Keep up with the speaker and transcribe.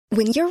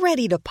When you're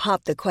ready to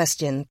pop the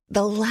question,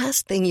 the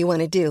last thing you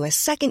want to do is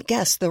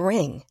second-guess the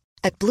ring.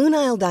 At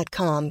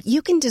BlueNile.com,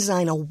 you can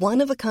design a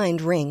one-of-a-kind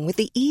ring with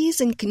the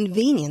ease and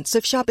convenience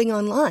of shopping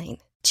online.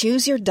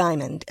 Choose your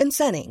diamond and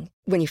setting.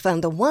 When you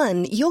find the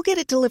one, you'll get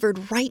it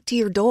delivered right to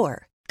your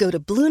door. Go to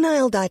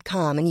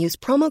BlueNile.com and use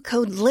promo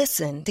code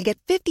LISTEN to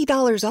get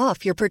 $50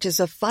 off your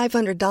purchase of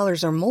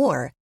 $500 or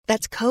more.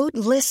 That's code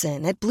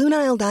LISTEN at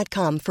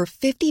BlueNile.com for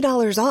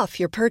 $50 off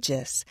your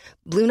purchase.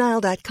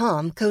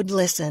 BlueNile.com, code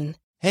LISTEN.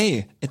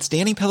 Hey, it's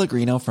Danny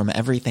Pellegrino from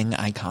Everything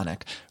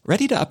Iconic.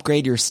 Ready to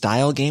upgrade your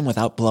style game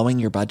without blowing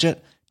your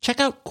budget?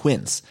 Check out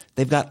Quince.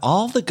 They've got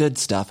all the good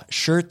stuff,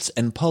 shirts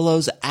and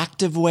polos,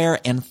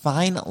 activewear, and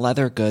fine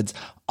leather goods,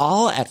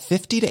 all at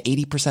 50 to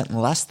 80%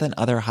 less than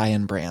other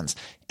high-end brands.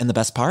 And the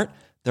best part?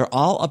 They're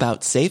all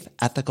about safe,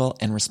 ethical,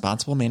 and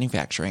responsible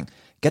manufacturing.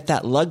 Get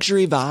that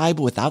luxury vibe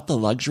without the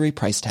luxury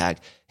price tag.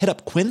 Hit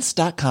up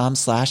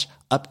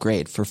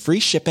quince.com/upgrade for free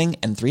shipping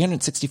and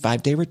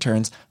 365-day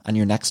returns on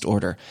your next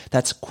order.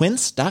 That's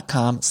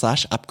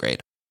quince.com/upgrade.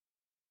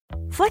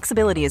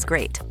 Flexibility is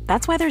great.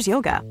 That's why there's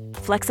yoga.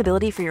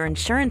 Flexibility for your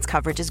insurance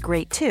coverage is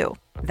great too.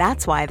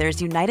 That's why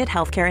there's United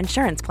Healthcare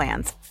Insurance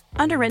Plans.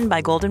 Underwritten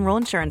by Golden Rule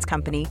Insurance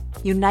Company,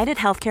 United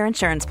Healthcare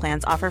Insurance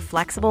Plans offer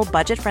flexible,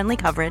 budget-friendly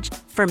coverage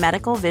for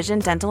medical, vision,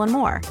 dental, and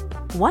more.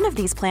 One of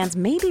these plans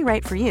may be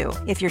right for you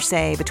if you're,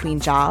 say, between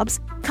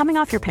jobs, coming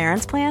off your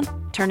parents' plan,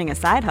 turning a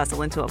side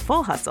hustle into a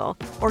full hustle,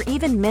 or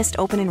even missed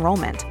open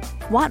enrollment.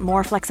 Want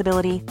more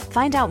flexibility?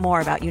 Find out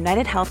more about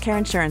United Healthcare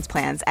Insurance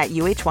Plans at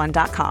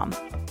uh1.com.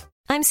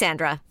 I'm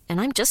Sandra, and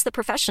I'm just the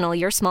professional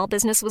your small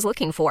business was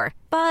looking for.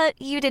 But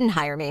you didn't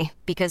hire me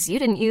because you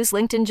didn't use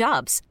LinkedIn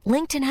Jobs.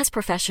 LinkedIn has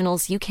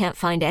professionals you can't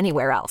find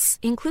anywhere else,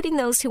 including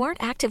those who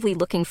aren't actively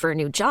looking for a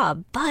new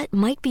job, but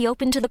might be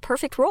open to the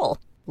perfect role,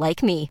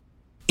 like me.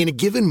 In a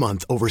given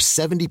month, over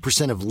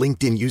 70% of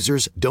LinkedIn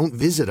users don't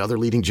visit other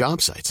leading job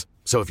sites.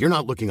 So if you're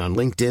not looking on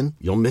LinkedIn,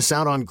 you'll miss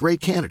out on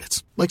great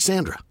candidates like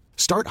Sandra.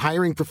 Start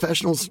hiring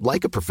professionals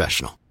like a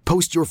professional.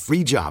 Post your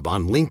free job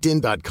on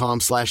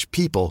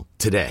linkedin.com/people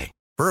today.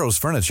 Burrow's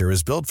furniture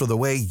is built for the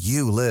way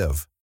you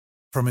live.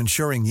 From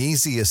ensuring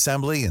easy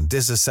assembly and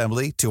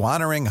disassembly to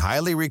honoring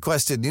highly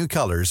requested new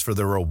colors for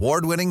their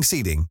award-winning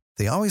seating,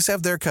 they always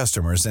have their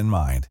customers in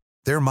mind.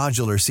 Their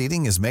modular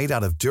seating is made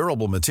out of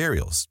durable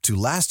materials to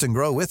last and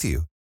grow with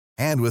you.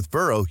 And with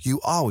Burrow,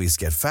 you always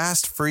get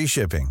fast, free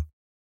shipping.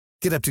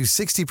 Get up to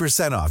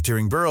 60% off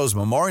during Burrow's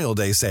Memorial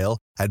Day sale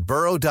at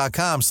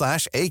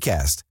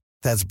burrow.com/ACAST.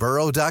 That's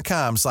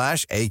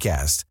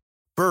burrow.com/ACAST.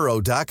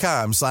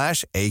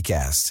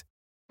 burrow.com/ACAST.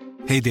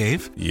 Hey,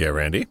 Dave. Yeah,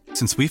 Randy.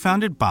 Since we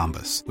founded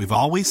Bombas, we've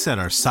always said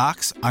our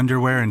socks,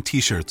 underwear, and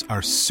T-shirts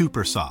are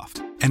super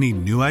soft. Any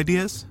new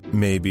ideas?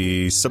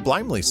 Maybe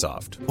sublimely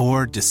soft.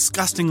 Or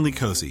disgustingly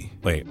cozy.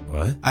 Wait,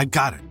 what? I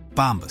got it.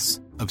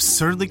 Bombas.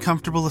 Absurdly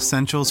comfortable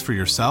essentials for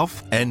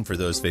yourself and for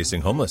those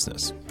facing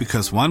homelessness.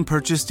 Because one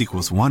purchased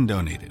equals one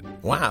donated.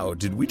 Wow,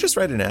 did we just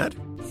write an ad?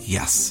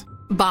 Yes.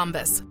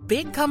 Bombas.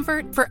 Big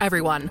comfort for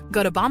everyone.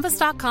 Go to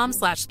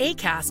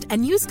bombas.com/ACAST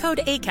and use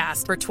code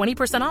ACAST for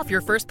 20% off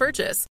your first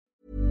purchase.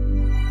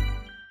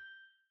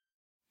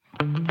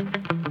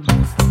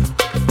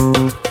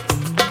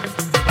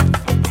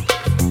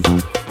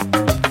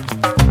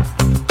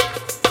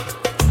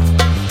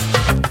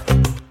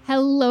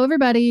 Hello,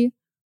 everybody.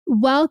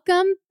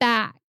 Welcome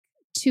back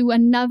to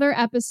another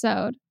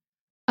episode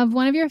of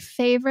one of your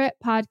favorite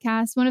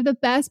podcasts, one of the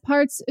best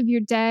parts of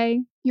your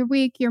day, your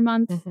week, your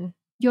month,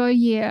 your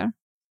year.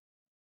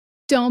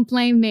 Don't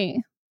blame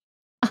me.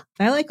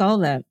 I like all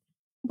that.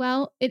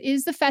 Well, it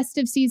is the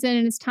festive season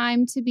and it's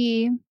time to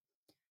be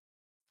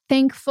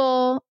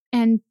thankful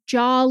and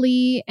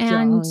jolly.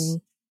 And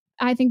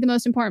I think the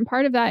most important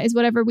part of that is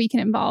whatever we can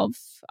involve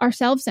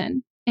ourselves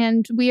in.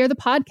 And we are the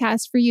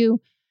podcast for you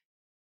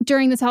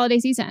during this holiday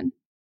season.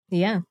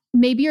 Yeah.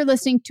 Maybe you're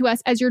listening to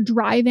us as you're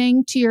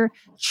driving to your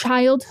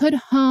childhood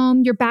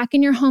home. You're back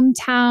in your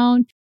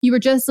hometown. You were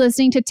just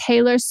listening to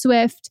Taylor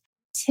Swift,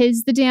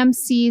 'Tis the Damn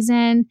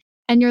Season.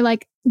 And you're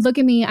like, look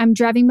at me. I'm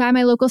driving by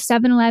my local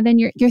 7-Eleven.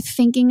 You're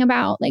thinking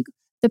about like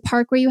the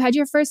park where you had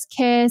your first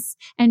kiss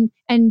and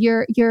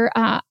your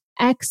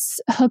ex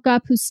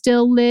hookup who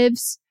still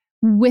lives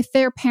with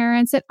their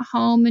parents at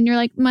home. And you're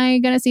like, am I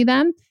going to see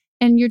them?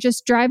 And you're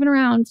just driving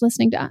around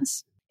listening to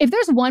us. If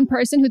there's one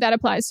person who that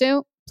applies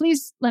to,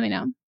 please let me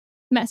know.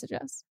 Message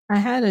us. I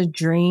had a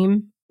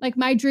dream. Like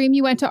my dream,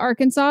 you went to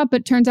Arkansas,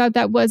 but turns out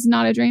that was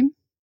not a dream.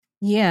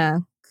 Yeah,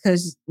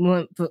 because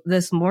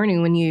this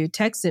morning when you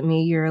texted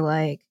me, you're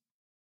like,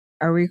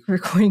 are we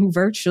recording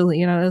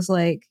virtually? And I was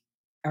like,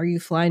 are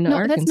you flying to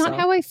Arkansas? That's not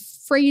how I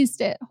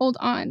phrased it. Hold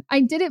on. I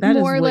did it that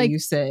more is what like you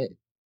said.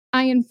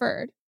 I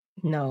inferred.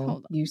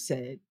 No, you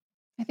said.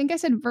 I think I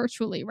said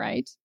virtually,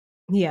 right?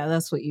 Yeah,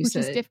 that's what you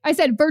said. I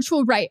said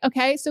virtual, right?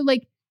 Okay, so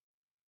like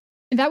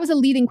that was a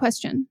leading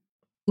question.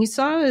 You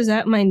saw I was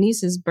at my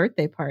niece's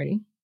birthday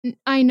party.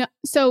 I know.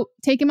 So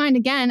take in mind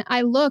again,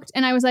 I looked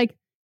and I was like,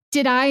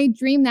 did I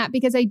dream that?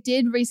 Because I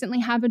did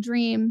recently have a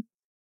dream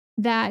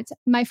that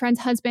my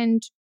friend's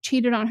husband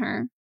cheated on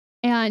her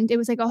And it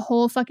was like a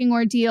whole fucking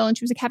ordeal. And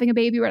she was like having a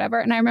baby or whatever.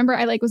 And I remember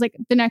I like was like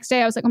the next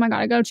day I was like, oh my God,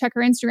 I got to check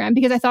her Instagram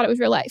because I thought it was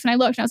real life. And I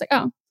looked and I was like,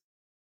 oh,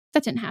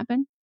 that didn't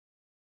happen.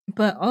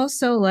 But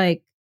also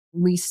like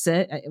I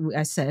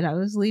said I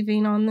was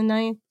leaving on the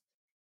 9th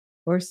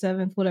or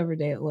 7th, whatever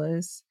day it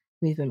was.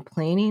 We've been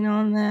planning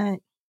on that.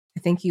 I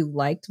think you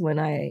liked when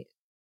I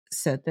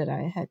said that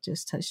I had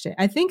just touched it.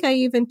 I think I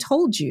even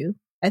told you.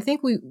 I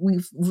think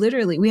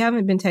we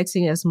haven't been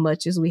texting as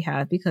much as we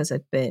have because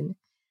I've been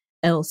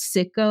El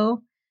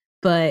Sicko,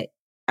 but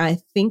I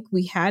think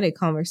we had a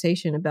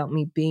conversation about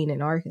me being in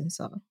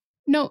Arkansas.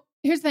 No,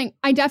 here's the thing.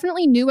 I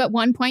definitely knew at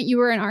one point you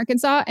were in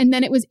Arkansas, and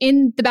then it was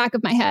in the back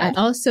of my head. I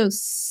also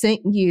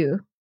sent you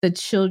the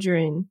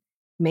children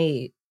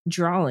made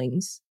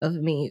drawings of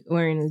me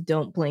wearing the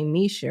Don't Blame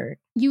Me shirt.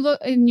 You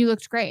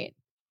looked great.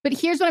 But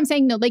here's what I'm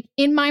saying though. Like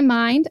in my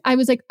mind, I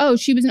was like, oh,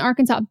 she was in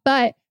Arkansas.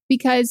 But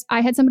because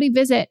I had somebody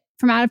visit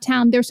from out of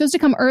town, they were supposed to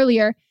come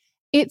earlier.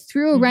 It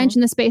threw a wrench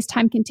in the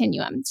space-time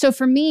continuum. So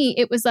for me,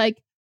 it was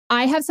like,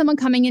 I have someone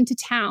coming into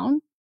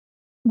town.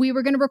 We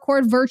were going to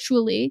record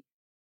virtually.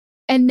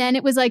 And then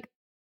it was like,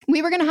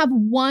 we were going to have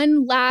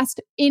one last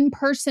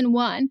in-person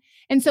one.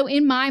 And so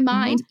in my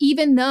mind,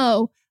 even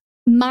though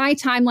my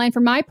timeline for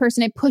my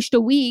person, it pushed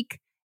a week,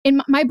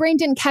 and my brain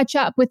didn't catch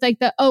up with like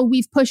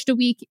we've pushed a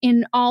week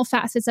in all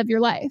facets of your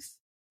life.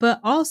 But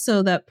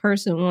also that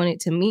person wanted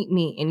to meet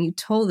me and you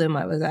told them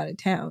I was out of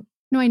town.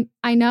 No,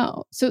 I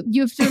know. So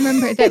you have to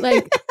remember that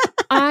like,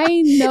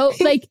 I know,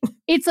 like,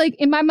 it's like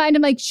in my mind,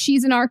 I'm like,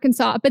 she's in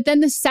Arkansas. But then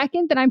the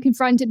second that I'm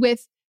confronted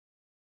with,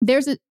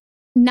 there's a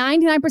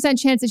 99%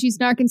 chance that she's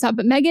in Arkansas.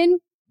 But Megan,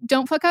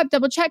 don't fuck up,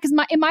 double check. Because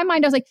in my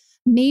mind, I was like,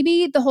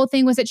 maybe the whole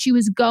thing was that she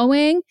was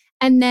going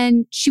and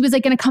then she was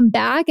like going to come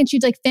back and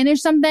she'd like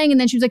finish something. And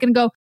then she was like going to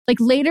go like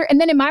later. And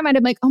then in my mind,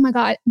 I'm like, oh my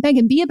God,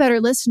 Megan, be a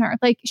better listener.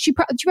 Like she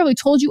probably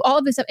told you all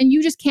of this stuff and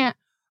you just can't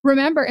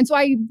remember. And so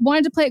I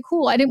wanted to play it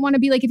cool. I didn't want to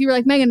be like, if you were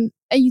like, Megan,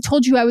 you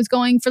told you I was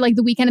going for like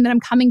the weekend and then I'm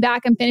coming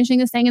back, I'm finishing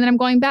this thing and then I'm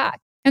going back.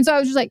 And so I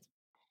was just like,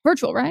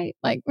 virtual, right?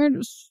 Like we're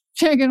just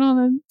checking on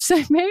the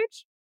same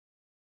page.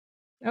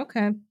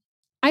 Okay.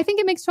 I think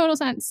it makes total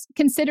sense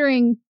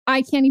considering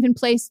I can't even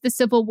place the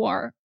Civil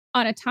War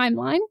on a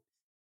timeline.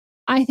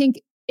 I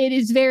think it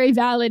is very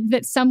valid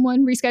that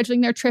someone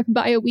rescheduling their trip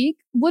by a week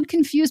would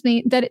confuse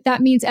me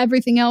that means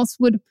everything else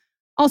would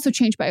also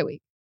change by a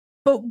week.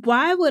 But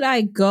why would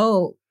I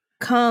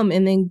come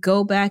and then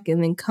go back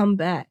and then come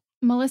back?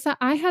 Melissa,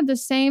 I had the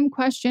same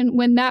question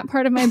when that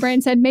part of my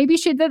brain said, maybe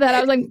she did that. I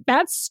was like,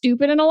 that's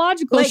stupid and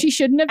illogical. Like, she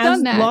shouldn't have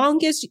done that.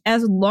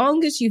 As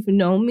long as you've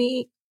known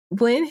me,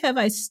 when have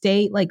I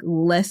stayed like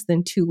less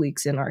than 2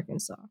 weeks in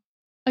Arkansas?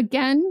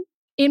 Again,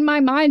 in my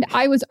mind,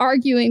 I was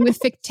arguing with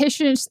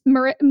fictitious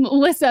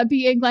Melissa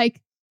being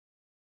like,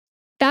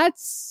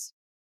 that's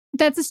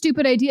a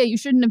stupid idea. You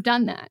shouldn't have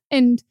done that.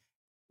 And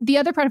the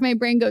other part of my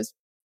brain goes,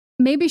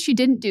 maybe she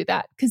didn't do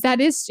that because that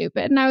is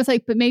stupid. And I was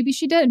like, but maybe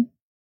she did.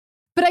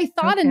 But I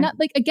thought enough,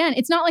 like, again,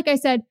 it's not like I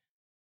said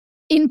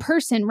in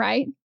person,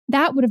 right?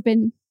 That would have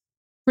been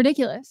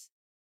ridiculous.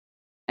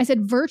 I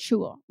said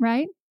virtual,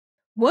 right?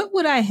 What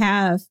would I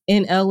have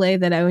in LA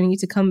that I would need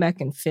to come back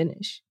and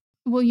finish?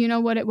 Well, you know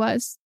what it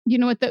was? You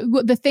know what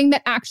the thing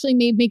that actually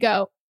made me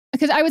go,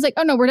 because I was like,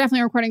 oh no, we're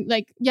definitely recording.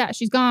 Like, yeah,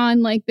 she's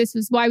gone. Like, this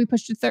is why we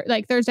pushed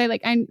it Thursday.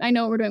 Like, I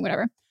know what we're doing,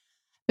 whatever.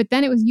 But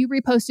then it was you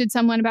reposted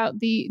someone about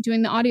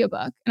doing the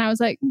audiobook. And I was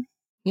like,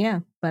 yeah,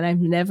 but I've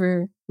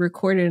never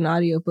recorded an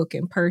audiobook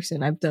in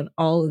person. I've done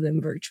all of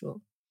them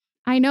virtual.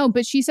 I know,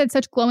 but she said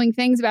such glowing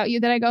things about you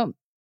that I go,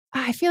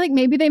 I feel like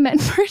maybe they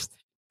meant first.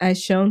 I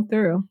shone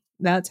through.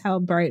 That's how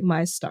bright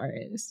my star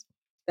is.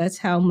 That's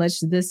how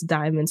much this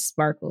diamond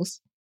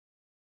sparkles.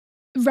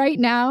 Right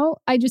now,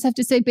 I just have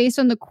to say, based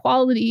on the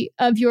quality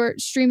of your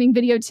streaming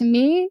video to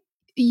me,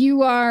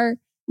 your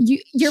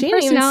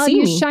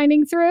personality is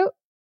shining through.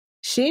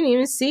 She didn't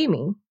even see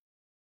me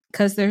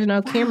because there's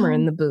no camera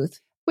in the booth.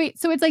 Wait,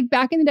 so it's like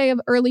back in the day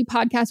of early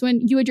podcasts when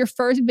you had your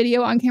first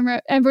video on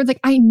camera, everyone's like,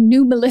 I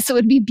knew Melissa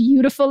would be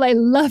beautiful. I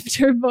loved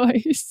her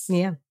voice.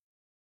 Yeah.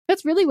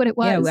 That's really what it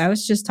was. Yeah, I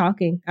was just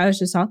talking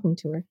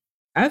to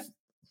her.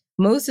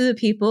 Most of the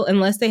people,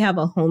 unless they have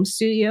a home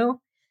studio,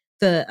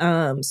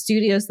 the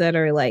studios that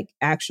are like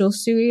actual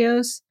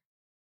studios,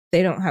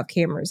 they don't have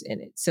cameras in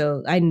it.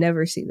 So I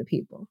never see the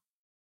people.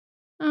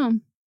 Oh.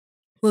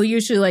 We'll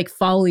usually like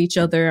follow each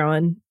other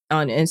on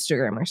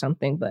Instagram or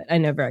something, but I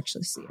never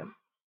actually see them.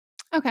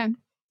 Okay.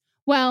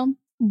 Well,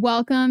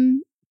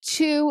 welcome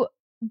to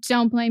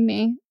Don't Blame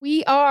Me.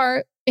 We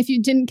are, if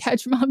you didn't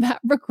catch from all that,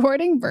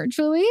 recording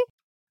virtually.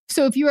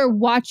 So if you are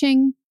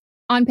watching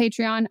on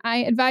Patreon, I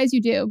advise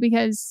you do,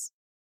 because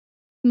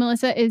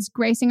Melissa is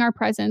gracing our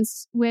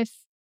presence with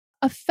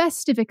a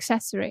festive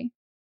accessory.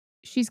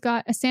 She's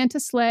got a Santa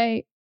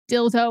sleigh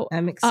dildo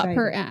up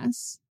her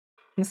ass.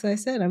 That's what I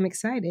said. I'm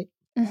excited.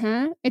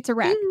 It's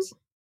erect.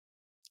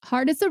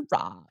 Hard as a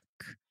rock.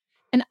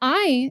 And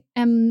I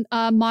am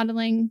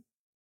modeling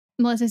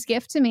Melissa's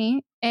gift to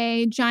me,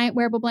 a giant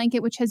wearable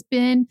blanket, which has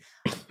been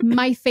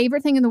my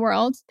favorite thing in the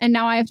world. And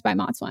now I have to buy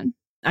Mott's one.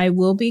 I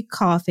will be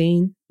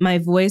coughing my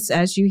voice,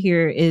 as you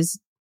hear, is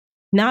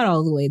not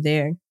all the way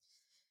there.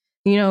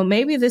 You know,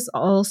 maybe this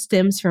all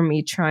stems from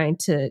me trying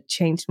to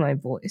change my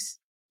voice.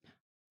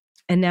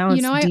 And now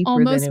it's I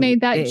almost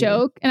made that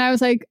joke. And I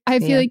was like, I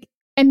feel like,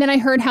 and then I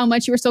heard how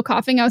much you were still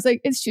coughing. I was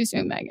like, it's too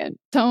soon, Megan.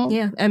 Don't.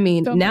 Yeah. I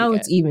mean, now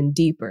it's even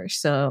deeper.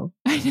 So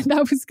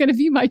that was going to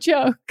be my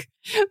joke.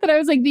 But I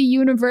was like, the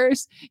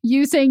universe,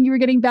 you saying you were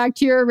getting back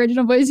to your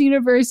original voice,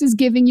 universe is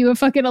giving you a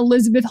fucking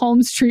Elizabeth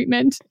Holmes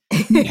treatment.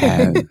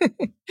 Yeah. And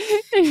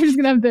you're just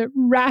going to have the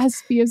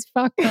raspy as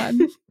fuck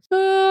one.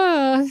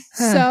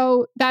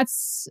 So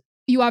that's,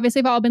 you obviously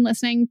have all been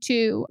listening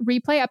to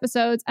replay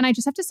episodes. And I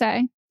just have to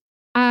say,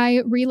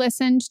 I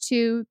re-listened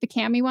to the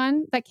Cammy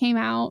one that came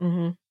out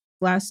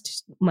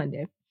last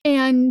Monday.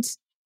 And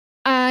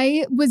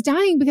I was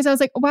dying because I was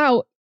like,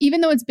 wow,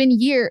 even though it's been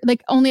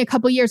only a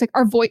couple years, like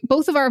our voice,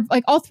 both of our,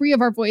 like all three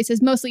of our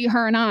voices, mostly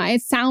her and I,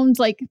 sound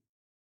like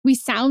we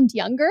sound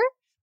younger,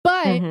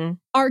 but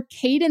our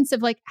cadence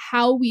of like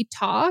how we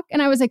talk.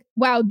 And I was like,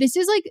 wow, this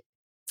is like,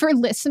 for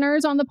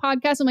listeners on the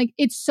podcast, I'm like,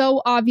 it's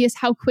so obvious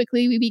how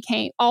quickly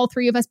all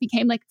three of us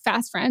became like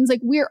fast friends. Like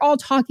we're all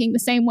talking the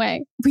same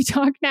way we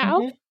talk now.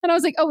 And I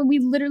was like, oh, and we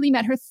literally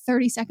met her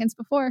 30 seconds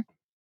before.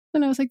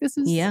 And I was like, this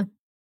is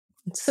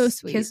it's so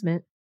sweet.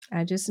 Kismet.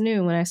 I just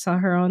knew when I saw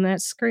her on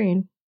that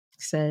screen,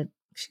 said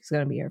she's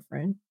going to be our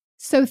friend.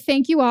 So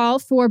thank you all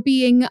for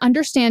being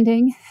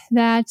understanding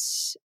that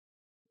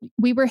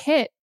we were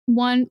hit.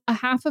 A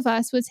half of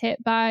us was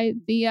hit by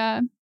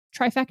the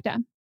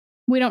trifecta.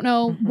 We don't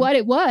know what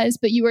it was,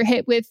 but you were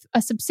hit with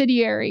a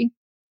subsidiary.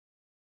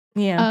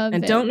 Yeah.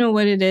 And don't know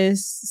what it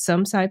is.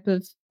 Some type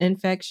of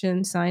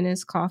infection,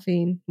 sinus,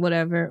 coughing,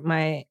 whatever.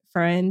 My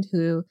friend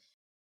who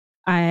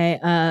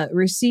I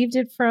received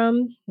it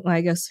from, well,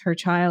 I guess her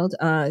child,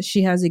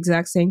 she has the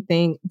exact same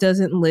thing,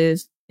 doesn't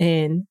live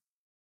in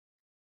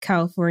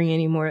California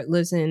anymore. It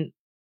lives in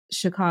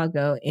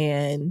Chicago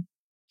and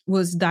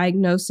was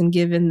diagnosed and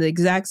given the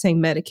exact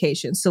same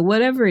medication. So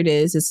whatever it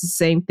is, it's the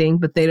same thing,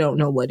 but they don't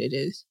know what it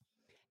is.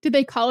 Did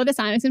they call it a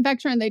sinus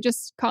infection or they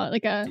just call it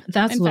like a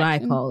That's infection? What I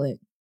call it.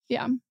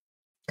 Yeah.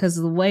 Because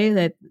the way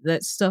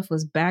that stuff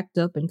was backed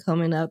up and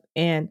coming up,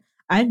 and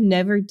I've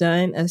never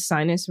done a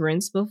sinus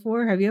rinse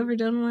before. Have you ever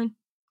done one?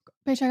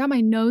 Bitch, I got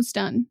my nose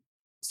done.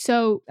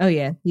 So. Oh,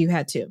 yeah, you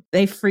had to.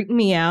 They freaked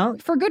me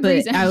out. For good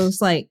reason.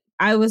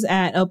 I was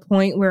at a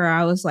point where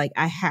I was like,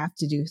 I have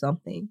to do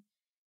something.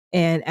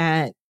 And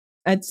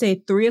I'd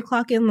say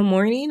 3:00 in the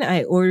morning,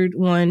 I ordered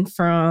one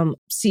from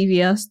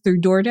CVS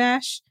through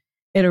DoorDash.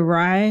 It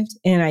arrived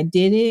and I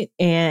did it.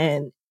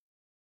 And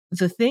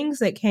the things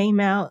that came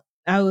out,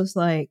 I was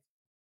like,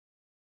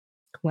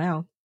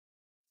 wow,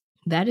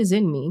 that is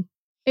in me.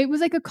 It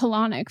was like a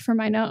colonic for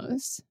my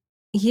nose.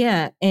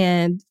 Yeah.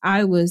 And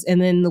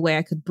then the way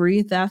I could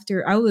breathe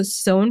after, I was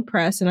so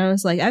impressed. And I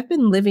was like, I've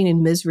been living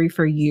in misery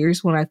for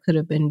years when I could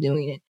have been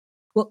doing it.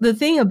 Well, the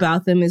thing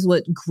about them is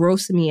what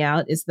grossed me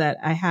out is that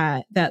I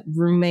had that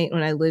roommate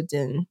when I lived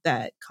in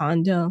that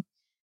condo.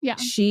 Yeah.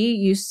 She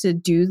used to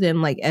do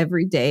them like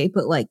every day,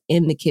 but like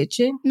in the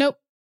kitchen. Nope.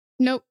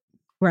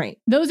 Right.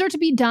 Those are to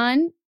be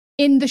done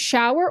in the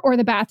shower or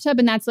the bathtub,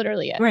 and that's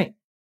literally it. Right.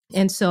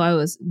 And so I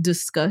was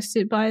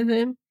disgusted by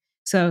them.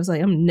 So I was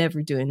like, I'm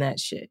never doing that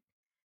shit.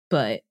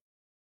 But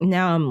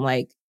now I'm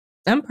like,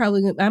 I'm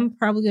probably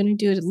going to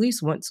do it at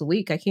least once a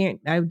week. I can't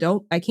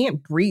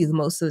breathe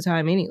most of the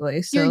time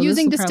anyway. So you're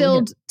using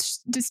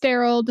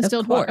sterile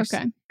distilled water.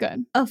 Okay,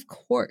 good. Of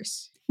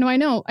course. No, I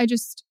know.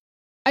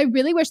 I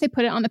really wish they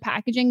put it on the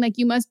packaging. Like,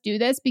 you must do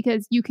this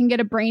because you can get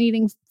a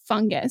brain-eating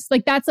fungus.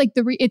 Like, that's like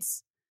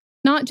it's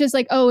not just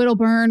like, oh, it'll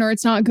burn or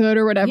it's not good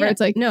or whatever. Yeah,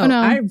 it's like, no, oh, no.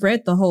 I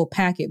read the whole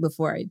packet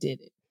before I did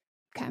it.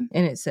 Okay.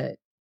 And it said,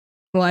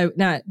 well,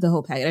 not the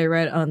whole packet. I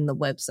read on the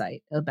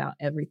website about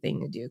everything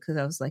to do because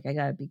I was like, I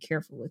got to be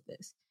careful with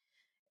this.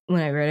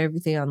 When I read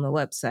everything on the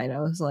website, I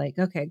was like,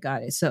 okay,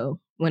 got it. So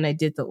when I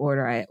did the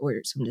order, I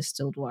ordered some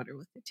distilled water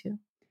with it too.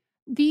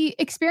 The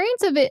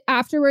experience of it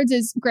afterwards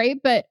is great,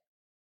 but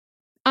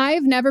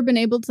I've never been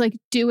able to like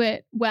do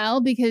it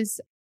well because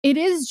it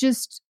is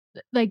just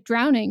like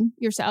drowning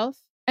yourself.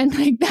 And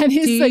like that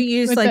is. Do you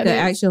use like the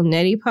actual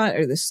neti pot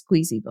or the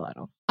squeezy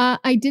bottle?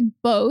 I did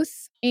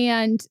both.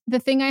 And the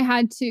thing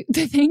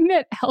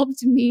that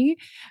helped me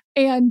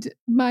and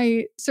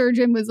my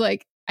surgeon was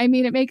like, I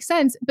mean, it makes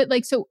sense. But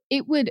like, so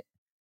it would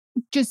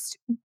just,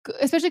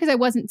 especially because I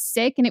wasn't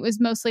sick and it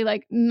was mostly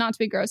like, not to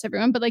be gross,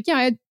 everyone, but like, yeah,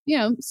 I had,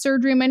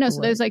 surgery in my nose.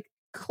 So there's like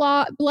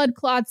blood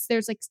clots,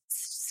 there's like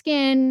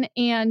skin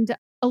and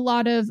a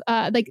lot of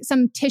like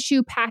some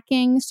tissue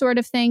packing sort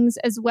of things,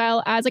 as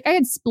well as like I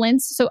had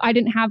splints. So I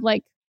didn't have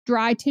like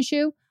dry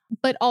tissue,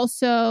 but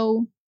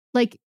also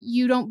like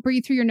you don't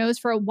breathe through your nose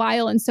for a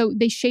while. And so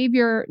they shave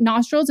your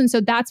nostrils. And so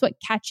that's what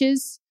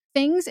catches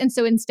things. And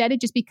so instead it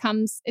just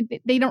becomes,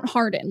 they don't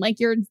harden. Like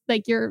your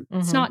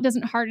snot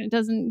doesn't harden. It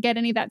doesn't get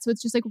any of that. So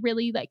it's just like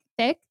really like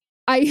thick.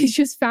 I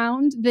just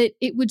found that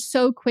it would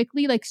so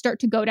quickly like start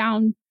to go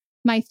down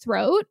my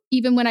throat,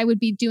 even when I would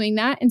be doing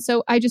that. And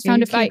so I just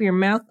found if I keep your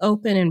mouth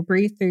open and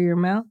breathe through your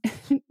mouth.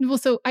 Well,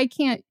 so I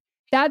can't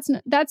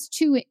that's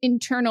too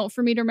internal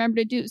for me to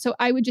remember to do. So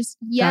I would just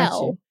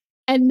yell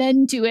and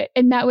then do it.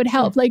 And that would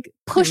help, like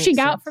pushing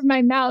out from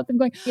my mouth and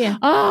going, and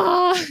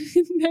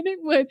then it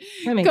would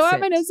go out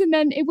my nose and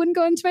then it wouldn't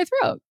go into my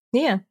throat.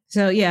 Yeah.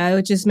 So yeah, I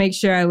would just make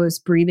sure I was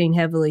breathing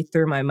heavily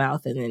through my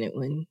mouth and then it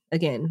wouldn't.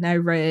 Again, I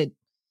read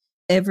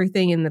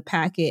everything in the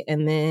packet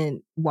and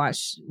then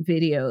watched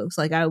videos.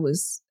 Like I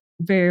was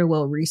very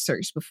well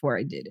researched before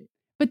I did it.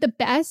 But the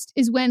best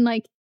is when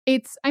like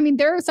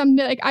there are some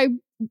that like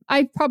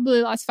I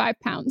probably lost 5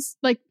 pounds,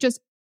 like just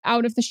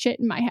out of the shit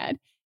in my head.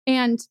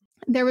 And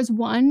there was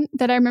one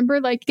that I remember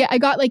like I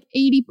got like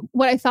 80,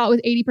 what I thought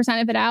was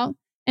 80% of it out.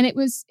 And it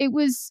was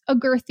a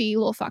girthy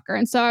little fucker.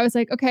 And so I was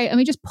like, okay, let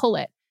me just pull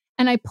it.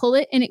 And I pull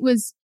it and it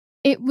was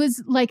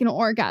like an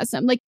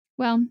orgasm. Like,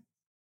 well,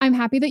 I'm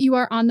happy that you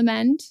are on the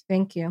mend.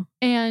 Thank you.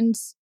 And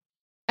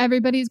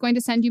everybody's going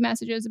to send you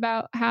messages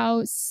about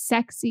how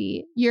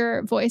sexy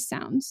your voice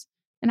sounds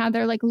and how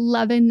they're like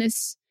loving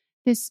this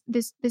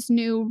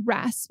new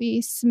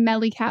raspy,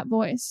 smelly cat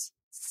voice.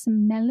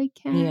 Smelly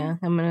cat? Yeah,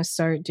 I'm going to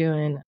start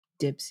doing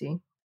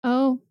Dipsy.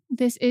 Oh,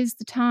 this is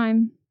the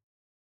time.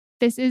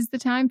 This is the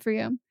time for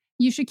you.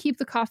 You should keep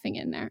the coughing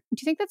in there. Do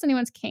you think that's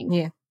anyone's kink?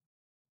 Yeah,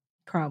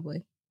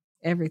 probably.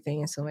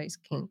 Everything is somebody's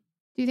kink.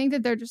 Do you think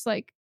that they're just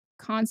like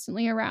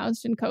constantly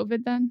aroused in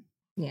COVID then?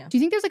 Yeah. Do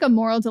you think there's like a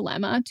moral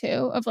dilemma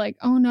too of like,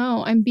 oh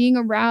no, I'm being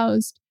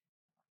aroused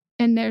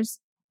and there's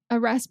a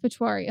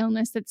respiratory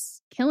illness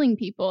that's killing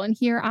people. And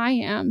here I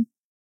am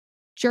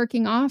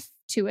jerking off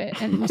to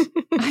it. And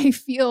I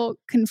feel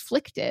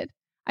conflicted.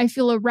 I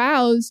feel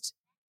aroused,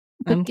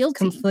 but I'm guilty.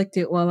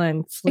 Conflicted while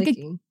I'm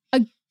flicking.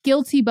 Like a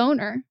guilty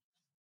boner.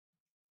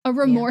 A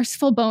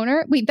remorseful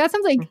boner. Wait, that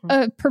sounds like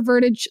a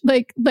perverted,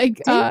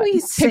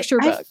 picture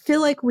book. I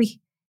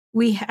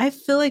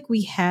feel like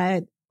we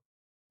had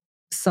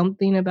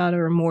something about a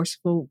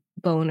remorseful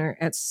boner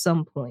at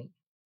some point.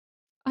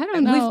 I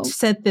don't know.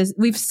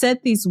 We've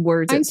said these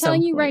words. I'm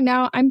telling you right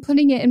now, I'm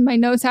putting it in my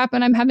notes app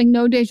and I'm having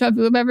no deja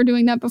vu of ever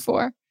doing that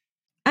before.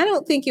 I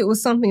don't think it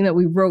was something that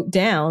we wrote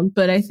down,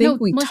 but I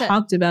think we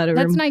talked about it.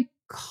 That's an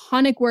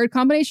iconic word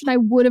combination. I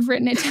would have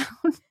written it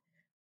down.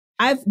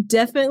 I've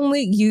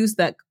definitely used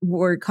that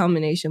word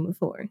combination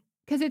before.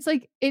 Because it's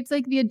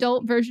like the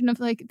adult version of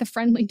like the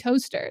friendly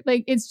toaster.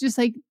 Like it's just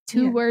like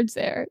two words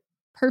there.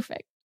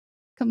 Perfect.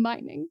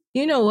 Combining.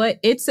 You know what?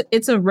 It's a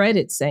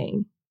Reddit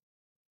saying.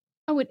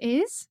 Oh, it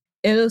is?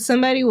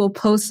 Somebody will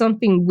post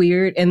something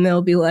weird and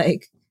they'll be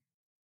like,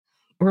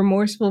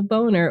 remorseful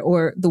boner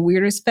or the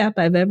weirdest FAP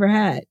I've ever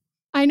had.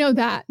 I know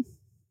that.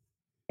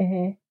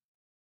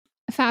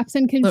 FAPs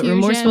and confusion. But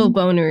remorseful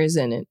boner is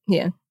in it.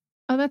 Yeah.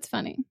 Oh, that's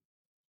funny.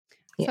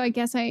 Yeah. So I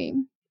guess I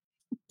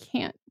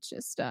can't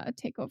just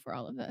take over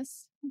all of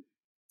this.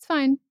 It's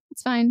fine.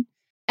 It's fine.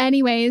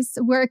 Anyways,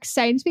 we're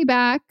excited to be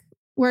back.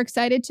 We're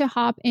excited to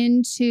hop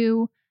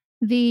into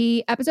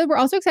the episode. We're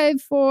also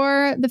excited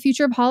for the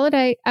future of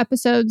holiday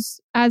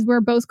episodes as we're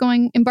both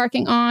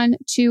embarking on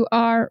to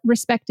our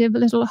respective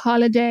little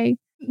holiday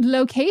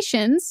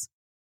locations.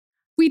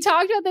 We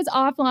talked about this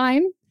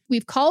offline.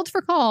 We've called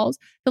for calls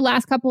the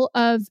last couple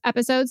of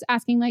episodes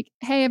asking like,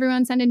 hey,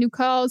 everyone, send in new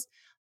calls.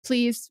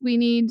 Please, we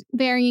need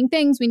varying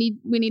things. We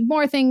need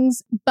more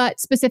things.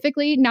 But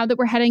specifically, now that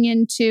we're heading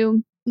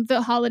into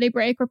the holiday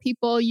break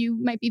where you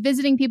might be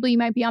visiting people, you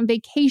might be on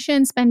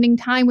vacation, spending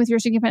time with your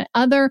significant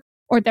other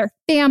or their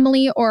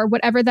family or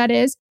whatever that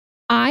is,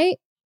 I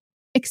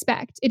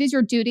expect it is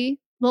your duty,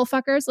 little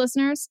fuckers,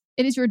 listeners,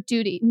 it is your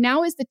duty.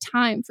 Now is the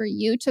time for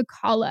you to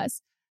call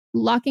us,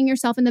 locking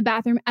yourself in the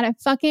bathroom at a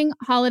fucking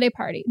holiday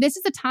party. This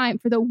is the time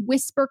for the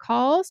whisper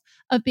calls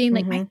of being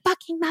like, my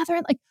fucking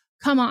mother, like,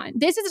 come on.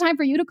 This is the time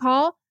for you to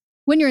call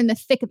when you're in the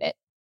thick of it,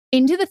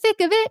 into the thick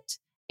of it.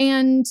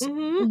 And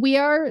we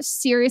are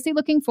seriously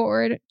looking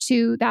forward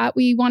to that.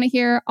 We want to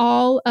hear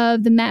all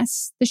of the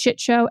mess, the shit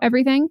show,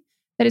 everything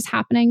that is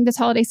happening this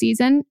holiday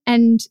season.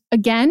 And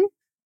again,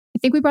 I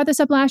think we brought this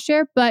up last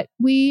year, but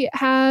we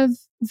have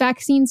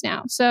vaccines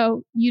now.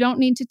 So you don't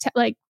need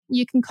to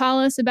you can call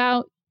us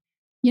about,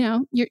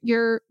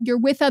 you're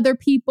with other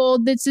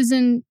people. This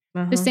isn't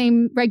the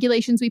same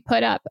regulations we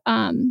put up.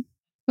 It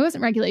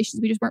wasn't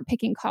regulations. We just weren't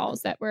picking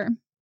calls that were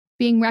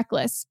being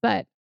reckless.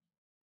 But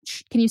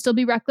can you still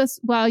be reckless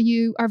while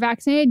you are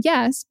vaccinated?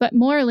 Yes. But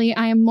morally,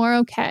 I am more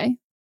okay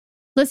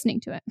listening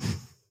to it.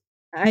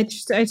 I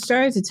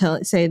started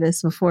to say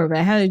this before, but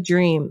I had a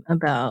dream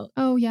about.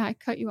 Oh yeah, I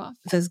cut you off.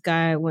 This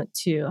guy I went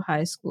to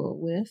high school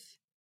with.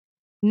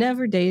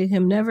 Never dated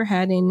him. Never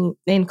had any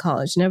in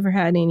college. Never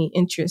had any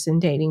interest in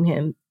dating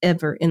him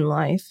ever in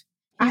life.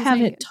 I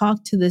haven't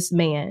talked to this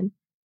man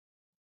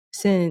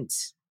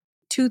since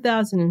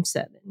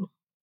 2007.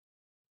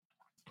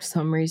 For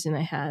some reason,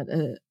 I had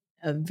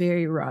a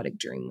very erotic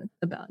dream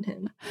about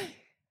him.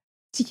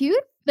 Do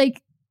you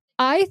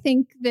I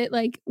think that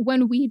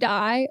when we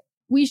die,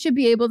 we should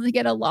be able to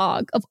get a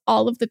log of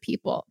all of the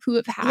people who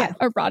have had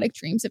erotic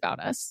dreams about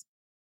us.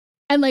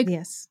 And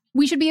yes,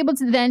 we should be able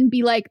to then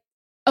be like,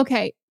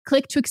 okay,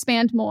 click to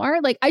expand more.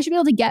 I should be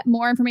able to get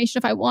more information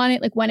if I want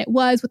it, when it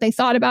was, what they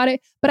thought about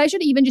it. But I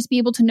should even just be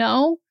able to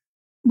know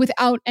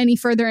without any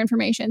further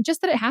information,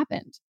 just that it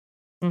happened.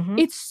 Mm-hmm.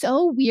 It's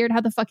so weird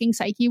how the fucking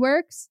psyche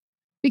works.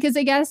 Because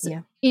I guess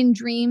in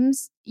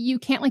dreams, you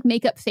can't like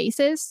make up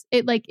faces.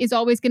 It like is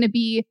always going to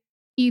be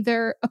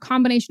either a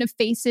combination of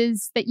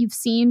faces that you've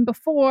seen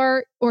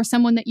before or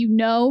someone that you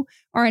know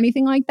or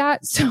anything like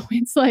that. So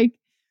it's like,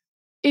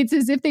 it's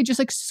as if they just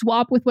like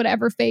swap with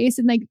whatever face.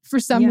 And like for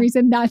some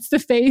reason, that's the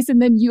face.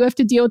 And then you have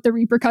to deal with the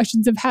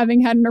repercussions of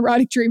having had an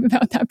erotic dream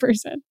about that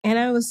person. And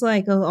I was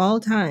like, of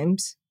all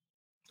times,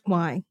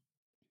 why?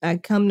 I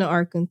come to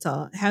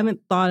Arkansas,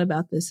 haven't thought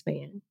about this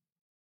man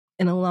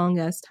in a long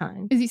ass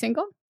time. Is he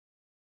single?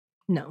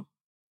 No.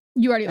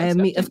 You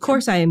already of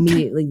course, I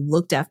immediately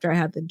looked after I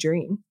had the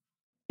dream.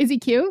 Is he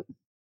cute?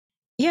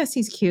 Yes,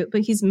 he's cute,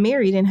 but he's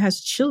married and has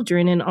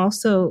children and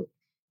also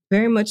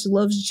very much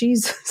loves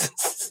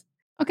Jesus.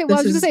 Okay, well,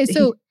 I was going to say,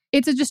 so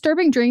it's a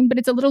disturbing dream, but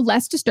it's a little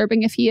less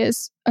disturbing if he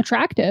is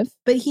attractive.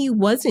 But he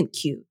wasn't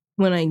cute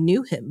when I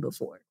knew him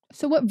before.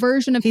 So what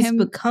version of him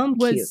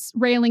was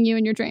cute. railing you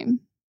in your dream?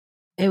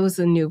 It was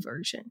a new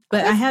version.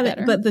 But I haven't,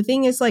 better. But the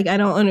thing is, like,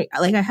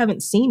 I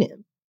haven't seen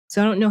him.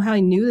 So I don't know how I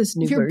knew this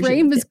new version. Your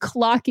brain was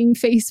clocking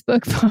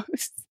Facebook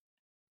posts.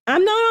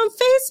 I'm not on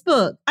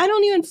Facebook. I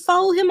don't even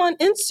follow him on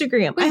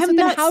Instagram. Wait, I have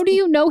not. How do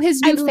you know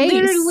his new face? I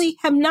literally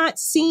have not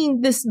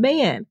seen this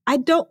man. I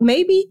don't.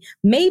 Maybe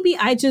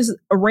I just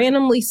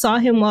randomly saw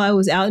him while I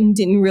was out and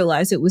didn't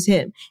realize it was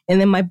him.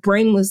 And then my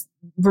brain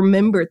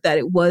remembered that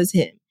it was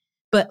him.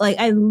 But like,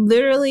 I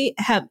literally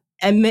have.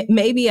 And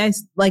maybe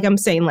I'm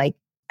saying like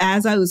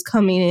as I was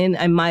coming in,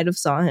 I might have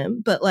saw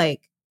him. But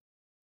like,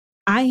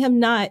 I have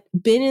not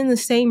been in the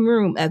same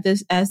room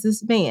as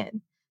this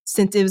man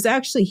since it was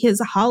actually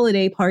his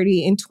holiday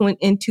party in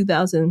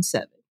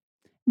 2007.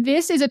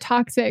 This is a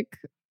toxic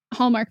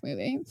Hallmark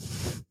movie.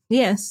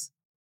 Yes.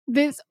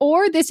 This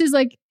is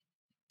like,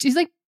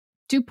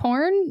 do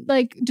porn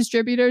like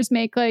distributors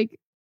make like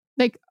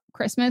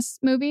Christmas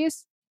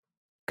movies?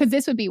 Because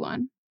this would be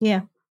one.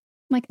 Yeah.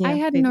 Like I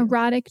had an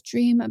erotic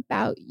dream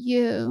about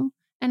you.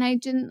 And I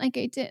didn't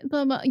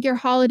blah, blah, your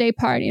holiday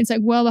party. It's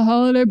like, well, the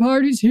holiday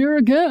party's here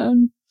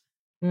again.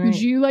 Right. Would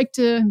you like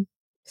to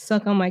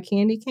suck on my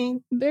candy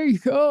cane? There you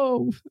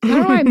go. I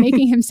don't know why I'm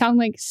making him sound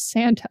like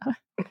Santa.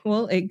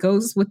 Well, it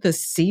goes with the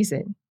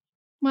season.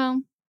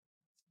 Well,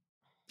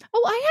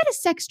 I had a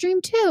sex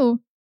dream too.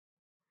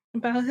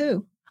 About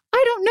who?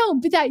 I don't know,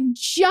 but I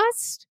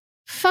just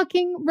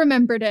fucking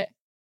remembered it.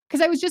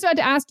 Because I was just about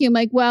to ask you, I'm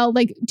like, well,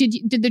 like,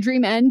 did the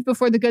dream end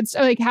before the good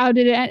stuff? Like, how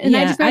did it end? And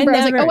I just remember,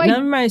 I was like,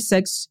 none of my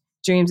sex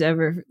dreams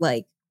ever,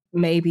 like,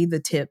 maybe the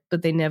tip,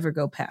 but they never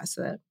go past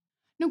that.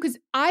 No, because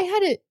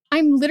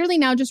I'm literally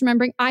now just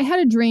remembering, I had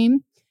a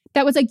dream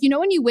that was like, you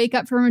know when you wake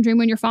up from a dream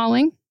when you're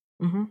falling?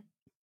 Mm-hmm.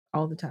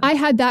 All the time. I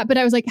had that, but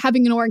I was like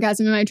having an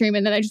orgasm in my dream,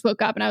 and then I just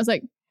woke up and I was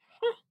like,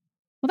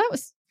 well,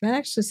 that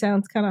actually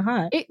sounds kind of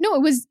hot. It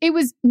was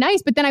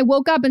nice, but then I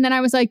woke up and then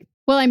I was like,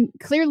 well, I'm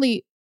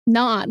clearly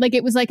not. Like,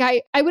 it was like,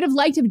 I would have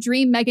liked if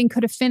Dream Megan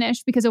could have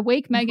finished, because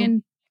Awake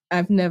Megan.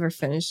 I've never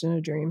finished in a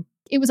dream.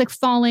 It was like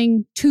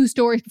falling 2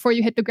 stories before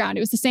you hit the ground.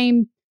 It was the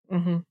same.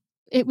 Mm-hmm.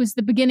 It was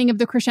the beginning of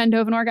the crescendo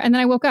of an orgasm. And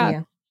then I woke up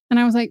and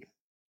I was like,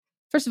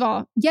 first of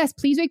all, yes,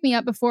 please wake me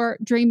up before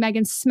Dream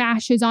Megan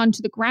smashes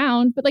onto the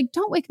ground. But like,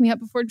 don't wake me up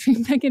before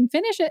Dream Megan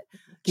finish it.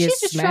 She's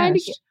just trying to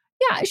get,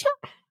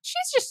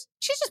 she's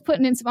just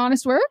putting in some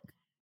honest work.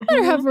 Let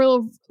her have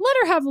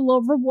a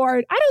little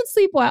reward. I don't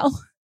sleep well.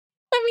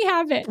 Let me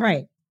have it.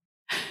 Right.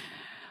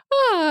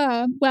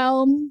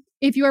 Well,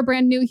 if you are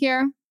brand new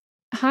here,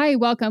 hi,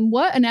 welcome.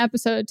 What an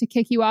episode to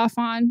kick you off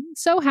on.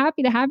 So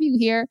happy to have you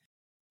here.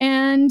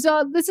 And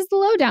this is The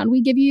Lowdown.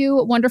 We give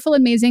you wonderful,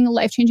 amazing,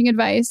 life-changing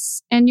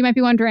advice. And you might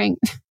be wondering,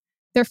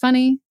 they're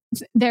funny.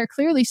 They're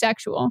clearly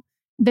sexual.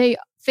 They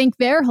think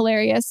they're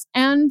hilarious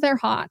and they're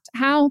hot.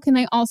 How can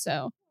they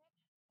also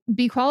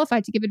be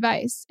qualified to give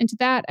advice? And to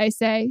that, I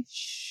say,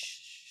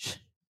 shh.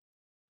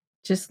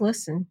 Just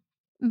listen.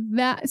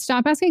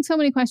 Stop asking so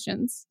many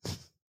questions.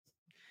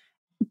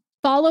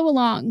 Follow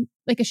along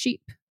like a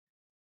sheep.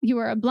 You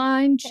are a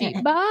blind sheep.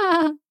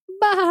 Bah,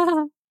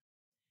 bah.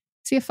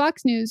 See, if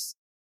Fox News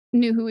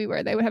knew who we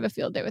were, they would have a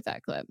field day with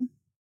that clip.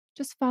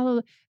 Just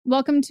follow.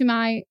 Welcome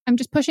to I'm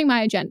just pushing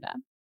my agenda.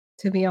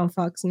 To be on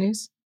Fox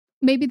News?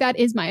 Maybe that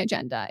is my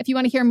agenda. If you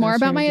want to hear more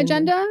about my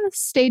agenda,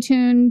 stay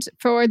tuned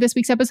for this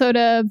week's episode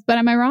of But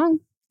Am I Wrong?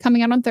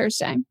 Coming out on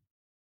Thursday.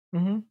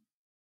 Mm-hmm.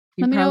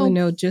 You probably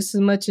know just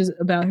as much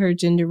about her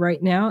agenda right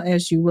now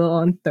as you will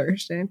on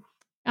Thursday.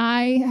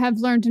 I have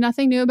learned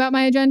nothing new about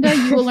my agenda.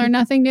 You will learn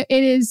nothing new.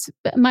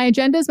 My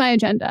agenda is my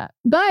agenda.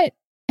 But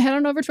head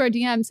on over to our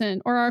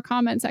DMs or our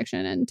comment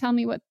section and tell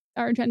me what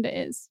our agenda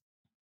is.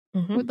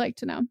 Mm-hmm. Would like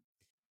to know.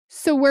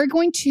 So we're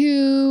going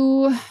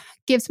to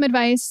give some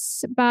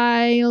advice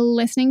by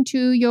listening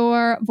to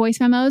your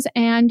voice memos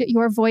and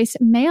your voice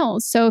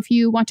mails. So if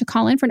you want to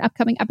call in for an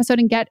upcoming episode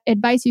and get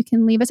advice, you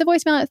can leave us a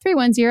voicemail at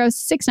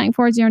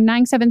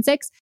 310-694-0976.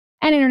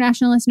 And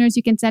international listeners,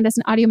 you can send us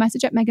an audio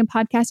message at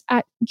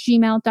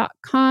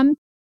meganpodcast@gmail.com.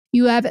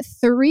 You have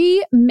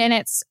 3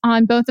 minutes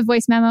on both the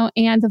voice memo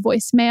and the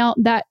voicemail.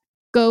 That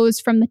goes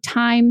from the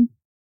time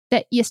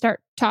that you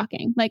start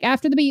talking, like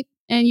after the beep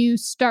and you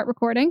start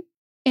recording.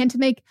 And to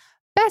make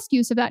best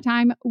use of that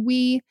time,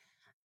 we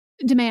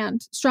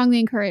demand, strongly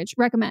encourage,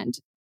 recommend,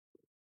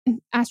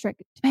 asterisk,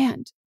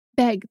 demand,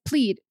 beg,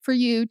 plead for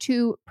you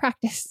to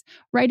practice.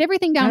 Write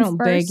everything down I don't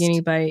first. beg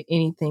anybody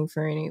anything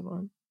for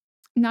anyone.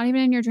 Not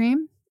even in your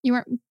dream? You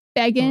weren't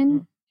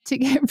begging to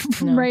get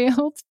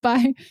railed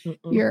by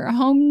your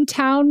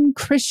hometown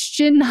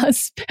Christian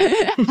husband,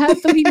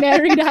 happily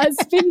married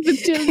husband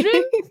with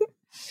children?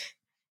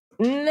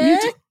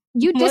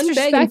 You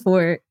disrespect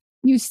for it.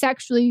 He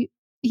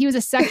was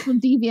a sexual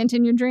deviant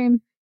in your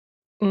dream.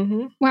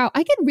 Mm-hmm. Wow,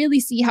 I can really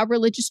see how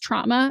religious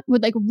trauma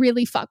would like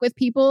really fuck with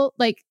people.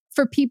 Like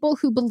for people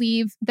who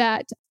believe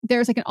that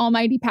there's like an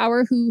almighty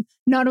power who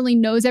not only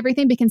knows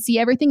everything but can see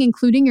everything,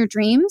 including your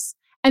dreams,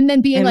 and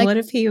then being like, what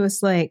if he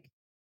was like,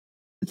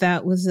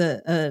 that was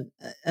a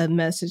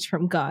message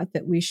from God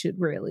that we should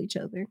rail each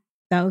other?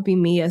 That would be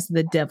me as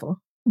the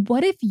devil.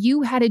 What if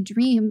you had a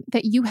dream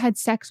that you had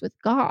sex with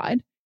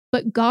God,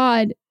 but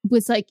God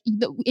was like,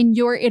 in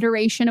your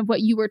iteration of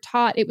what you were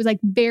taught, it was like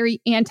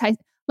very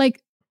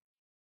like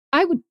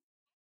I would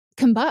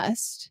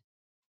combust.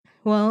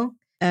 Well,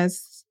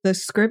 as the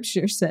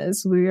scripture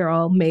says, we are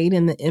all made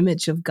in the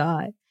image of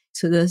God.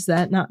 So does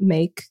that not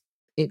make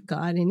it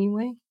God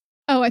anyway?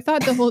 Oh, I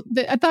thought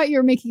I thought you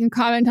were making a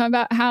comment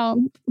about how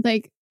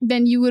like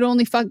then you would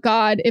only fuck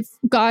God if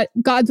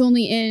God's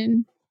only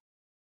in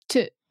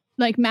to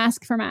like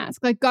mask for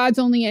mask. Like God's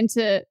only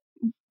into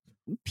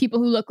people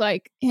who look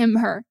like him,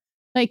 her.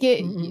 Like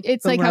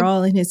it's but like we're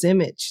all in his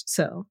image.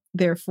 So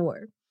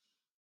therefore,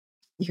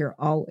 you're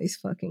always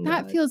fucking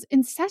that God. feels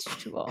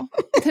incestual.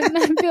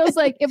 That feels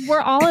like if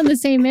we're all in the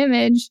same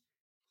image,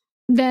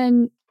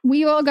 then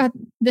we all got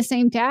the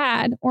same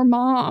dad or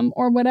mom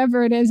or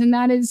whatever it is, and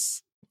that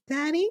is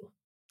Daddy?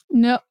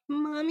 No.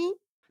 Mommy?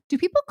 Do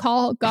people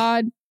call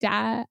God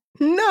dad?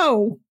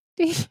 No.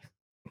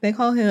 They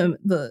call him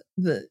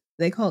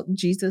they call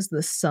Jesus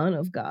the Son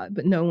of God,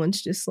 but no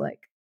one's just like,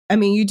 I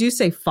mean, you do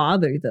say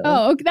father though.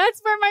 Oh,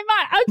 that's where my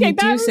mind. Okay, you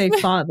do say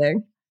father.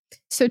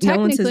 So technically,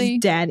 no one says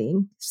daddy.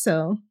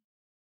 So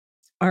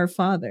our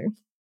Father,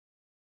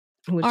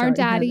 our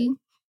daddy.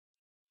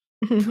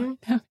 I'm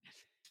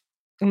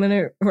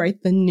gonna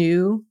write the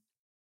new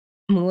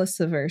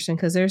Melissa version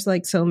because there's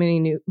like so many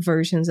new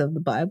versions of the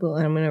Bible,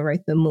 and I'm gonna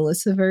write the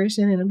Melissa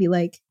version, and it'll be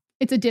like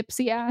it's a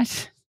Dipsy ad.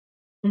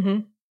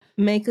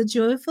 Make a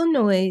joyful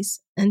noise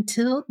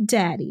until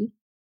Daddy.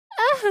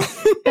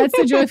 That's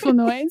the joyful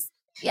noise.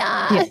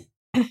 Yeah,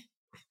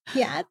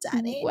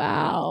 Daddy.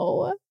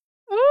 Wow.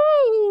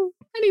 Ooh.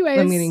 Anyways,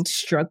 I'm getting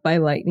struck by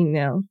lightning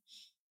now.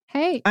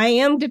 Hey, I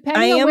am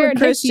a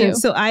Christian,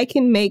 so I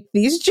can make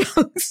these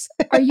jokes.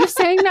 Are you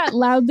saying that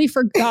loudly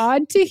for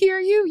God to hear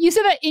you? You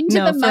said that into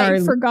the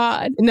mic for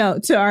God. No,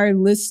 to our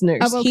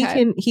listeners. Oh,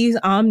 okay. He's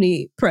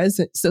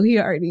omnipresent, so he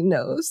already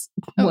knows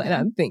what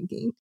I'm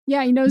thinking.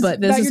 Yeah, he knows.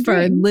 But this is for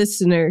our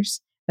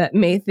listeners that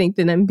may think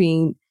that I'm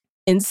being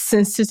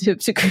insensitive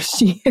to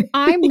Christianity.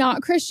 I'm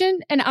not Christian,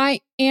 and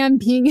I am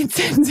being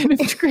insensitive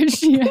to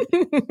Christianity.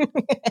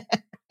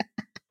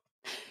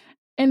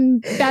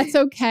 And that's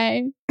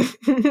okay.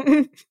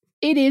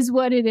 It is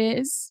what it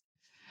is.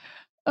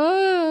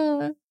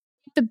 The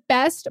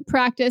best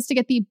practice to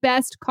get the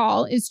best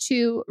call is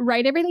to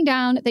write everything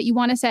down that you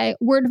want to say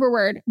word for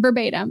word,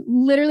 verbatim.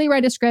 Literally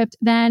write a script,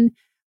 then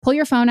pull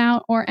your phone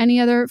out or any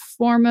other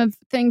form of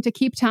thing to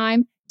keep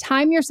time.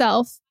 Time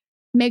yourself.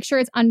 Make sure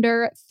it's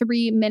under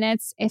 3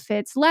 minutes. If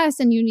it's less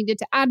and you needed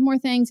to add more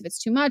things, if it's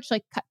too much,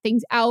 like cut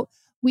things out.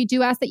 We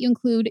do ask that you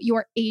include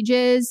your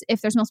ages.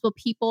 If there's multiple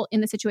people in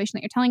the situation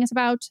that you're telling us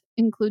about,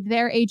 include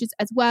their ages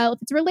as well.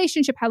 If it's a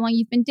relationship, how long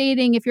you've been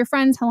dating. If you're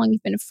friends, how long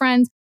you've been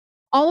friends.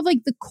 All of like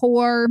the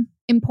core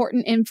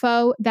important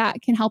info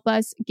that can help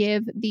us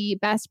give the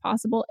best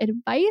possible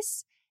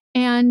advice.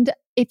 And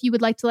if you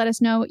would like to let us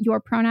know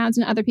your pronouns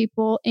and other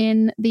people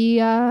in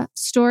the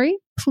story,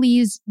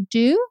 please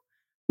do.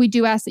 We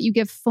do ask that you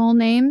give full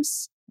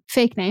names,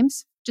 fake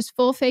names, just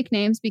full fake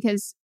names,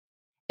 because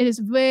it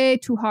is way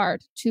too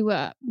hard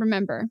to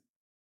remember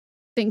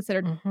things that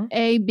are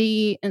A,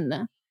 B, and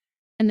the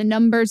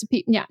numbers of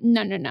people. Yeah,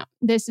 no.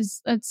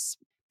 Let's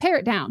pare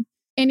it down.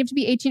 And you have to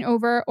be 18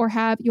 over or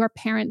have your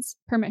parents'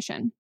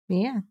 permission.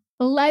 Yeah.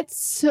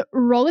 Let's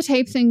roll the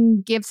tapes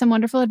and give some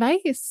wonderful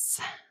advice.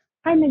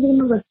 Hi, Megan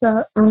and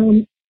Melissa.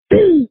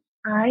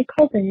 I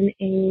called in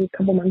a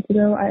couple months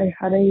ago. I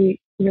had a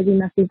really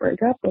messy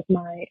breakup with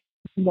my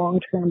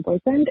long-term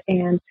boyfriend,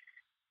 and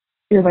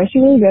your advice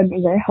was really good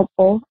and very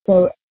helpful.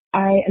 So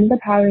I ended up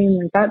having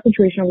like that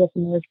situation with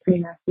him was pretty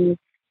messy,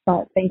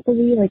 but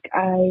thankfully,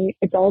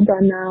 it's all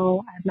done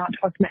now. I have not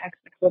talked to my ex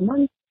in a couple of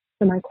months.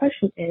 So my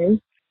question is,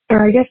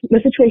 or I guess the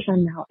situation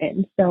I'm now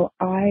in. So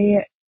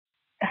I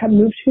have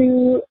moved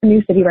to a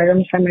new city right around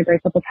the time my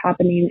breakup was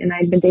happening, and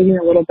I'd been dating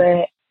a little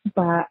bit,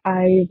 but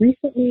I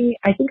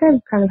think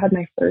I've kind of had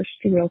my first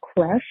real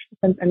crush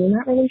since ending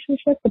that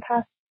relationship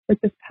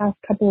this past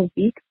couple of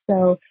weeks.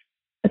 So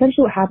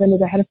essentially what happened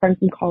is I had a friend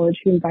from college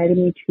who invited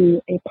me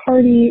to a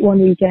party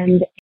one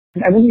weekend,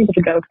 I wasn't able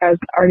to go because I was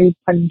already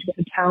planning to go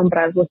to town, but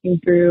I was looking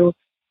through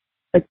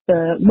like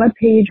the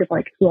webpage of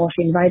like who all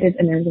she invited,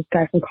 and there's this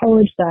guy from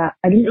college that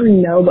I didn't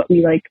really know, but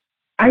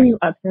I knew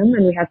of him,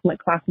 and we had some like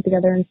classes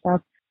together and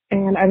stuff.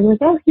 And I was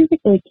like, oh, he's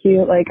like really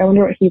cute. Like, I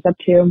wonder what he's up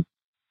to.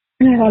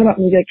 And I thought about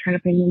maybe like trying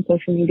to find him on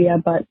social media,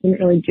 but didn't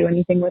really do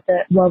anything with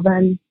it. Well,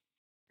 then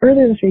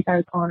earlier this week I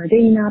was on a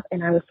dating app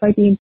and I was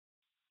swiping,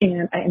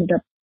 and I ended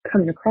up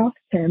coming across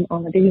him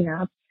on the dating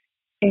app.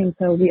 And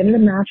so we ended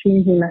up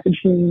matching. He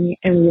messaged me,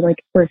 and we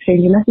like were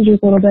exchanging messages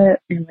a little bit.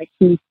 And like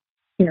he,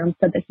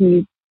 said that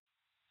he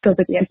feels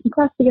like we had some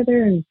class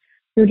together, and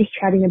we were just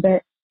chatting a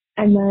bit.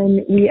 And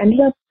then we ended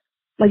up,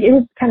 like, it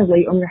was kind of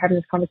late when we were having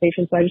this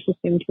conversation, so I just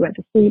assumed he went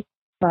to sleep.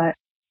 But,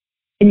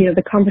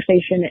 the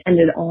conversation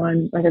ended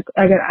on, like,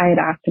 I had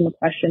asked him a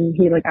question.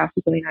 He, like, asked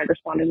me something, and I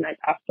responded, and I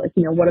asked, like,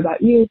 what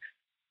about you?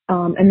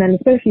 And then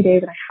it's been a few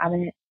days, and I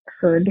haven't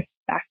heard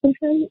back from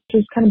him, which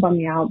just kind of bummed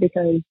me out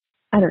because,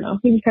 I don't know,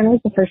 he was kind of,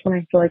 like, the first one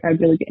I feel like I'd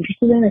really be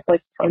interested in. I feel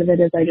like part of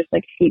it is I just,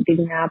 like, hate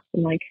dating apps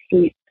and, like,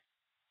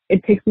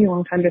 it takes me a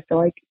long time to feel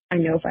like I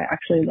know if I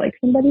actually like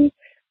somebody.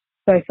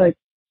 So I feel like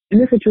in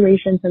this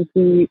situation, since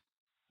we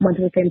went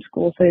to the same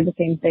school, studied the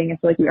same thing, I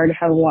feel like we already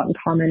have a lot in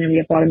common and we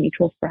have a lot of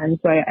mutual friends.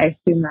 So I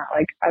assume that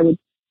like I would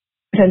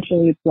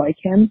potentially like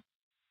him.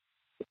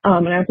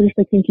 And I also just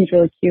like think he's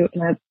really cute.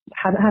 And I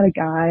haven't had a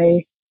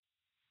guy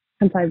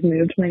since I've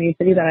moved to my new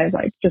city that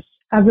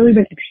I've really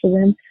been interested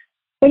in.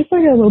 So I just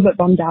like a little bit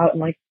bummed out. And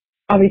like,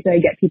 obviously I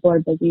get people are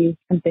busy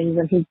and things,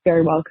 and he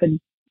very well could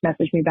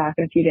message me back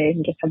in a few days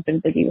and just have been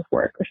busy with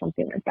work or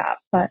something like that.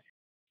 But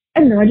I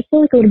don't know, I just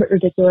feel like a little bit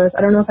ridiculous. I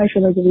don't know if I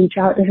should like reach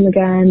out to him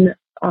again.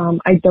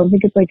 I don't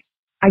think it's like,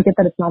 I get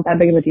that it's not that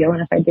big of a deal.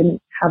 And if I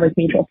didn't have like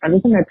mutual friends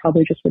with him, I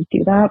probably just would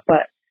do that.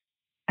 But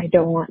I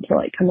don't want to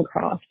like come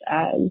across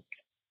as,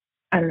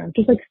 I don't know,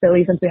 just like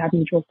silly since we have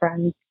mutual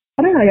friends.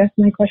 I don't know, I guess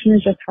my question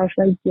is just how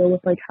should I deal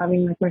with like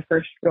having like my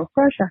first real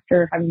crush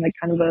after having like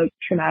kind of a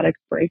traumatic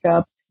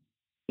breakup?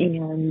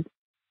 And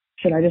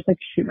should I just like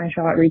shoot my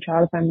shot, reach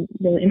out if I'm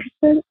really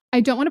interested?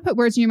 I don't want to put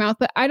words in your mouth,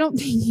 but I don't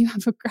think you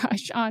have a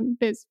crush on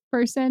this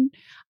person.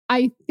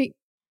 I think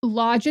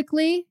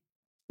logically,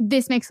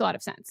 this makes a lot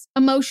of sense.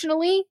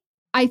 Emotionally,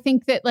 I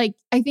think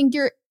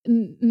you're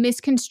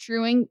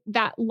misconstruing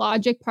that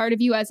logic part of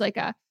you as like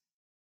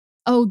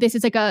this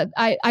is like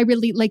I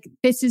really like,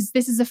 this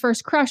is a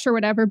first crush or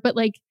whatever. But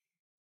like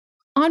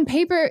on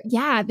paper,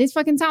 yeah, this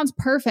fucking sounds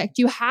perfect.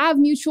 You have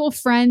mutual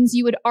friends.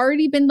 You had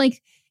already been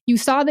like, you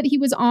saw that he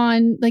was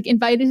on, like,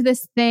 invited to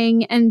this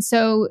thing. And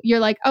so you're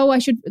like, oh, I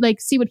should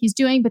like see what he's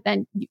doing. But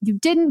then you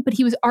didn't, but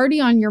he was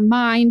already on your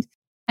mind.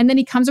 And then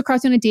he comes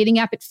across you on a dating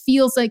app. It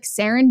feels like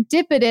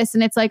serendipitous.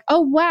 And it's like, oh,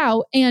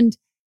 wow. And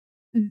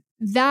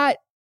that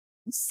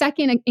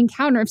second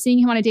encounter of seeing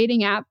him on a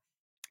dating app,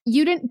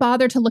 you didn't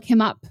bother to look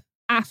him up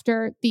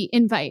after the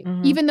invite,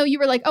 even though you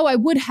were like, oh, I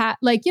would have,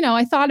 like,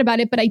 I thought about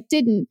it, but I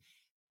didn't.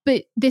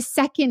 But this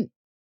second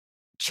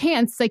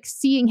chance, like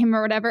seeing him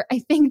or whatever, I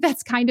think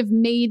that's kind of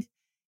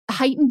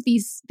heightened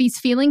these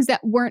feelings that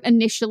weren't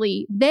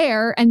initially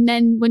there. And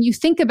then when you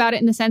think about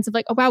it in the sense of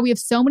like, oh wow, we have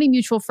so many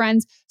mutual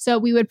friends, so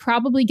we would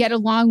probably get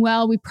along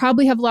well, we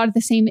probably have a lot of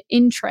the same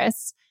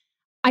interests.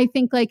 I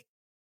think like,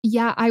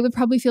 yeah, I would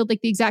probably feel like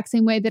the exact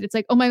same way, that it's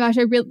like, oh my gosh,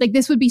 I really like,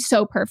 this would be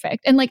so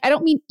perfect. And like, I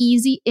don't mean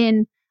easy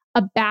in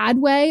a bad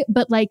way,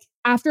 but like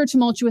after a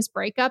tumultuous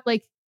breakup,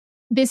 like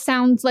this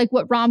sounds like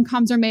what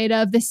rom-coms are made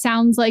of. This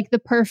sounds like the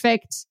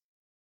perfect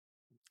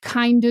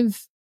kind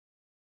of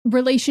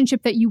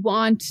relationship that you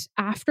want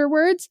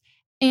afterwards.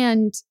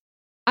 And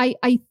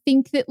I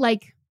think that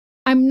like,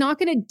 I'm not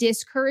going to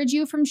discourage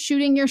you from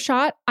shooting your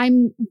shot.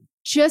 I'm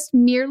just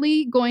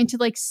merely going to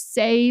like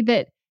say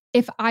that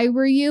if I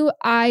were you,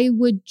 I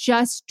would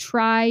just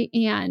try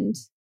and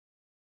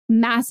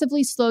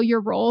massively slow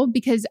your roll,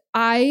 because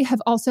I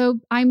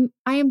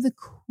am the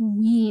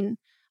queen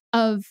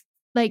of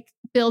like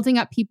building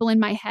up people in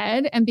my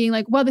head and being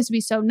like, well, this would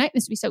be so nice,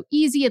 this would be so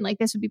easy, and like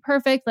this would be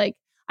perfect. Like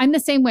I'm the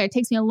same way. It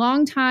takes me a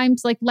long time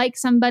to like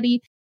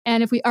somebody.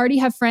 And if we already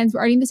have friends, we're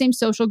already in the same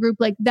social group,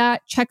 like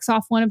that checks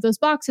off one of those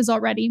boxes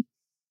already.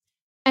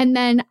 And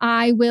then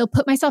I will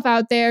put myself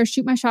out there,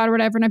 shoot my shot or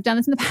whatever. And I've done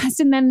this in the past.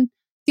 And then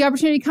the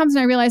opportunity comes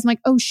and I realize I'm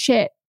like, oh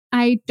shit,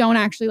 I don't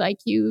actually like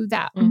you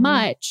that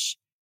much.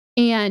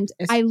 And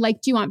I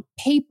liked you on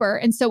paper.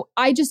 And so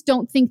I just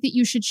don't think that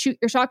you should shoot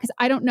your shot, because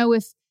I don't know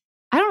if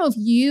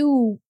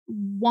you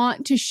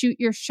want to shoot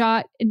your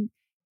shot. And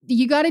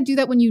you got to do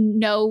that when you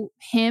know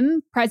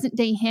him, present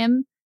day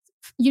him.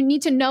 You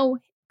need to know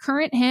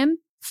current him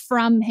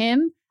from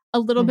him a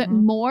little bit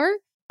more.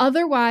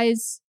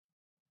 Otherwise,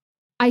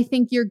 I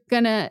think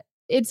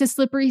it's a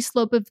slippery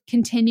slope of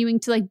continuing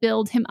to like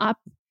build him up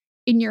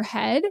in your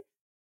head.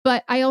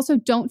 But I also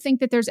don't think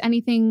that there's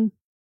anything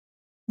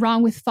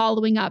wrong with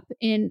following up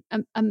in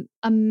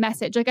a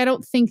message. Like, I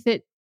don't think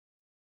that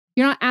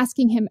you're not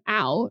asking him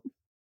out.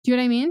 Do you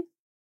know what I mean?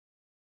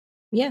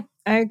 Yeah,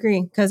 I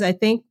agree. Because I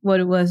think what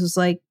it was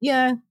like,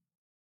 yeah,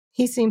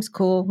 he seems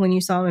cool when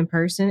you saw him in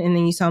person, and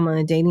then you saw him on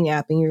a dating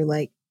app and you're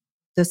like,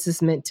 this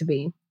is meant to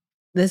be.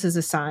 This is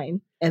a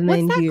sign. And what's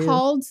then that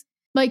called?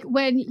 Like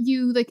when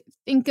you like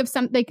think of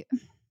something like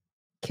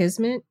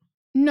kismet?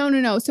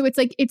 No. So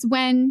it's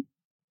when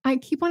I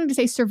keep wanting to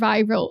say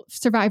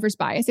survivor's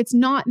bias. It's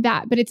not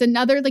that, but it's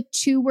another like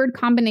 2-word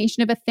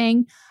combination of a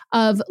thing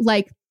of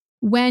like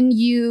when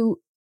you're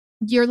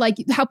like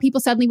how people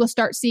suddenly will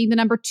start seeing the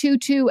number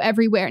 22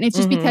 everywhere. And it's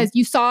just because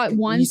you saw it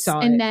once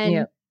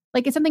then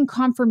like it's something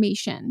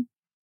confirmation.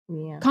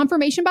 Yeah.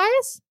 Confirmation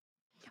bias?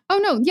 Oh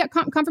no. Yeah.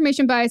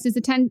 Confirmation bias is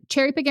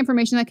cherry pick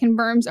information that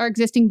confirms our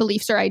existing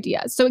beliefs or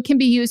ideas. So it can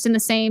be used in the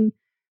same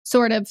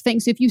sort of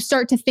thing. So if you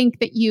start to think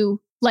that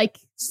you like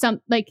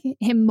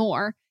him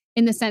more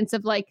in the sense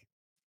of like,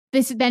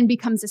 this then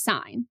becomes a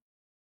sign.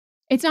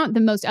 It's not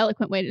the most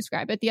eloquent way to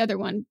describe it. The other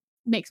one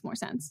makes more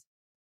sense.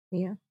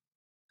 Yeah.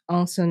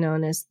 Also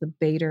known as the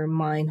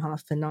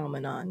Bader-Meinhof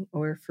phenomenon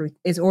or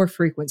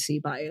frequency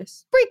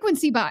bias.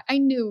 Frequency bias. I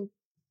knew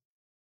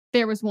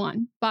there was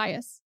one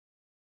bias.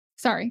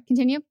 Sorry,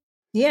 continue.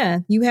 Yeah,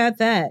 you had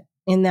that.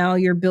 And now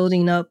you're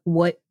building up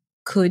what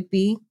could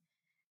be.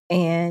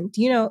 And,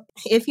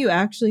 if you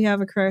actually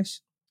have a crush,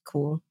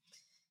 cool.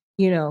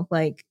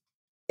 Like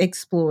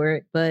explore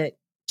it, but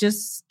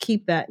just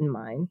keep that in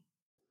mind.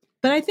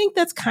 But I think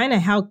that's kind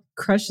of how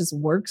crushes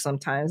work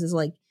sometimes. It's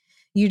like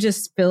you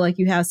just feel like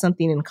you have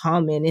something in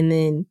common, and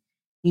then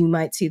you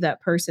might see that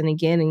person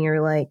again and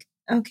you're like,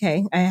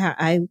 okay,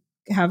 I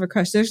have a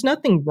crush. There's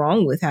nothing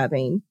wrong with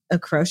having a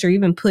crush or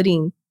even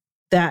putting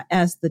that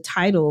as the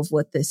title of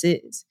what this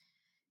is,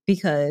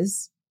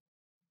 because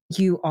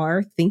you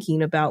are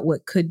thinking about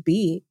what could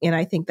be. And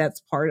I think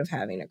that's part of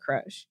having a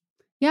crush.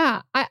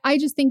 Yeah, I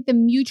just think the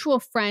mutual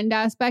friend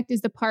aspect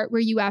is the part where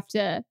you have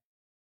to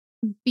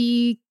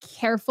be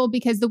careful,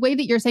 because the way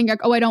that you're saying, like,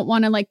 oh, I don't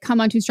want to like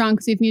come on too strong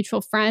because we have mutual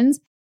friends.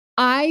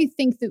 I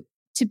think that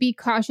to be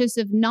cautious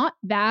of not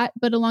that,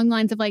 but along the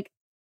lines of like,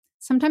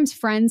 sometimes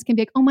friends can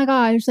be like, oh my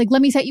gosh, like,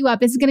 let me set you up.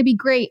 This is going to be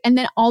great. And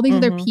then all these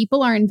other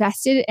people are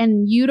invested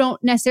and you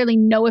don't necessarily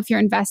know if you're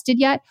invested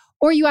yet.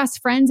 Or you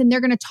ask friends and they're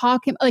going to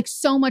talk him like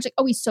so much, like,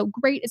 oh, he's so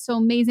great. It's so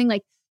amazing.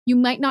 Like you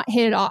might not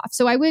hit it off.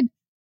 So I would,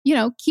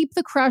 keep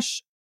the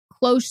crush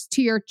close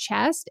to your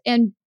chest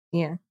and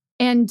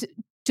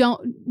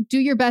don't do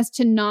your best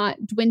to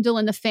not dwindle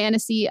in the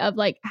fantasy of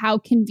like how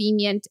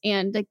convenient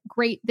and like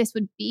great this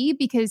would be.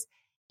 Because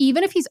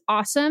even if he's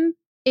awesome,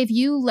 if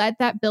you let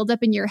that build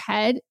up in your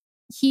head,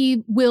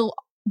 he will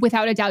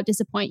without a doubt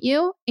disappoint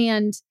you.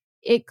 And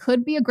it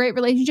could be a great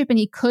relationship and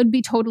he could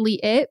be totally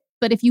it.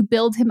 But if you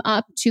build him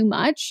up too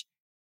much,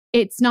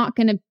 it's not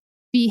going to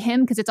be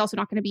him, because it's also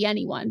not going to be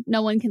anyone.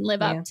 No one can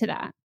live up to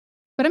that.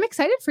 But I'm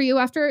excited for you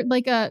after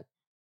like a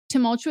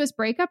tumultuous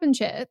breakup and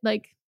shit.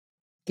 Like,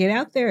 get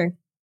out there.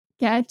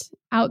 Get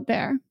out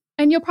there.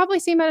 And you'll probably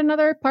see him at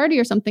another party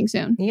or something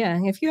soon. Yeah.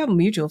 If you have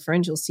mutual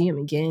friends, you'll see him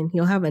again.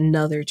 You'll have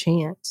another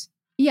chance.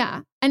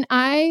 Yeah. And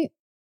I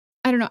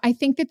don't know. I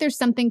think that there's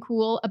something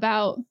cool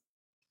about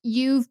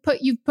you've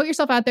put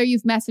yourself out there,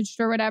 you've messaged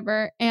or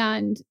whatever,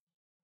 and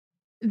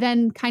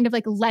then kind of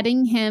like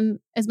letting him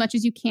as much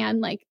as you can,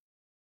 like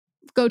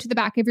go to the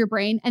back of your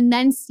brain, and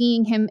then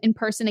seeing him in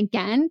person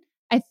again.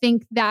 I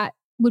think that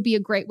would be a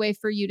great way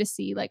for you to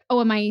see like, oh,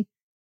 am I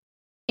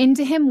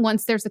into him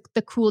once there's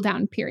the cool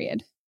down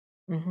period?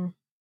 Mm-hmm.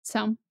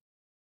 So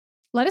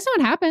let us know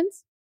what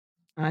happens.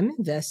 I'm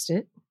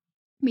invested.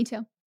 Me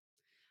too.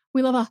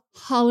 We love a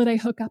holiday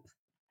hookup.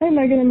 Hi,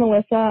 Megan and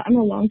Melissa. I'm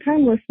a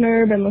longtime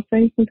listener, been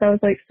listening since I was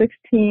like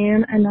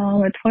 16, and now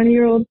I'm a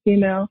 20-year-old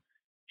female.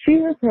 She,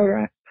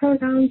 her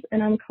pronouns,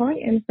 and I'm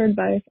calling in for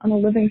advice on a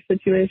living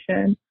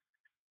situation.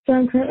 So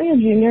I'm currently a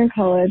junior in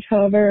college.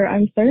 However,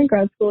 I'm starting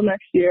grad school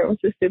next year, which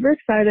is super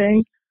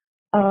exciting.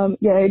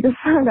 I just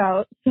found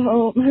out.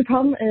 So my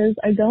problem is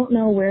I don't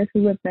know where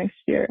to live next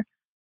year.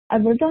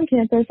 I've lived on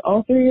campus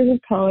all 3 years of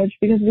college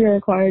because we are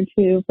required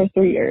to for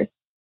 3 years.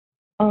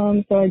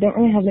 So I don't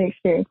really have any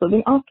experience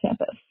living off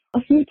campus.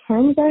 A few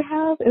terms I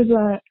have is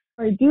that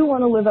I do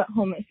want to live at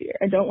home this year.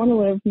 I don't want to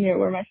live near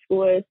where my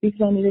school is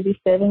because I need to be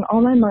saving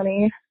all my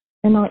money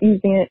and not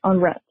using it on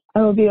rent.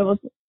 I won't be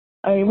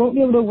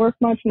able to work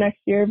much next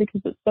year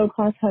because it's so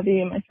class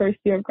heavy in my first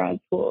year of grad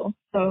school.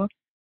 So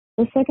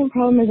the second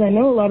problem is I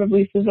know a lot of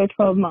leases are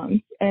 12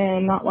 months,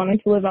 and not wanting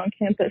to live on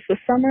campus this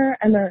summer,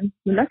 and then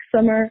the next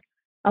summer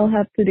I'll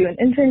have to do an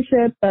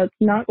internship that's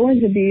not going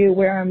to be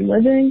where I'm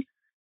living.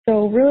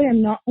 So really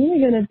I'm not only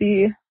going to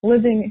be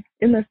living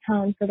in this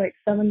town for like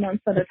 7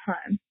 months at a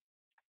time.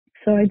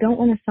 So I don't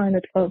want to sign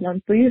a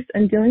 12-month lease,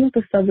 and dealing with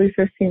the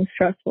subleaser seems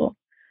stressful.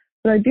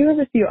 But I do have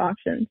a few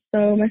options.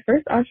 So my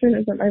first option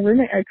is that my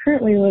roommate I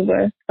currently live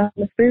with found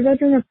a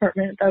 3-bedroom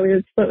apartment that we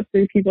would split with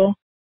 3 people.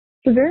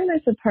 It's a very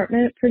nice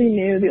apartment, pretty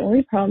new. The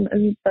only problem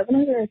is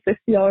it's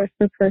 $760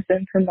 per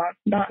person per month,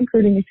 not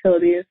including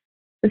utilities.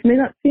 This may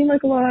not seem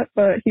like a lot,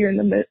 but here in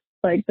the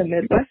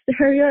Midwest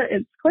area,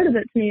 it's quite a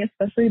bit to me,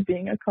 especially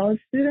being a college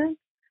student.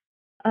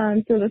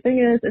 So the thing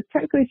is, it's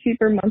technically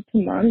cheaper month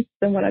to month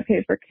than what I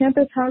pay for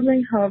campus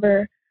housing.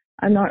 However,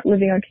 I'm not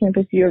living on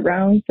campus year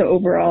round, so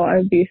overall I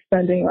would be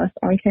spending less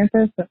on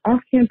campus than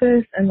off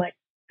campus, and like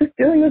just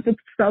dealing with the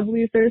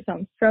subleaser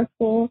sounds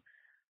stressful.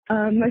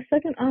 My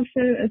second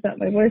option is that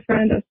my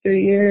boyfriend of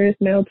 3 years,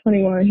 male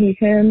 21,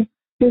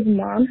 his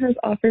mom has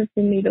offered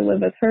for me to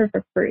live with her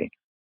for free.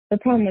 The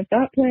problem with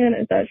that plan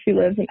is that she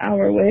lives an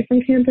hour away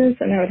from campus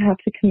and I would have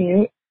to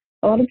commute.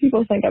 A lot of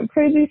people think I'm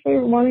crazy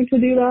for wanting to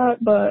do that,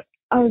 but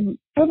I've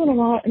driven a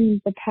lot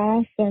in the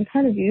past, so I'm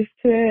kind of used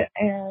to it,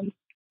 and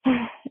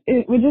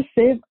it would just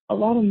save a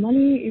lot of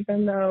money,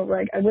 even though,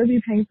 like, I would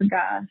be paying for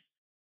gas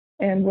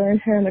and wear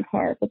and tear in the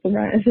car, but the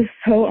rent is just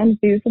so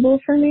unfeasible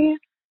for me.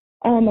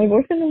 My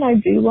boyfriend and I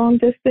do long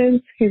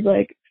distance. He's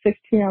like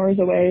 16 hours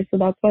away, so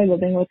that's why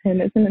living with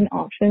him isn't an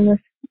option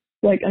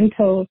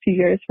until a few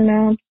years from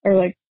now, or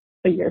like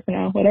a year from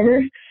now,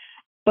 whatever.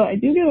 But I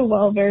do get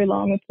along very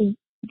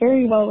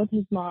well with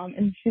his mom,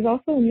 and she's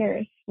also a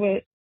nurse.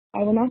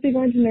 I will not be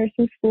going to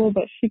nursing school,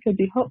 but she could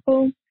be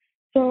helpful.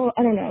 So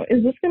I don't know.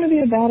 Is this going to be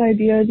a bad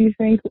idea, do you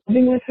think,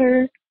 living with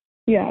her?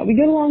 Yeah, we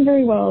get along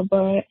very well,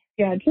 but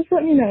yeah, just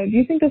let me know. Do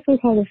you think this will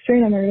cause a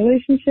strain on my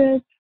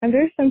relationship? I'm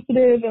very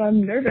sensitive and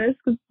I'm nervous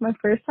because it's my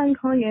first time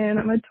calling in.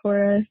 I'm a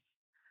Taurus.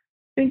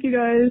 Thank you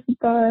guys.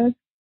 Bye.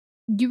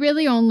 You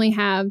really only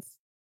have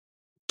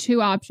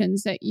two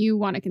options that you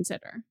want to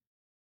consider,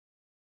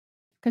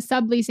 because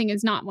subleasing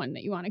is not one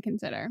that you want to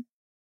consider.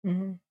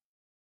 Mm-hmm.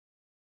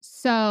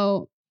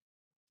 So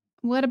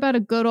what about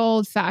a good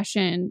old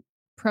fashioned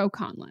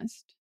pro-con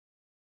list?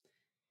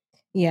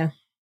 Yeah.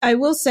 I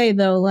will say,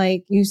 though,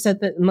 like you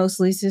said that most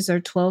leases are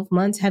 12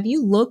 months. Have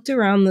you looked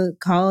around the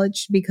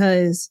college?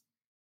 Because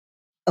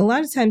a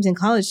lot of times in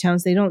college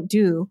towns, they don't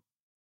do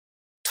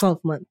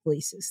 12-month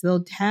leases.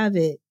 They'll have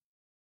it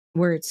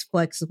where it's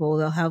flexible.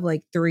 They'll have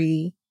like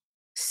 3,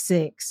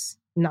 6,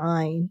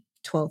 9,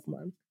 12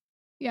 months.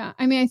 Yeah.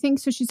 I mean, I think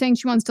so. She's saying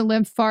she wants to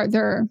live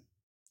farther,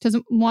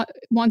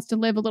 wants to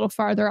live a little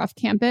farther off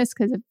campus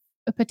because of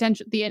a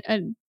potential,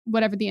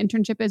 whatever the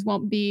internship is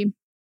won't be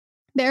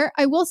there.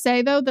 I will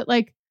say, though, that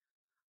like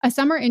a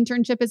summer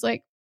internship is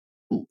like,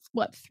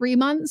 3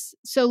 months?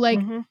 So like,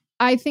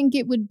 I think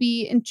it would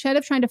be, instead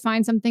of trying to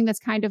find something that's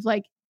kind of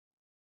like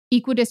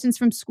equidistance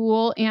from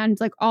school and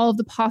like all of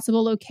the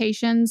possible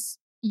locations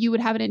you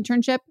would have an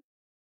internship,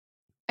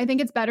 I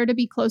think it's better to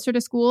be closer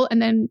to school.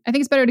 And then I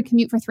think it's better to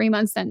commute for 3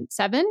 months than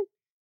 7.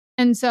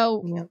 And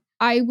so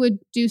I would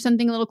do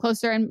something a little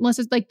closer. And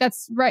Melissa's like,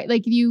 that's right.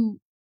 Like you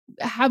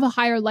have a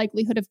higher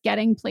likelihood of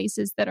getting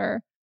places that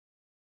are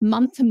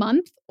month to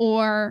month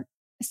or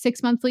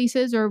 6-month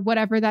leases or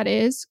whatever that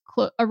is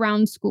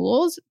around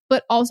schools.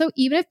 But also,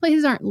 even if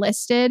places aren't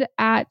listed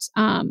at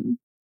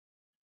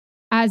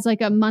as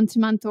like a month to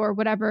month or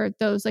whatever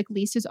those like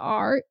leases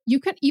are, you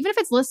can, even if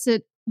it's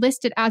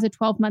listed as a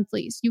 12-month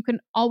lease, you can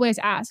always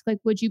ask, like,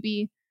 would you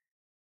be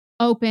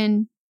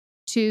open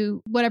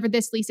to whatever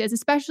this lease is,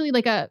 especially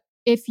like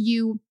if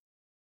you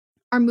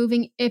are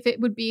moving, if it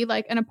would be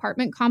like an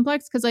apartment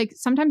complex, because like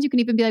sometimes you can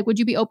even be like, would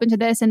you be open to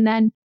this? And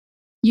then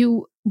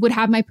you would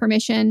have my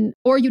permission,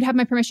 or you'd have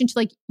my permission to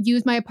like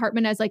use my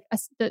apartment as like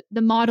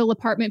the model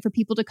apartment for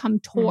people to come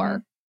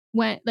tour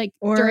when like,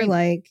 or during,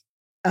 like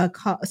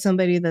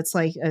somebody that's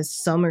like a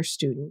summer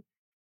student,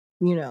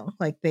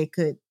 like they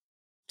could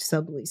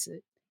sublease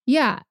it.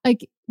 Yeah.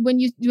 Like when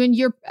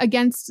you're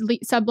against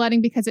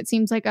subletting because it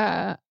seems like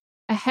a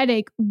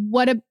headache,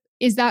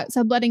 is that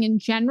subletting in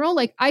general?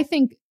 Like I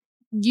think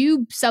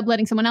you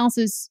subletting someone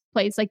else's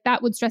place, like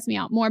that would stress me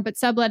out more, but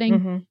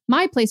subletting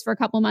my place for a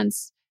couple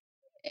months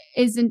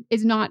is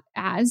not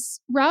as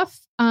rough.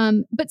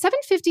 But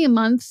 $750 a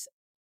month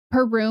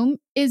per room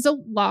is a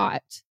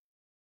lot,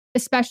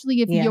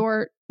 especially if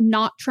you're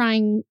not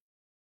trying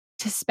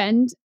to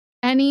spend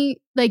any,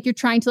 like you're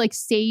trying to like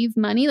save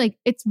money. Like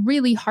it's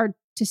really hard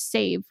to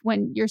save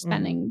when you're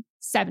spending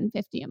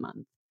 $750 a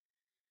month.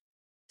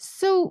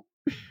 So,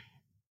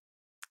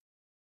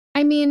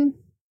 I mean,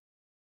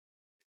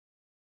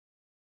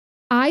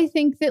 I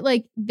think that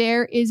like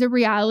there is a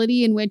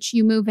reality in which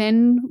you move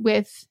in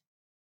with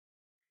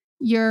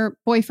your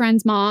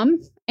boyfriend's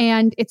mom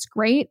and it's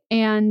great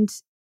and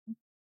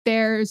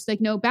there's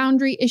like no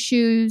boundary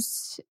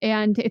issues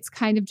and it's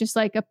kind of just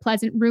like a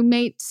pleasant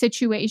roommate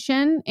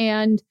situation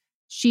and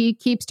she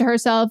keeps to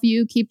herself,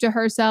 you keep to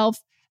herself.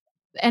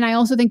 And I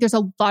also think there's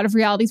a lot of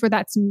realities where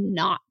that's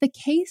not the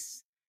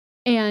case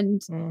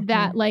and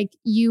that like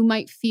you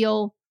might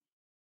feel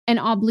an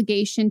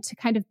obligation to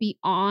kind of be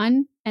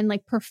on and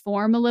like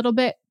perform a little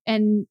bit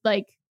and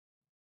like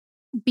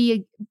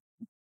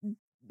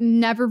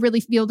never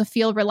really be able to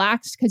feel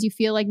relaxed because you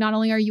feel like not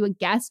only are you a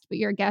guest, but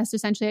you're a guest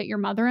essentially at your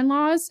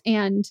mother-in-law's.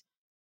 And,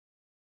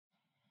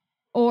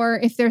 or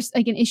if there's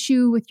like an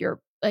issue with your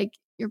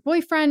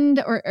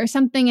boyfriend or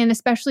something, and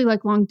especially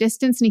like long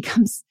distance and he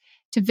comes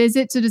to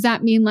visit. So does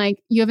that mean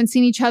like you haven't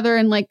seen each other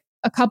in like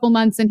a couple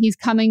months and he's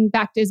coming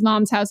back to his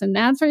mom's house and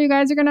that's where you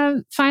guys are going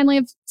to finally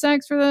have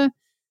sex for the,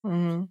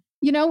 and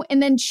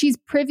then she's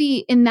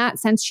privy in that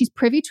sense. She's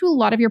privy to a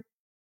lot of your,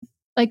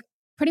 like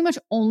pretty much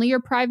only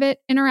your private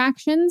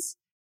interactions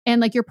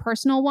and like your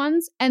personal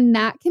ones. And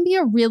that can be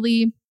a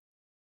really,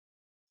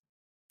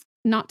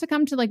 not to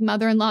come to like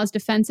mother-in-law's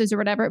defenses or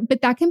whatever,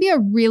 but that can be a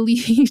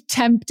really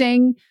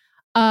tempting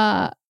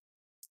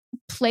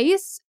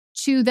place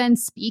to then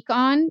speak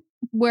on,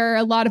 where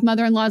a lot of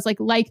mother-in-laws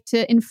like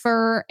to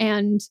infer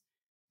and,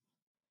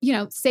 you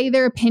know, say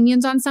their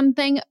opinions on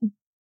something.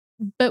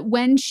 But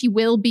when she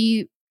will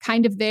be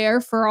kind of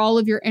there for all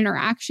of your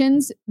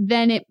interactions,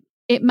 then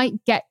it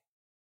might get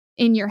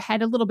in your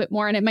head a little bit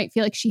more, and it might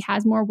feel like she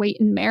has more weight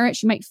and merit.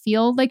 She might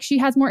feel like she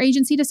has more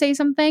agency to say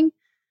something.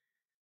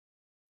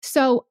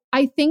 So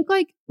I think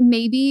like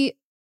maybe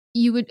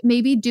you would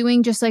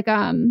doing just like,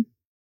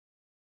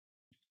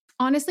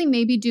 honestly,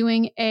 maybe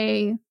doing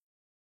a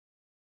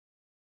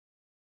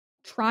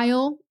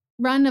trial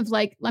run of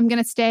like, I'm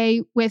going to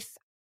stay with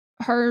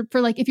her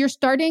for like, if you're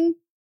starting,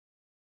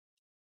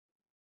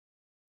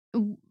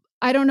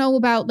 I don't know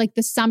about like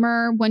the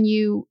summer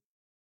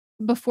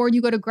before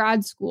you go to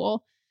grad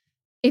school,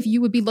 if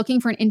you would be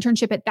looking for an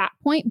internship at that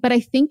point. But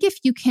I think if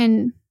you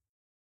can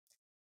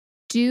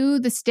do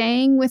the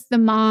staying with the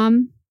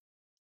mom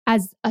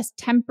as a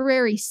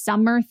temporary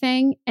summer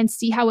thing and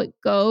see how it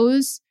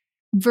goes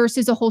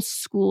versus a whole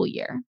school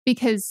year,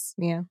 because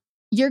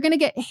you're going to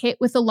get hit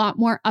with a lot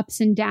more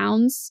ups and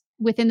downs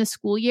within the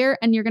school year,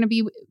 and you're going to be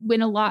in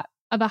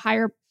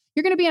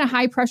you're going to be in a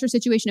high pressure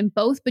situation in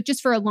both, but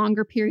just for a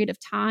longer period of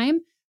time.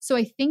 So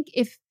I think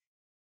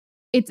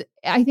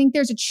I think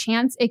there's a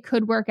chance it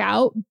could work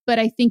out, but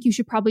I think you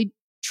should probably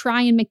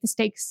try and make the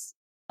stakes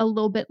a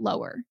little bit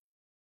lower.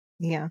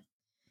 Yeah.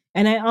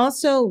 And I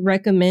also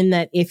recommend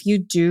that if you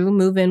do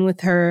move in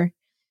with her,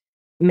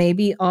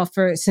 maybe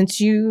offer, since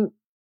you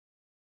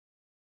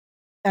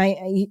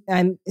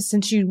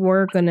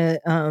were going to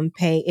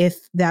pay, if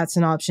that's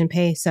an option,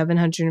 pay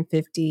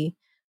 $750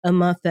 a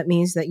month. That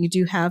means that you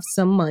do have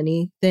some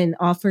money. Then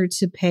offer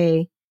to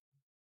pay,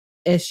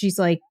 if she's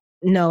like,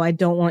 no, I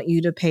don't want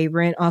you to pay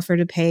rent, offer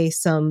to pay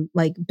some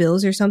like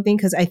bills or something.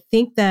 Because I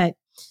think that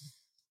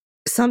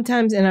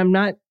sometimes, and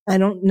I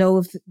don't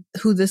know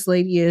who this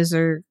lady is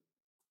or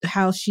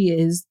how she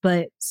is,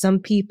 but some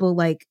people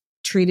like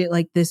treat it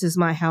like, this is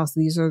my house,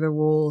 these are the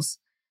rules,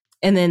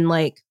 and then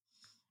like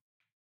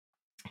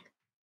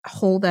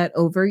hold that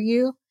over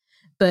you.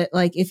 But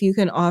like if you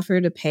can offer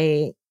to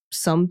pay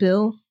some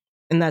bill,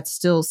 and that's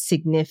still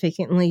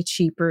significantly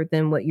cheaper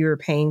than what you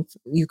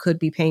could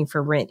be paying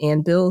for rent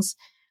and bills,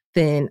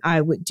 then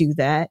I would do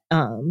that.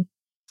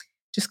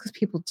 Just because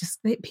people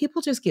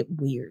just get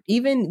weird,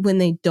 even when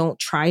they don't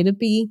try to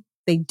be,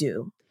 they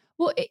do.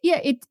 Well,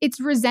 it's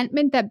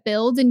resentment that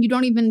builds, and you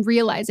don't even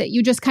realize it.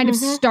 You just kind of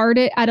start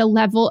it at a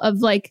level of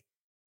like,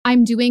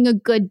 I'm doing a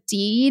good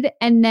deed,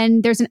 and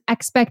then there's an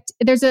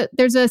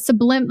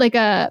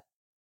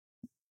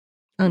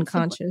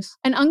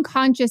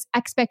unconscious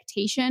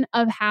expectation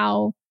of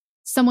how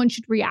someone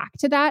should react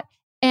to that.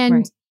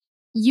 And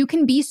you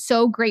can be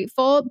so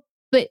grateful,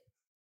 but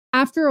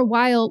after a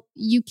while,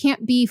 you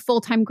can't be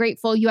full-time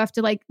grateful. You have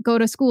to like go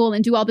to school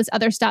and do all this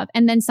other stuff.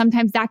 And then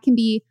sometimes that can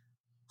be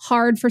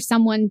hard for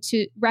someone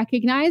to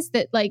recognize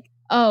that like,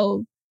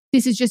 oh,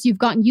 this is just, you've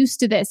gotten used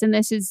to this, and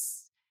this is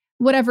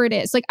whatever it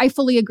is. Like, I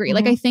fully agree.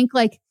 Like, I think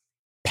like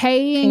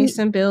pay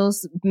some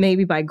bills,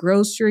 maybe buy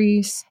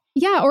groceries.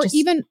 Yeah. Or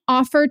even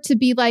offer to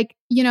be like,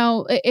 you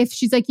know, if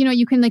she's like, you know,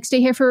 you can like stay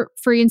here for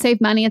free and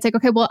save money. It's like,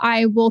 okay, well,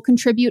 I will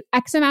contribute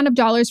X amount of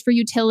dollars for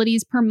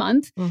utilities per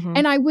month.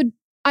 And I would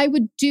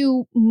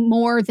do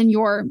more than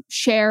your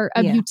share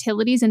of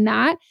utilities in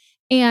that.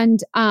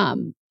 And I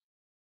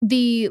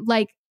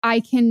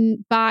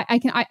can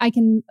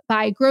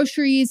buy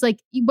groceries, like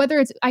whether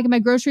it's, I can buy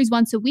groceries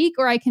once a week,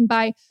 or I can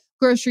buy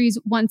groceries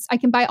once, I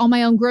can buy all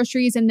my own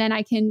groceries, and then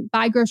I can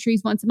buy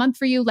groceries once a month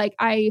for you. Like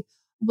I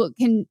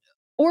can,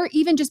 or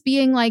even just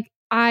being like,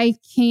 I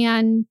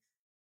can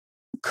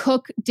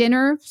cook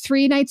dinner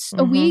 3 nights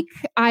a week.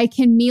 I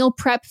can meal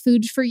prep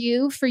food for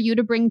you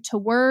to bring to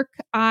work.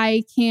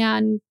 I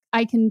can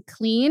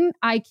clean.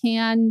 I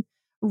can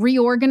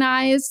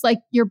reorganize like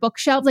your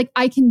bookshelves. Like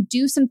I can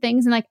do some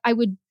things, and like I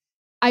would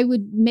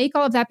make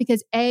all of that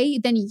because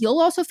then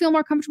you'll also feel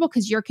more comfortable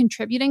because you're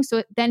contributing. So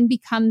it then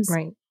becomes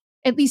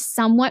at least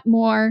somewhat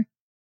more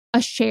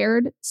a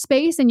shared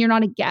space, and you're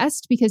not a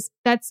guest, because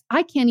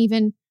I can't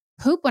even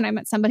poop when I'm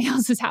at somebody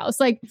else's house.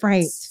 Like,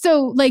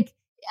 so like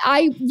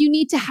you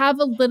need to have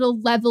a little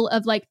level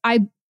of like, I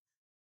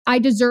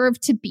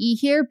deserve to be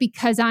here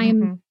because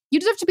you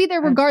deserve to be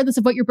there regardless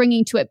of what you're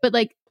bringing to it. But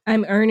like,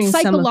 I'm earning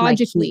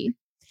psychologically.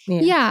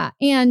 Yeah.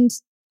 And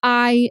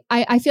I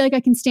feel like I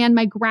can stand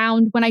my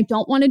ground when I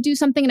don't want to do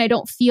something, and I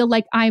don't feel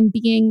like I'm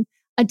being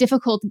a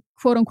difficult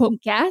quote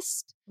unquote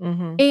guest.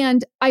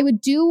 And I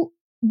would do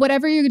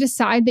whatever you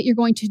decide that you're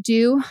going to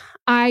do.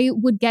 I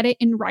would get it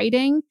in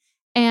writing,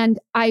 and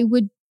I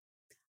would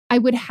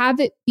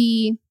have it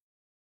be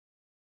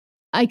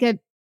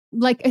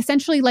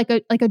essentially like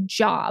a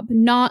job,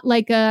 not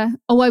like I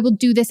will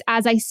do this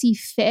as I see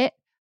fit,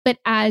 but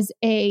as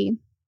a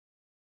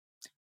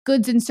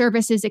goods and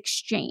services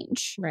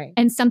exchange,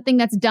 and something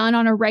that's done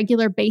on a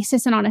regular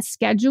basis and on a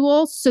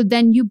schedule. So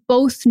then you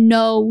both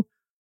know,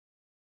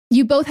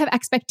 you both have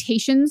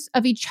expectations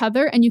of each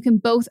other, and you can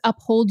both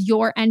uphold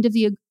your end of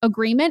the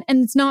agreement.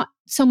 And it's not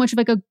so much of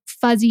like a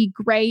fuzzy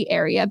gray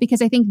area,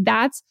 because I think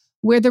that's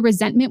where the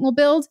resentment will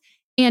build,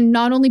 And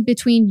not only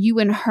between you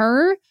and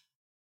her,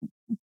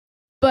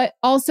 but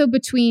also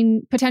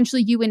between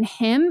potentially you and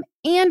him.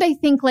 And I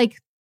think like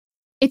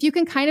if you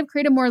can kind of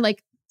create a more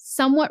like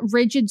somewhat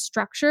rigid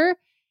structure,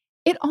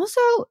 it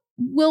also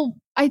will,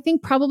 I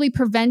think, probably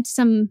prevent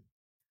some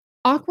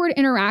awkward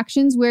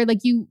interactions where like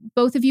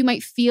both of you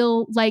might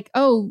feel like,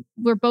 oh,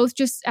 we're both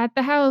just at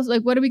the house.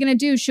 Like, what are we going to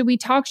do? Should we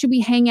talk? Should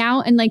we hang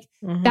out? And like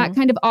that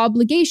kind of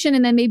obligation.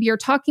 And then maybe you're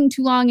talking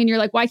too long and you're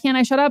like, why can't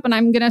I shut up? And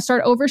I'm going to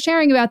start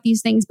oversharing about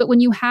these things. But when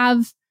you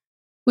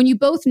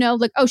both know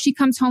like, oh, she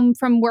comes home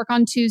from work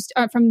on Tuesday,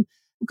 from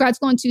grad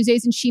school on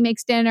Tuesdays and she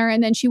makes dinner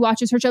and then she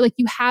watches her show. Like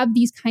you have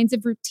these kinds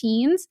of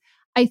routines.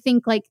 I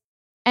think like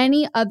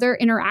any other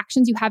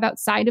interactions you have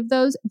outside of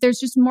those, there's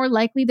just more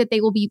likely that they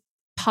will be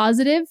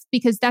positive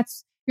because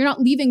you're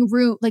not leaving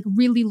room, like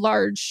really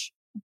large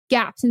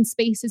gaps and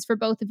spaces for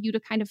both of you to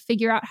kind of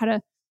figure out how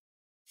to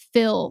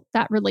fill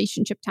that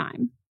relationship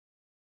time.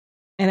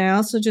 And I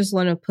also just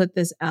want to put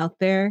this out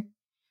there,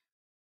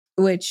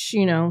 which,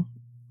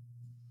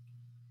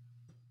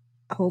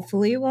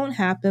 hopefully it won't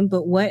happen,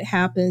 but what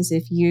happens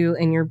if you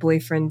and your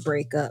boyfriend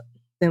break up?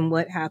 Then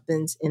what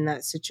happens in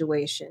that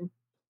situation?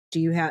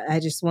 I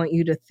just want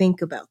you to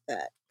think about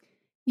that.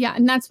 Yeah.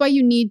 And that's why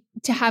you need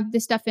to have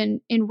this stuff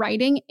in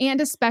writing. And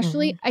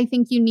especially, I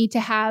think you need to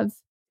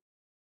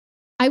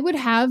I would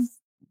have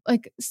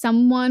like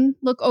someone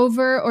look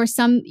over or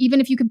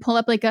even if you can pull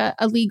up like a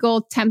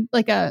legal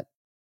like a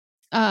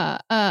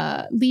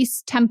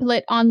lease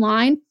template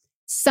online,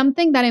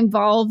 something that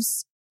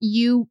involves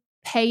you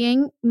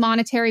paying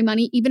monetary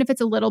money, even if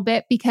it's a little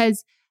bit,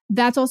 because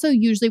that's also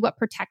usually what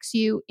protects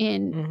you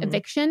in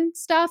eviction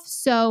stuff.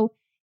 So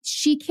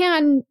she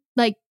can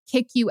like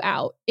kick you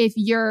out if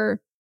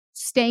you're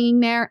staying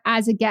there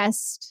as a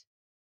guest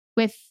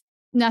with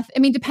nothing. I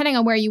mean, depending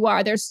on where you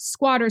are, there's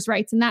squatters'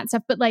 rights and that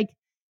stuff. But like,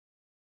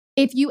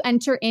 if you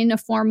enter in a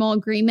formal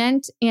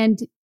agreement and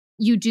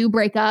you do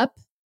break up,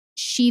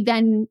 she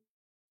then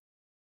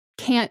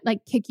can't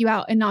like kick you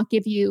out and not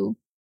give you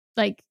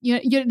like,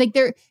 you're like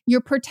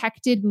you're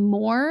protected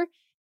more.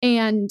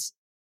 And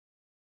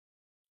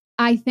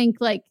I think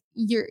like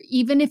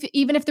even if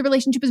the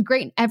relationship is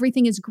great and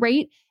everything is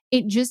great,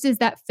 it just is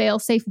that fail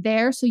safe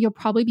there. So you'll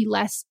probably be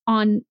less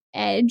on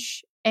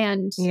edge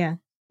and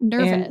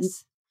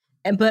nervous.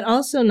 But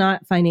also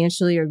not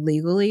financially or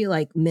legally,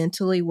 like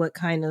mentally, what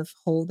kind of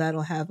hold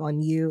that'll have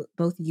on you,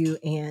 both you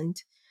and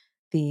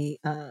the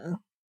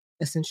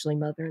essentially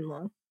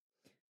mother-in-law.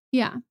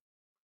 Yeah.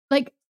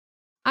 Like,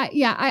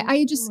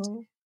 I just...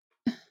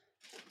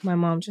 My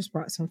mom just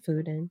brought some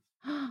food in.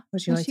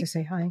 Would you like to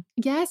say hi?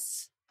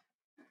 Yes.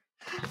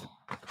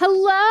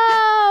 Hello.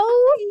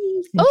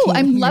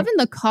 I'm loving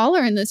the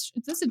collar in this.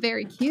 This is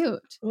very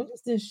cute. What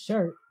is this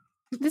shirt?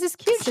 This is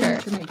cute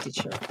shirt.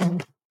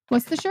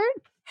 What's the shirt?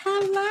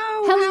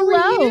 Hello. How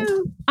are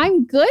you?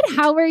 I'm good.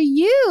 How are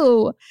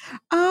you?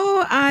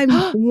 Oh, I'm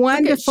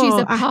wonderful. She's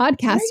a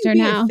podcaster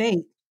now.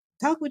 Fake?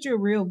 Talk with your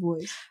real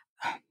voice.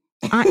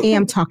 I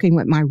am talking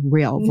with my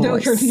real voice. No,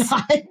 you're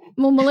not.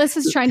 Well,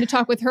 Melissa's trying to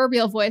talk with her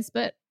real voice,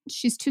 but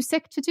she's too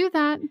sick to do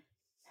that.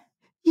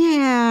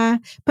 Yeah,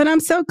 but I'm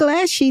so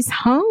glad she's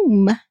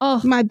home.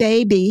 Oh, my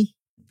baby.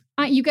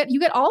 You get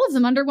all of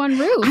them under one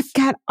roof. I've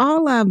got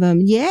all of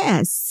them.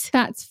 Yes.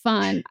 That's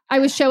fun. I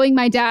was showing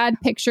my dad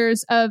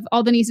pictures of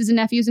all the nieces and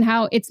nephews and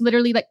how it's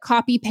literally like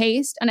copy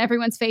paste on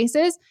everyone's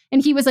faces.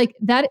 And he was like,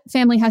 that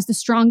family has the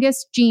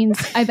strongest genes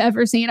I've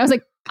ever seen. I was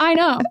like, I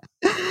know.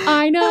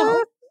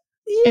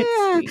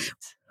 Yeah.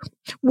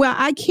 Well,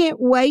 I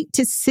can't wait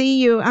to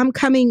see you. I'm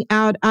coming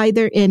out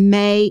either in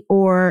May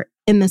or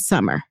in the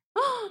summer.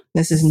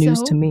 This is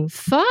news to me.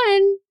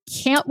 Fun.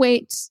 Can't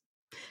wait.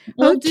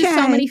 We'll do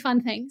so many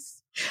fun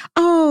things.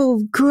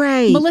 Oh,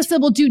 great. Melissa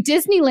will do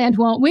Disneyland,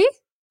 won't we?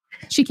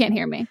 She can't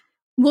hear me.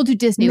 We'll do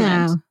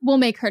Disneyland. No. We'll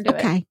make her do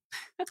it.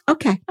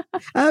 Okay.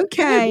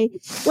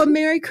 Well,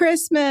 Merry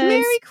Christmas.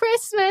 Merry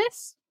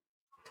Christmas.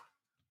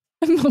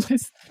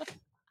 Melissa.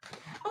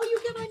 Oh, you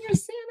get on your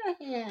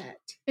Santa hat.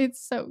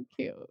 It's so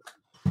cute.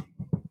 Of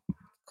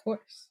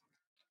course.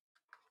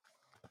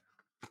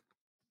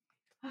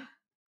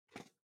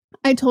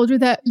 I told her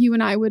that you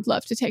and I would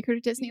love to take her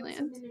to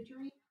Disneyland.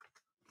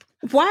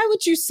 Why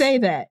would you say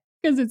that?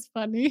 Because it's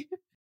funny.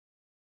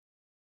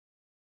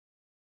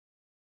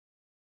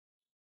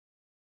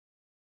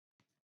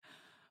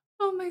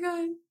 Oh my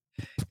God.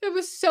 That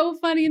was so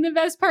funny. And the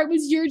best part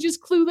was your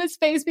just clueless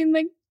face being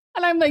like,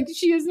 and I'm like,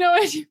 she has no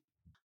idea.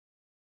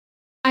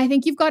 I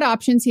think you've got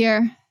options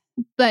here,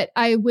 but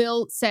I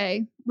will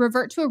say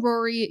revert to a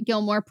Rory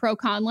Gilmore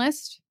pro-con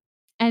list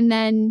and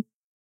then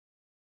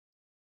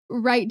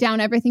write down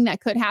everything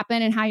that could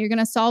happen and how you're going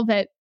to solve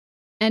it.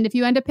 And if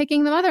you end up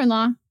picking the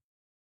mother-in-law,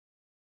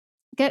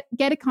 get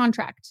a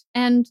contract.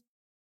 And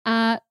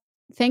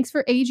thanks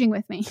for aging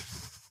with me.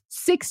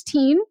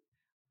 16?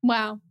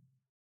 Wow.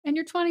 And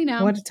you're 20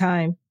 now. What a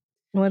time.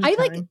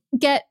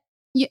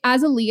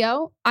 As a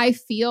Leo, I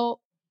feel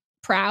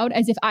proud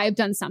as if I've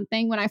done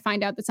something when I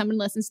find out that someone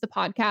listens to the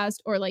podcast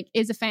or like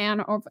is a fan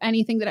or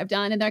anything that I've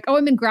done. And they're like, oh,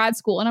 I'm in grad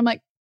school. And I'm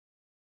like,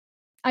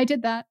 I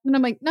did that. And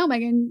I'm like, no,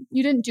 Megan,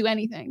 you didn't do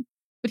anything.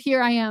 But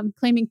here I am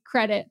claiming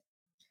credit.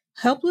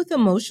 Help with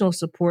emotional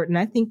support. And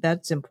I think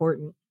that's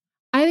important.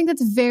 I think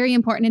that's very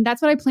important. And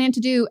that's what I plan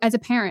to do as a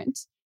parent.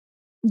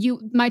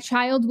 My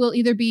child will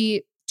either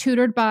be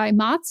tutored by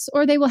Mott's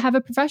or they will have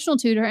a professional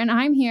tutor. And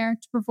I'm here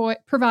to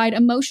provide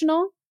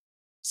emotional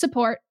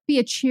support, be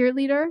a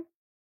cheerleader,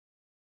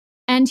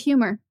 and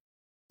humor.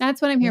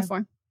 That's what I'm here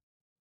for.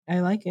 I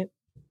like it.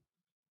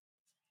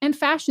 And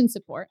fashion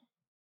support.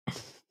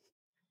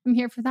 I'm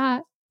here for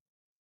that.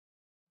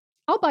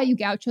 I'll buy you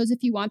gauchos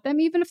if you want them,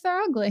 even if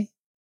they're ugly.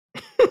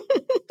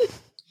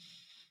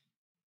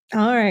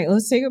 All right,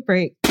 let's take a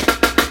break.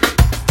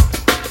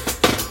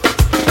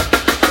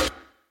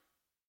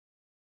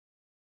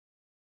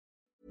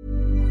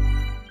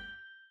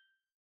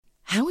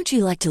 How would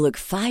you like to look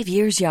 5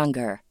 years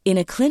younger? In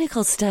a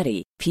clinical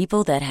study,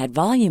 people that had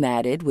volume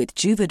added with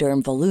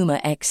Juvederm Voluma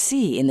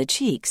XC in the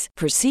cheeks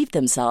perceived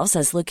themselves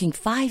as looking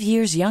 5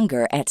 years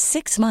younger at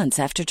 6 months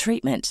after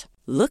treatment.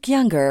 Look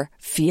younger,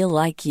 feel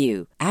like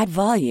you. Add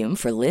volume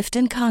for lift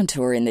and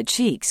contour in the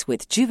cheeks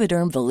with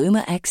Juvederm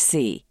Voluma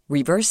XC.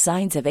 Reverse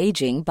signs of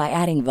aging by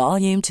adding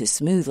volume to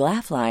smooth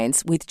laugh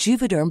lines with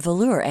Juvederm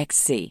Volure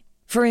XC.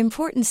 For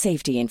important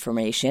safety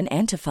information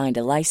and to find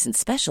a licensed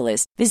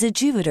specialist, visit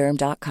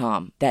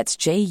Juvederm.com. That's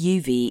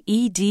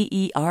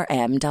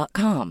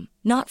JUVEDERM.com.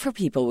 Not for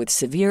people with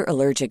severe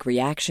allergic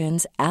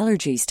reactions,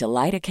 allergies to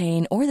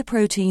lidocaine, or the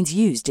proteins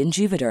used in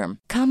Juvederm.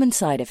 Common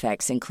side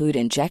effects include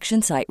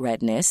injection site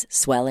redness,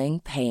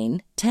 swelling,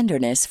 pain,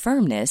 tenderness,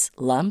 firmness,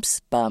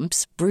 lumps,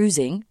 bumps,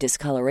 bruising,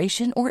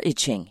 discoloration, or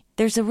itching.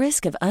 There's a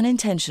risk of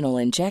unintentional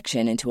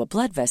injection into a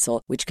blood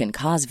vessel, which can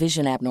cause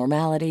vision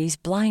abnormalities,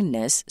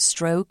 blindness,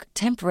 stroke,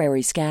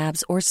 temporary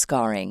scabs, or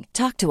scarring.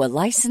 Talk to a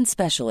licensed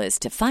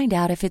specialist to find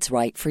out if it's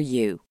right for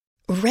you.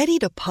 Ready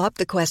to pop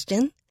the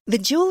question? The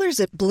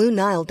jewelers at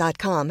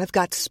BlueNile.com have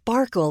got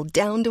sparkle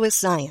down to a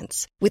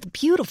science with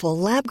beautiful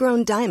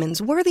lab-grown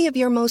diamonds worthy of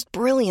your most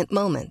brilliant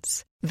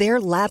moments. Their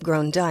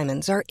lab-grown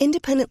diamonds are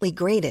independently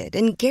graded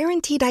and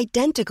guaranteed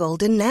identical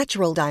to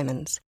natural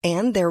diamonds,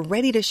 and they're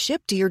ready to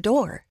ship to your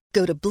door.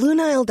 Go to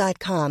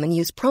BlueNile.com and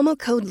use promo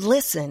code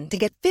LISTEN to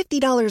get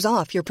 $50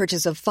 off your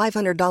purchase of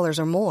 $500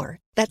 or more.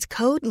 That's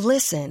code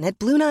LISTEN at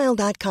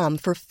BlueNile.com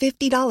for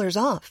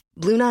 $50 off.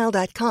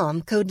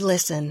 BlueNile.com, code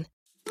LISTEN.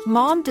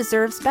 Mom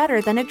deserves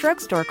better than a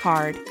drugstore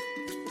card.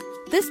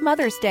 This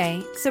Mother's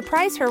Day,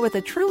 surprise her with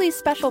a truly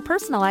special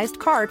personalized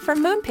card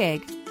from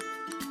Moonpig.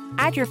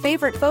 Add your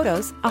favorite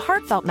photos, a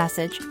heartfelt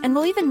message, and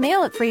we'll even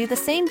mail it for you the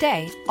same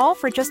day, all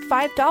for just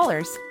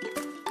 $5.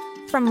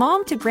 From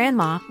mom to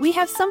grandma, we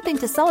have something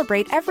to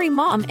celebrate every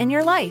mom in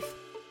your life.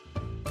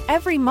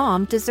 Every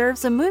mom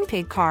deserves a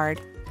Moonpig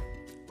card.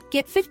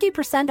 Get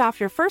 50% off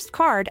your first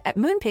card at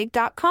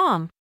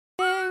Moonpig.com.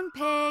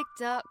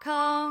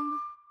 Moonpig.com.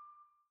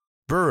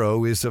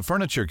 Burrow is a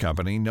furniture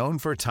company known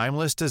for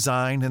timeless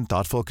design and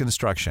thoughtful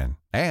construction,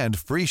 and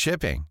free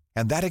shipping,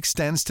 and that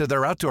extends to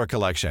their outdoor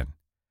collection.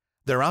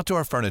 Their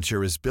outdoor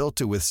furniture is built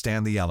to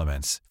withstand the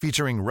elements,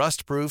 featuring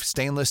rust-proof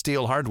stainless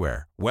steel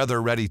hardware,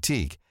 weather-ready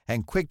teak,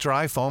 and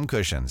quick-dry foam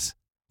cushions.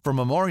 For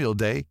Memorial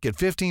Day, get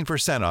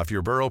 15% off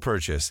your Burrow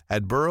purchase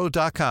at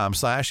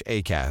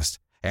burrow.com/ACAST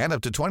and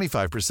up to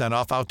 25%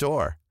 off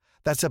outdoor.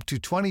 That's up to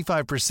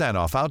 25%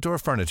 off outdoor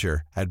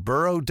furniture at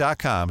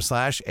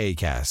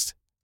burrow.com/ACAST.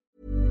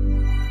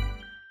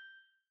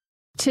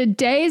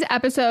 Today's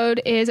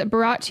episode is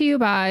brought to you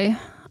by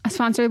a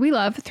sponsor we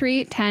love,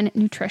 310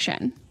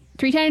 Nutrition.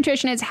 310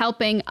 Nutrition is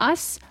helping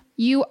us,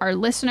 you, our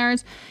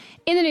listeners,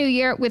 in the new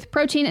year with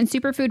protein and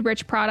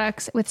superfood-rich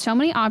products with so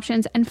many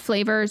options and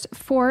flavors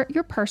for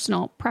your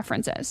personal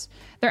preferences.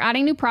 They're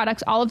adding new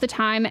products all of the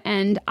time,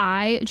 and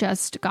I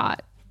just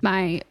got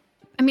I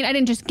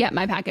didn't just get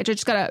my package. I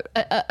just got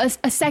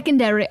a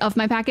secondary of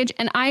my package,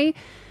 and I,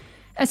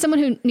 as someone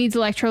who needs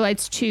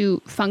electrolytes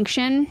to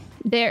function,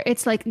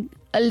 it's like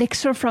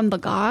elixir from the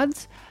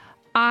gods.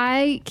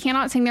 I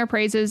cannot sing their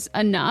praises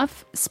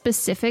enough,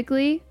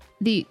 specifically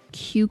the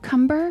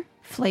cucumber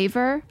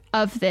flavor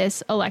of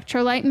this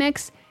electrolyte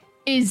mix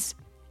is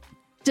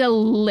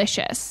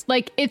delicious.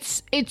 Like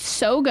it's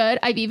so good.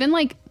 I've even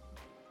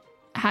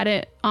had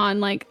it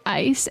on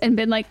ice and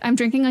been I'm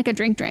drinking a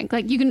drink.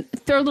 Like you can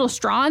throw a little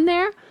straw in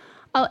there.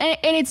 And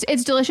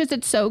it's delicious.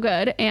 It's so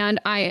good. And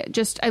I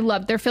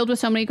love, they're filled with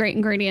so many great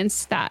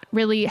ingredients that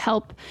really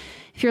help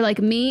if you're like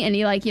me and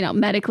you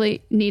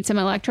medically need some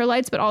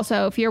electrolytes, but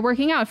also if you're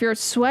working out, if you're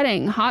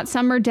sweating, hot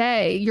summer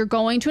day, you're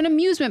going to an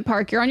amusement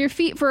park, you're on your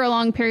feet for a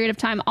long period of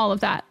time, all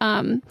of that.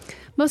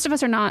 Most of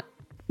us are not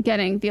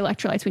getting the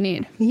electrolytes we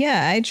need.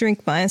 Yeah, I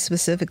drink mine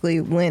specifically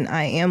when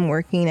I am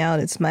working out.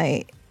 It's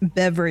my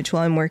beverage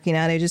while I'm working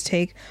out. I just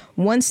take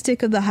 1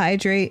 stick of the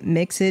hydrate,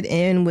 mix it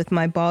in with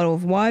my bottle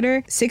of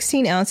water.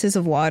 16 ounces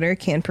of water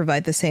can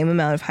provide the same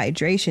amount of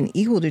hydration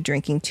equal to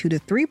drinking 2 to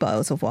 3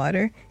 bottles of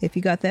water if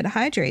you got that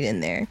hydrate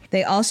in there.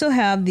 They also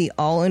have the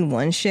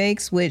all-in-one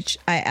shakes, which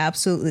I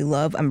absolutely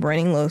love. I'm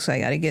running low, so I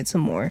got to get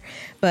some more.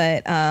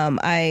 But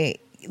I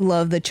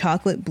love the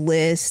chocolate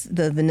bliss,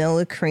 the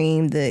vanilla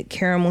cream, the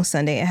caramel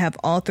sundae. I have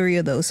all 3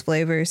 of those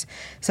flavors.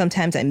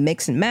 Sometimes I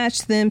mix and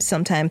match them.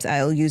 Sometimes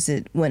I'll use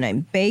it when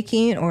I'm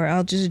baking, or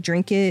I'll just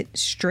drink it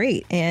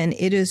straight. And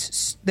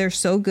they're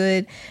so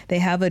good. They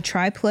have a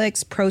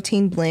triplex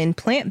protein blend,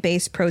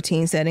 plant-based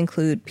proteins that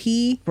include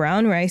pea,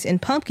 brown rice,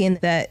 and pumpkin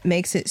that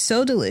makes it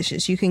so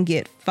delicious. You can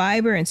get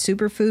fiber and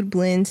superfood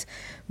blends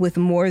with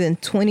more than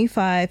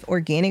 25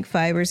 organic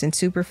fibers and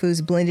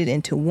superfoods blended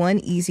into one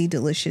easy,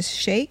 delicious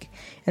shake.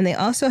 And they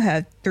also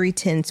have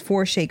 310's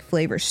 4-shake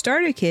flavor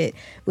starter kit,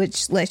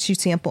 which lets you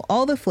sample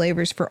all the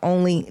flavors for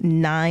only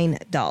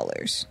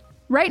 $9.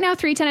 Right now,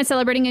 310 is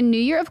celebrating a new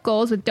year of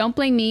goals with Don't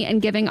Blame Me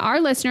and giving our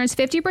listeners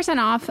 50%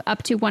 off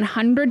up to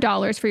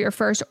 $100 for your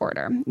first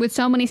order. With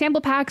so many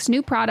sample packs,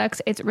 new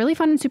products, it's really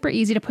fun and super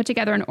easy to put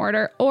together an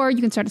order, or you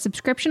can start a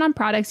subscription on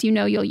products you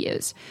know you'll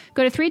use.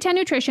 Go to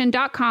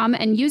 310nutrition.com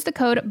and use the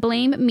code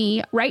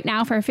BLAMEME right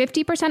now for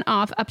 50%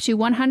 off up to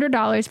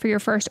 $100 for your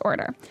first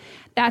order.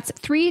 That's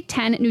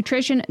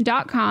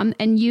 310nutrition.com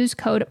and use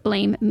code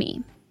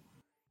BLAMEME.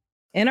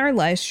 In our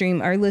live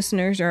stream, our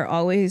listeners are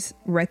always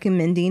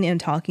recommending and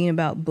talking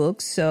about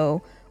books.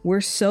 So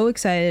we're so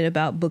excited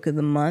about Book of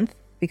the Month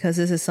because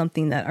this is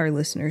something that our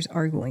listeners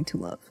are going to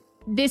love.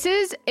 This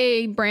is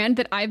a brand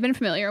that I've been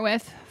familiar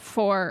with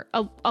for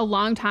a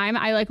long time.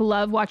 I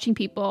love watching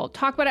people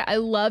talk about it. I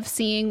love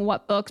seeing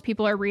what books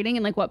people are reading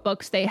and what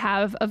books they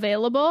have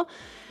available.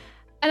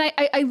 And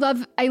I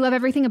love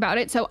everything about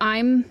it. So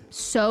I'm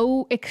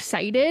so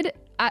excited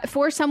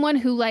for someone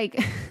who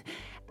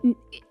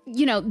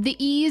the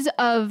ease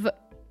of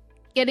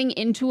getting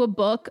into a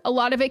book, a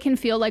lot of it can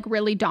feel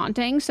really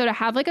daunting. So to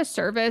have a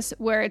service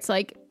where it's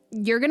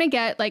you're going to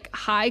get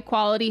high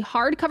quality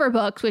hardcover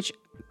books, which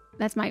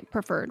that's my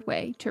preferred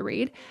way to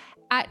read,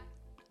 at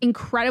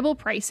incredible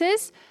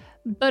prices,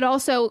 but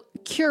also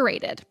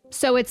curated.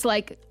 So it's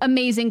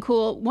amazing,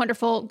 cool,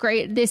 wonderful,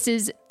 great.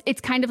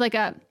 It's kind of like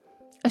a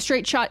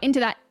straight shot into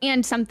that,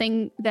 and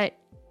something that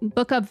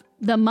Book of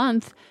the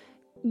Month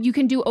you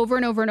can do over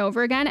and over and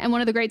over again. And one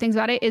of the great things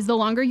about it is the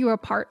longer you are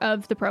part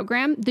of the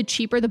program, the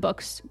cheaper the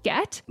books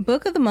get.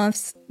 Book of the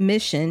Month's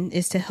mission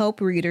is to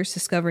help readers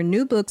discover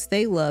new books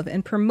they love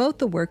and promote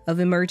the work of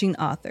emerging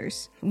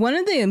authors. One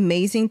of the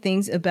amazing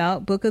things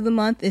about Book of the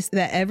Month is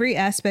that every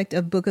aspect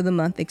of Book of the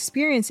Month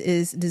experience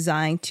is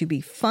designed to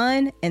be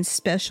fun and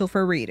special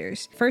for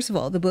readers. First of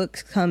all, the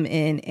books come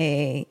in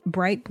a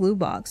bright blue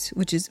box,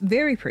 which is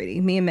very pretty.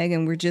 Me and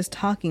Megan were just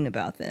talking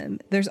about them.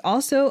 There's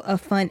also a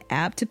fun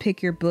app to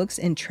pick your books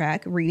and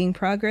track reading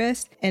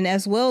progress. And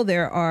as well,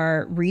 there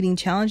are reading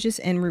challenges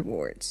and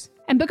rewards.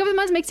 And Book of the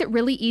Month makes it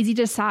really easy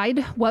to decide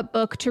what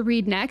book to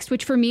read next,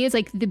 which for me is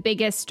the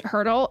biggest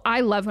hurdle.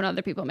 I love when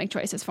other people make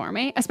choices for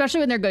me, especially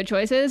when they're good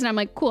choices. And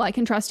I'm cool, I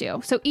can trust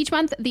you. So each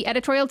month, the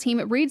editorial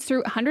team reads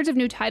through hundreds of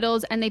new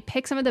titles and they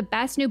pick some of the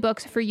best new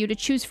books for you to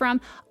choose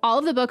from. All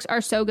of the books are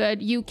so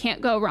good. You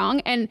can't go wrong.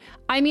 And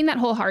I mean that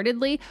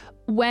wholeheartedly.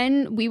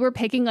 When we were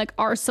picking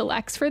our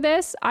selects for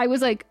this, I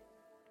was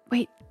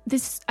wait,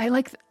 I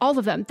like all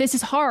of them. This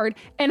is hard.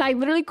 And I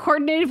literally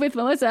coordinated with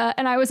Melissa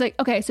and I was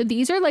okay, so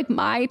these are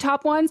my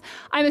top ones.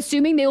 I'm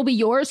assuming they will be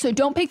yours. So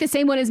don't pick the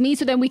same one as me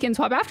so then we can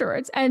swap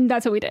afterwards. And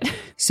that's what we did.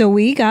 So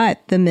we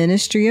got The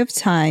Ministry of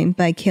Time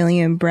by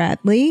Killian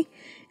Bradley.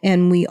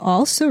 And we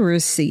also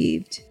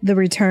received The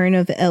Return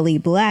of Ellie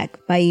Black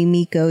by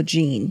Emiko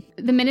Jean.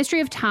 The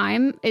Ministry of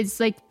Time is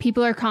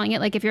people are calling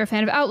it if you're a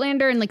fan of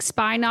Outlander and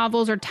spy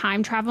novels or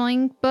time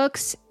traveling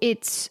books,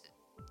 it's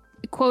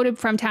quoted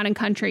from Town and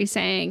Country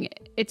saying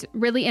it's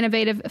really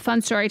innovative,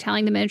 fun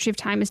storytelling. The Ministry of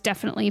Time is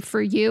definitely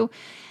for you,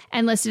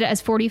 and listed as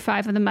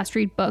 45 of the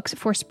must-read books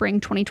for spring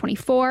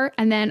 2024.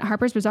 And then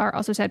Harper's Bazaar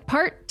also said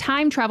part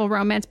time travel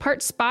romance,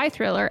 part spy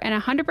thriller,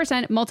 and 100%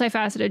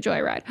 multifaceted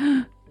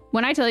joyride.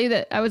 When I tell you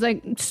that, I was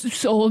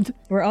sold.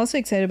 We're also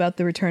excited about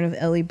The Return of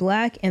Ellie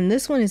Black, and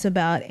this one is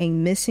about a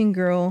missing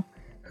girl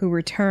who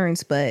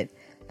returns, but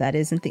that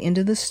isn't the end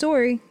of the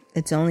story.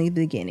 It's only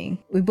the beginning.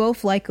 We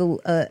both like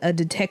a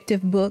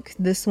detective book.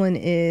 This one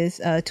is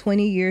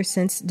 20 years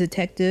since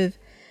Detective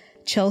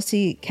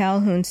Chelsea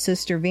Calhoun's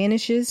sister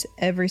vanishes.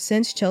 Ever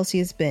since, Chelsea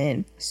has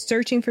been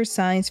searching for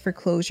signs for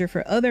closure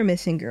for other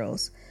missing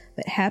girls,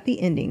 but happy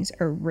endings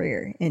are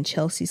rare in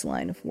Chelsea's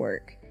line of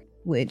work,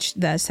 which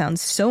that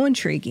sounds so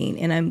intriguing,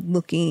 and I'm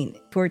looking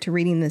forward to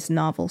reading this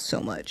novel so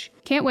much.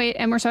 Can't wait,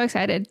 and we're so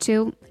excited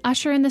to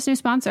usher in this new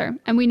sponsor.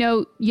 And we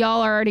know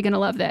y'all are already going to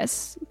love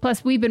this.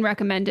 Plus, we've been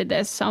recommended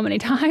this so many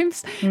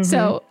times. Mm-hmm.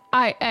 So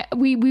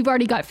we've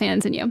already got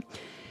fans in you.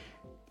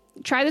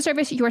 Try the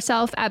service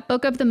yourself at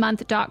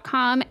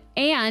bookofthemonth.com,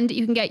 and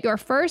you can get your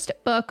first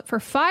book for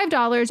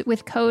 $5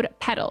 with code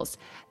PEDALS.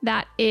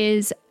 That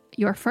is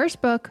your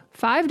first book,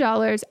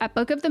 $5 at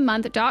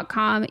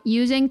bookofthemonth.com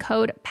using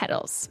code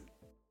PEDALS.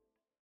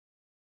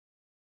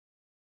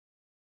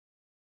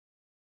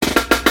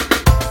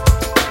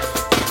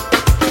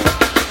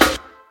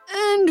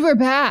 And we're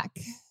back.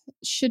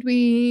 Should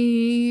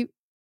we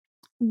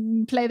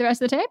play the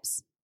rest of the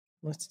tapes?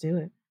 Let's do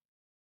it.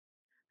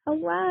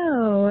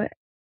 Hello.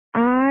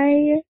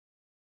 I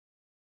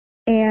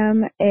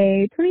am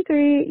a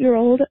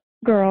 23-year-old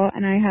girl,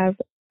 and I have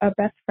a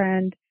best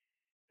friend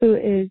who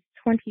is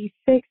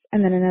 26,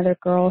 and then another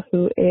girl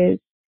who is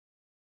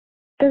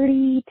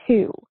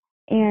 32.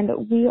 And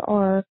we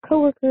are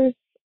coworkers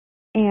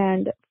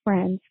and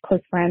friends,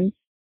 close friends.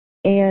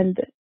 And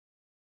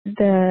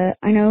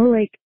I know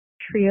like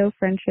trio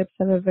friendships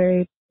have a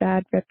very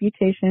bad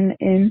reputation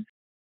in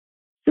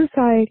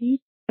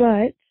society,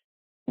 but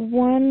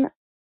one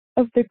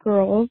of the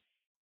girls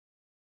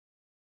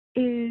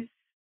is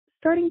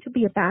starting to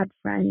be a bad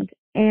friend,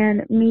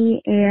 and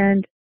me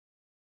and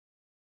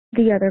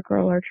the other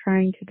girl are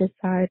trying to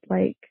decide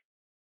like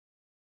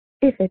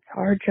if it's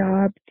our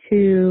job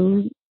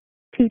to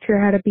teach her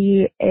how to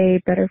be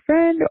a better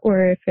friend,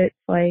 or if it's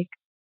like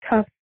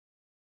tough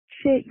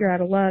shit, you're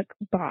out of luck,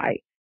 bye,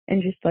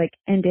 and just like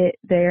end it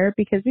there,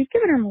 because we've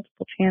given her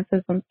multiple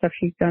chances on stuff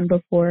she's done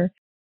before,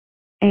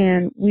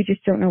 and we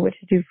just don't know what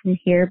to do from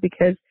here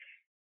because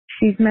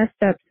she's messed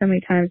up so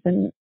many times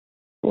and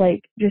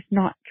like just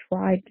not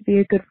tried to be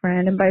a good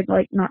friend. And by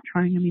like not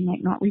trying, I mean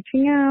like not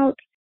reaching out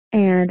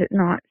and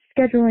not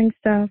scheduling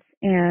stuff,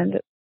 and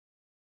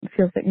it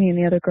feels like me and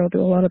the other girl do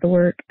a lot of the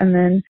work. And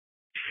then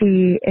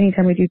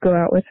anytime we do go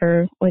out with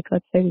her, like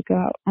let's say we go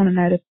out on a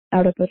night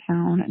out of the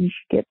town, and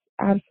she gets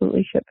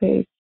absolutely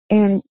shit-faced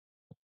and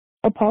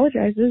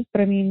apologizes,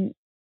 but I mean,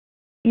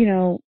 you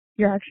know,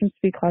 your actions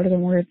speak louder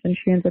than words, and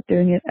she ends up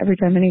doing it every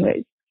time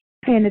anyways.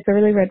 And it's a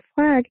really red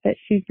flag that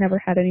she's never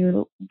had any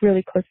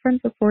really close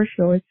friends before.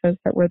 She always says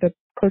that we're the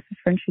closest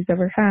friends she's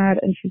ever had,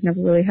 and she's never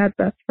really had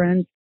best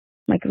friends.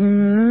 Like,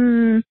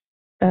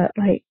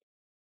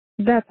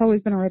 that's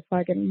always been a red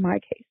flag in my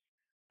case.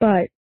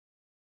 But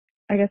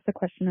I guess the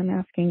question I'm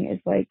asking is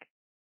like,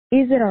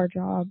 is it our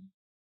job?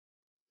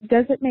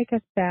 Does it make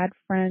us bad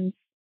friends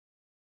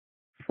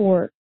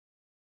for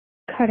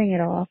cutting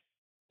it off?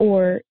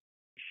 Or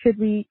should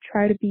we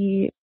try to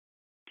be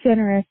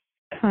generous,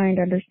 kind,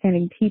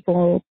 understanding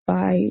people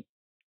by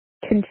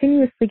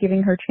continuously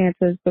giving her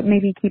chances, but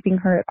maybe keeping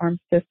her at arm's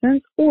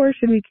distance? Or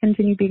should we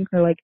continue being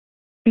her like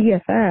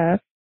BFF?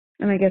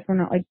 And I guess we're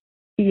not like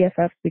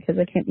BFFs because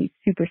I can't be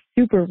super,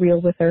 super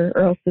real with her,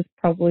 or else this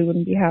probably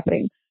wouldn't be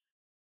happening.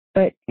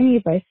 But any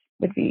advice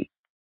would be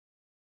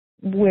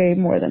way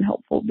more than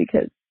helpful,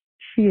 because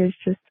she is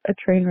just a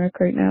train wreck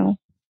right now,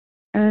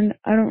 and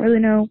I don't really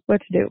know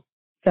what to do.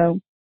 So,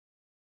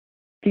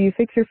 do you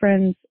fix your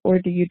friends, or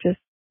do you just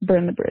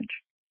burn the bridge?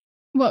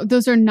 Well,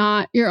 those are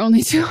not your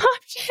only two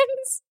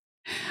options.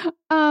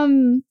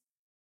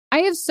 I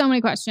have so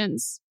many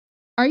questions.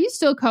 Are you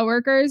still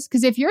coworkers?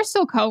 Because if you're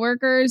still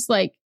coworkers,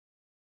 like,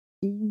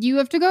 you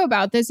have to go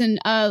about this in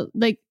a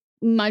like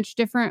much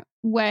different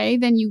way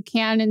than you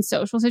can in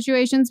social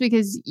situations,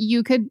 because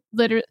you could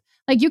literally,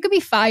 like, you could be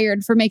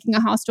fired for making a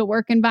hostile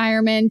work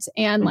environment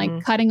and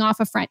like cutting off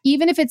a friend,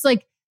 even if it's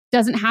like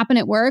doesn't happen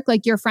at work,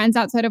 like your friends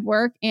outside of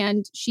work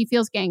and she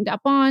feels ganged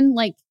up on,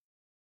 like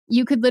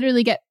you could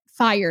literally get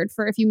fired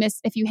for if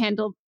you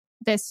handle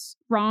this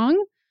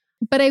wrong.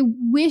 But I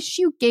wish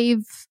you gave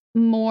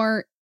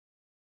more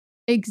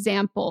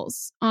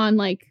examples on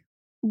like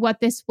what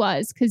this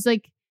was, because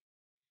like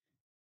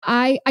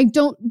I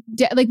don't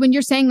like when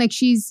you're saying like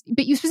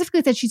but you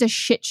specifically said she's a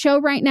shit show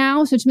right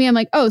now. So to me, I'm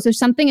like, oh, so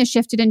something has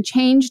shifted and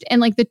changed.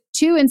 And like the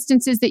two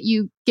instances that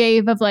you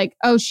gave of like,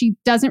 oh, she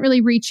doesn't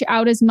really reach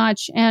out as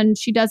much and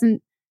she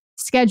doesn't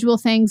schedule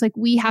things, like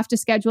we have to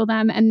schedule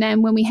them. And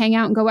then when we hang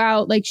out and go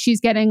out, like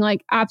she's getting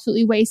like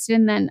absolutely wasted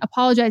and then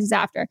apologizes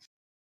after.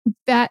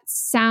 That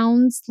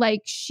sounds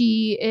like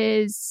she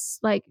is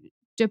like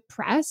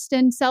depressed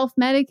and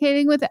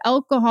self-medicating with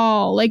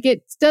alcohol. Like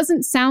it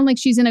doesn't sound like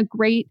she's in a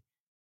great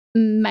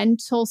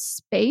mental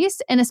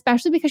space, and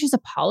especially because she's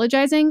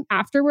apologizing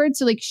afterwards.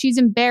 So like she's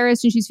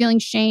embarrassed and she's feeling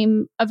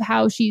shame of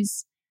how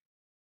she's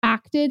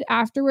acted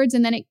afterwards,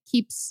 and then it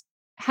keeps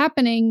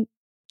happening.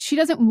 She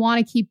doesn't want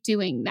to keep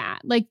doing that.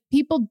 Like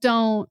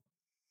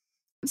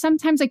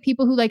sometimes like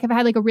people who like have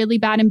had like a really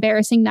bad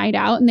embarrassing night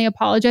out and they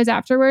apologize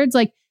afterwards,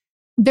 like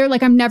they're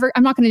like, I'm not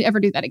going to ever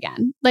do that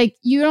again. Like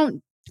you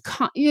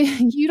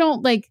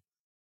don't like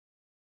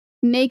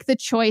make the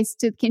choice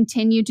to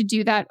continue to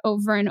do that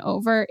over and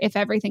over if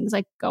everything's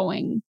like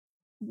going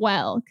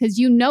well, because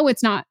you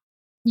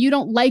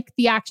don't like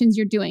the actions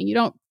you're doing. You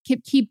don't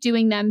keep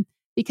doing them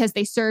because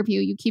they serve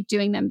you. You keep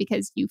doing them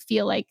because you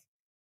feel like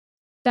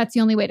that's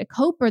the only way to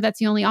cope, or that's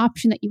the only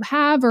option that you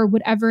have, or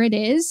whatever it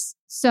is.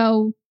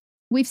 So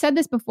we've said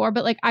this before,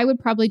 but like I would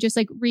probably just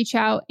like reach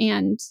out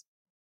and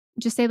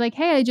just say like,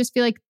 hey, I just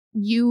feel like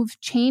you've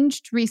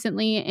changed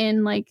recently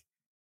in like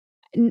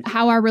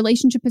how our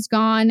relationship has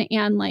gone.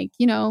 And like,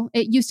 you know,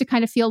 it used to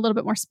kind of feel a little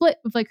bit more split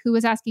of like who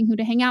was asking who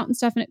to hang out and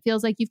stuff. And it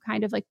feels like you've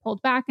kind of like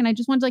pulled back. And I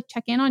just wanted to like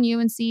check in on you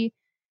and see if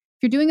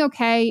you're doing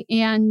okay.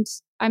 And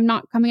I'm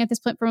not coming at this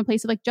from a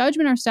place of like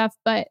judgment or stuff,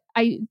 but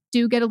I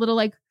do get a little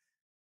like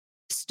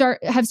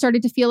have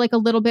started to feel like a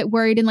little bit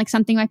worried and like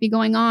something might be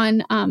going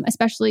on,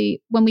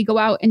 especially when we go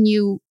out and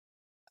you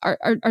are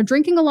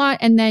drinking a lot.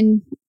 And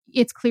then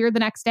it's clear the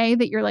next day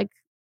that you're like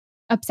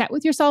upset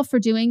with yourself for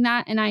doing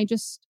that. And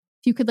if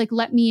you could like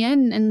let me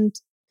in and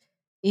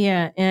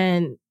Yeah.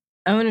 And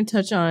I want to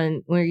touch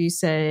on where you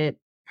said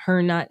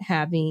her not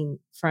having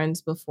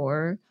friends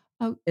before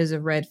is a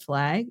red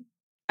flag.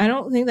 I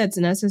don't think that's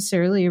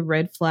necessarily a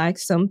red flag.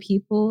 Some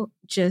people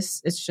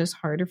it's just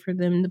harder for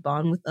them to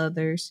bond with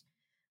others.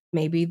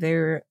 Maybe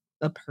they're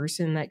a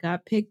person that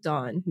got picked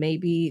on.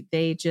 Maybe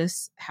they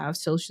just have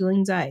social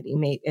anxiety.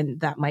 And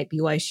that might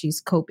be why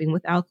she's coping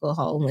with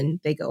alcohol when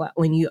they go out,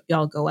 when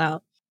y'all go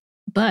out.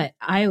 But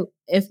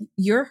if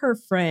you're her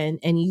friend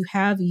and you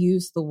have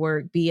used the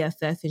word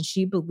BFF and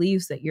she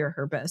believes that you're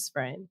her best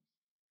friend,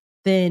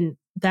 then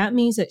that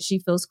means that she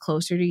feels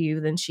closer to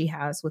you than she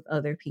has with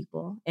other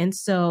people. And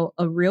so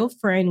a real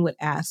friend would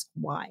ask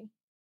why.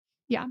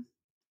 Yeah.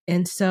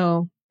 And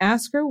so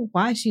ask her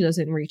why she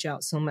doesn't reach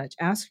out so much.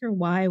 Ask her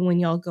why when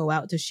y'all go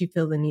out does she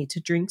feel the need to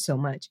drink so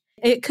much.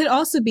 It could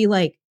also be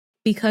like,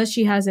 because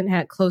she hasn't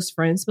had close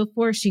friends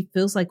before, she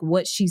feels like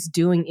what she's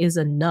doing is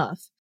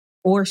enough.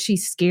 Or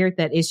she's scared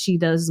that if she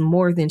does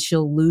more, then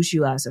she'll lose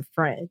you as a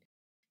friend.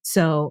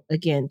 So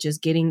again,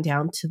 just getting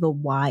down to the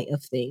why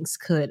of things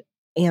could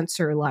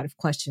answer a lot of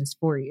questions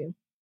for you.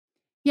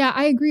 Yeah,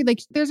 I agree.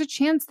 Like, there's a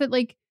chance that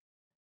like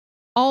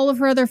all of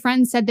her other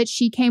friends said that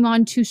she came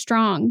on too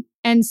strong.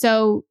 And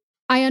so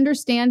I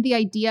understand the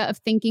idea of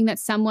thinking that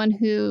someone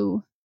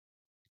who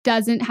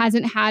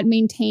hasn't had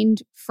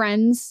maintained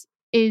friends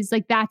is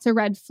like, that's a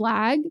red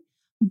flag.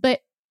 But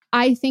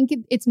I think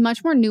it's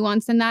much more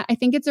nuanced than that. I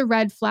think it's a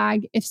red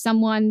flag if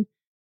someone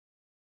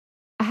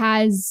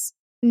has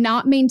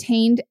not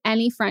maintained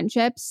any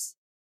friendships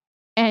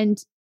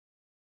and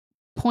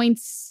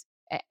points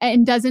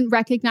and doesn't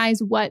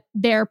recognize what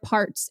their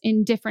parts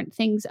in different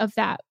things of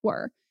that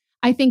were.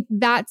 I think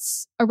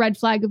that's a red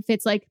flag if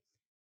it's like,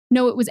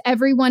 no, it was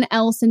everyone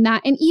else in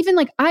that. And even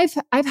like I've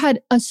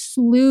had a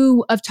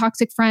slew of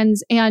toxic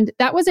friends and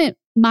that wasn't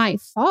my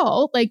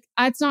fault. Like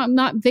I'm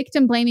not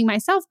victim blaming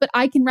myself, but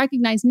I can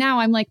recognize now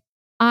I'm like,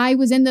 I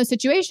was in those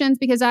situations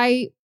because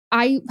I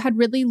had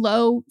really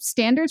low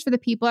standards for the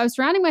people I was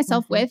surrounding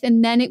myself with.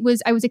 And then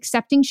I was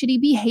accepting shitty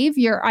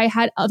behavior. I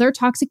had other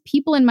toxic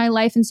people in my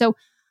life. And so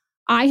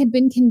I had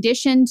been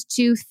conditioned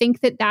to think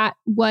that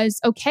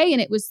was okay.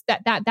 And it was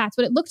that's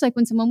what it looked like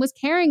when someone was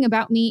caring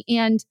about me.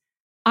 And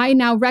I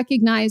now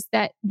recognize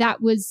that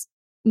was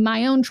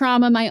my own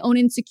trauma, my own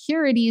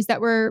insecurities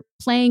that were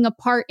playing a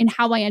part in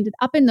how I ended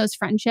up in those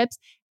friendships.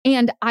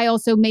 And I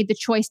also made the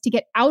choice to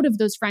get out of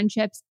those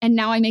friendships. And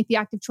now I make the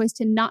active choice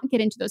to not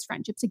get into those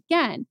friendships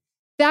again.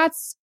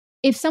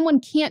 If someone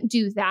can't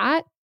do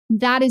that,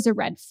 that is a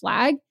red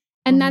flag.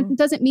 And that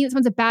doesn't mean that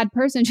someone's a bad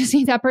person. It just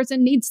means that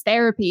person needs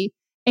therapy.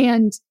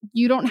 And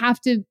you don't have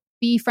to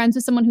be friends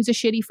with someone who's a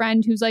shitty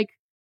friend who's like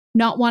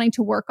not wanting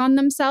to work on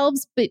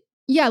themselves. But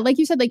yeah, like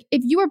you said, like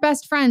if you were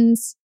best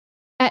friends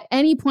at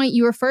any point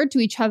you referred to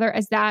each other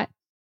as that,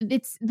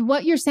 it's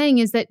what you're saying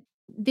is that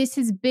this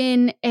has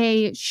been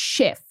a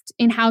shift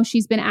in how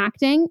she's been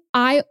acting.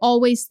 I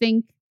always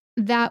think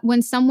that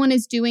when someone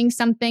is doing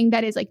something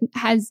that is like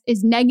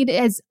is negative,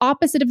 as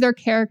opposite of their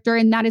character,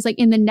 and that is like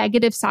in the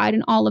negative side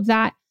and all of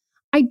that,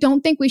 I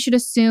don't think we should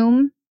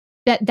assume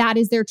that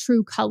is their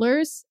true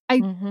colors.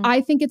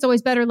 I think it's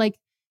always better like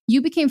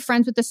you became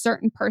friends with a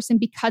certain person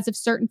because of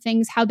certain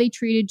things, how they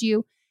treated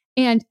you.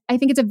 And I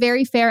think it's a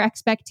very fair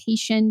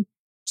expectation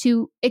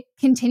to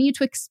continue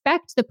to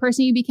expect the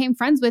person you became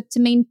friends with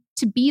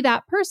to be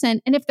that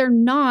person. And if they're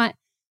not,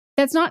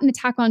 that's not an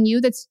attack on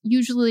you. That's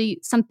usually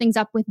something's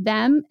up with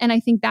them. And I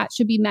think that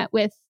should be met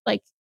with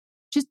like,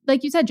 just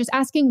like you said, just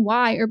asking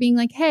why, or being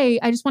like, hey,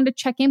 I just wanted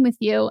to check in with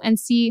you and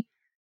see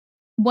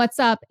what's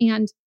up.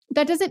 And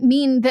that doesn't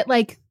mean that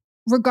like,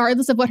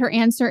 regardless of what her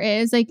answer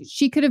is, like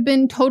she could have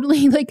been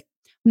totally like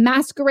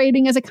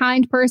masquerading as a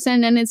kind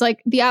person and is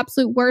like the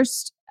absolute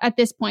worst at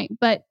this point.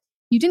 But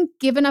you didn't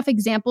give enough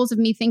examples of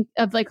me think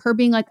of like her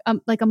being like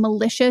a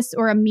malicious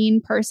or a mean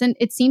person.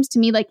 It seems to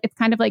me like it's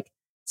kind of like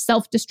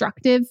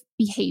self-destructive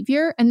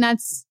behavior. And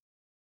that's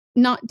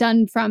not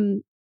done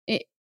from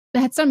it.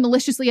 That's done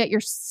maliciously at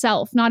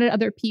yourself, not at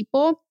other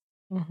people.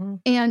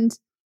 And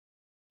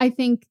I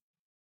think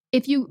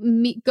if you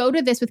go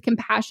to this with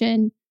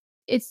compassion,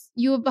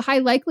 you have a high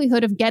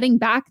likelihood of getting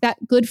back that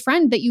good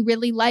friend that you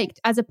really liked,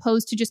 as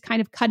opposed to just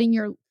kind of cutting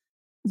your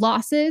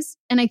losses.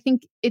 And I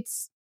think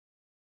it's,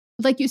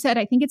 like you said,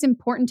 I think it's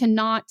important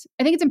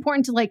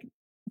to like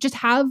just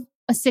have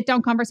a sit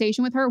down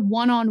conversation with her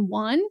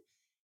one-on-one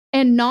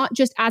and not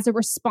just as a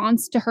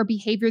response to her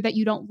behavior that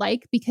you don't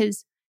like,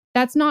 because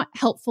that's not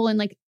helpful in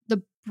like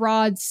the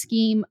broad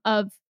scheme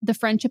of the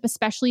friendship,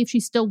 especially if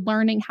she's still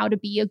learning how to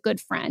be a good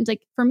friend.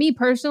 Like for me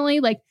personally,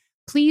 like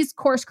please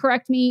course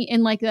correct me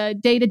in like a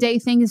day-to-day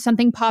thing if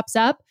something pops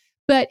up.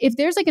 But if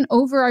there's like an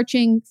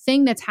overarching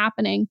thing that's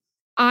happening,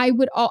 I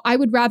would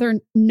rather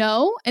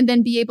know and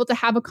then be able to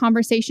have a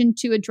conversation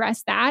to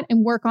address that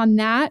and work on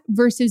that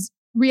versus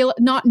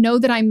not know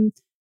that I'm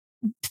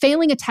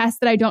failing a test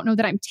that I don't know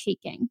that I'm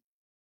taking.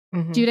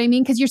 Do you know what I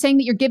mean? Because you're saying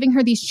that you're giving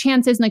her these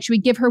chances and like, should we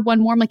give her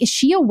one more? I'm like, is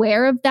she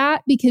aware of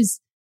that?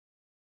 Because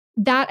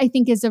that I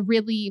think is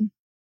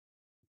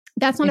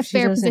that's not a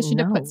fair position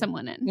to put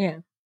someone in. Yeah.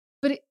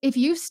 But if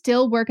you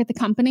still work at the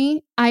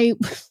company, my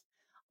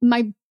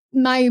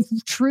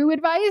true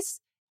advice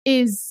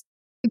is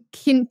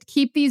can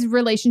keep these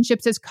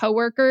relationships as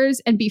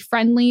coworkers and be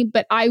friendly,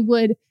 but I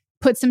would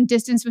put some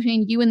distance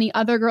between you and the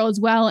other girl as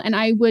well. And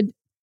I would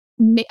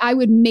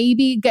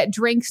maybe get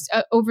drinks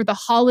over the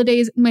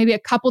holidays, maybe a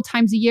couple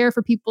times a year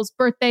for people's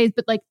birthdays,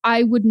 but like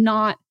I would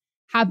not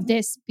have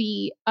this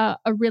be a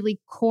really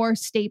core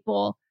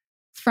staple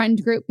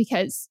friend group,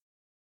 because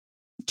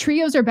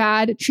trios are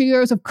bad.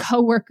 Trios of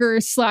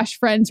coworkers /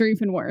 friends are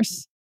even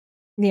worse.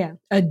 Yeah.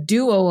 A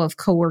duo of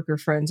coworker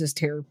friends is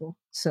terrible.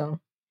 So,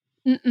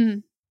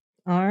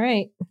 all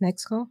right.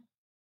 Next call.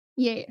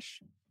 Yes.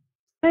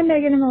 Hi,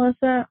 Megan and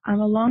Melissa. I'm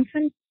a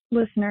long-time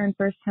listener and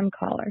first-time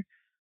caller.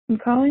 I'm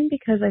calling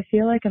because I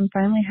feel like I'm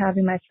finally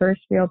having my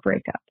first real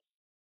breakup.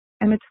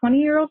 I'm a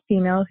 20-year-old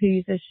female who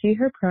uses she,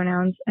 her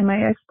pronouns, and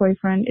my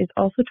ex-boyfriend is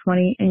also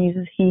 20 and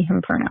uses he,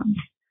 him pronouns.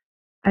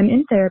 I'm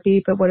in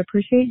therapy, but would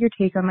appreciate your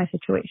take on my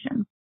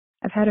situation.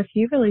 I've had a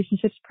few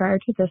relationships prior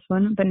to this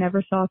one, but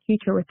never saw a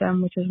future with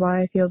them, which is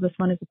why I feel this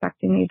one is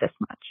affecting me this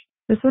much.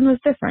 This one was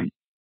different.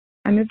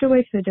 I moved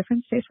away to a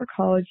different state for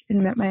college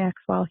and met my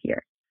ex while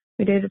here.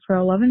 We dated for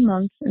 11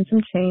 months and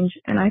some change,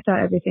 and I thought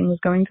everything was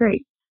going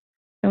great.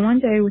 Then one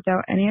day,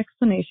 without any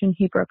explanation,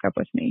 he broke up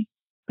with me.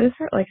 This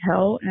hurt like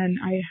hell, and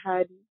I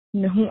had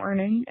no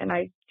warning, and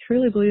I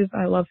truly believe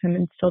I love him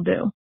and still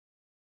do.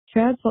 To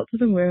add salt to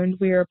the wound,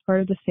 we are a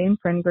part of the same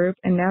friend group,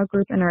 and now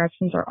group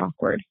interactions are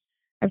awkward.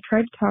 I've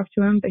tried to talk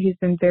to him, but he's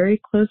been very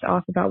closed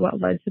off about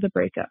what led to the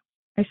breakup.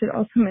 I should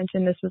also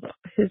mention this was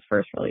his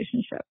first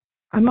relationship.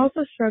 I'm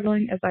also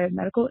struggling as I have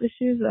medical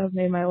issues that have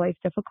made my life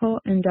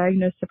difficult and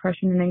diagnosed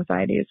depression and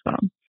anxiety as well.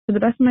 To the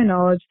best of my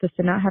knowledge, this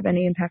did not have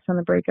any impact on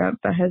the breakup,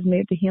 but has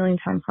made the healing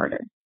time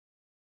harder.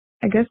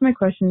 I guess my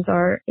questions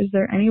are, is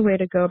there any way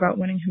to go about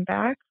winning him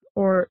back?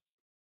 Or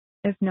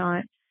if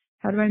not,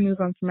 how do I move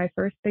on from my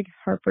first big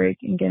heartbreak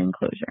and getting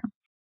closure?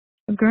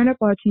 I've grown up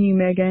watching you,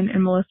 Megan,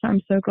 and Melissa,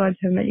 I'm so glad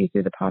to have met you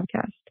through the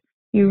podcast.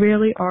 You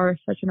really are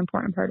such an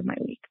important part of my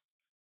week.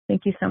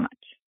 Thank you so much.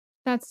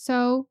 That's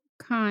so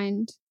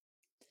kind.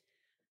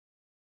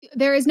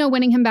 There is no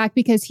winning him back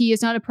because he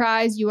is not a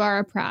prize. You are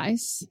a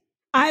prize.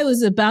 I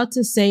was about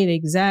to say the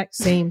exact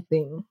same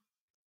thing.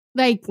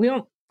 Like, we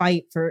don't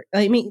fight for,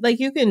 I mean, like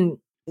you can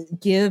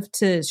give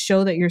to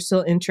show that you're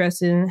still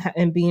interested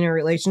in being in a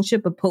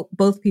relationship, but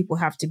both people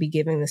have to be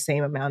giving the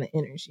same amount of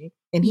energy.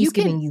 And he's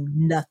giving you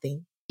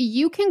nothing.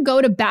 You can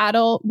go to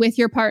battle with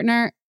your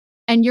partner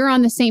and you're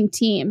on the same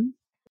team.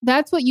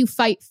 That's what you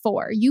fight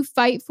for. You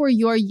fight for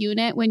your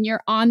unit when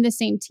you're on the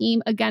same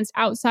team against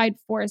outside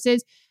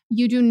forces.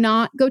 You do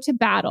not go to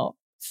battle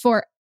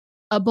for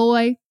a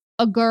boy,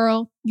 a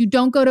girl. You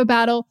don't go to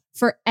battle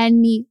for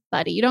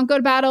anybody. You don't go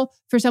to battle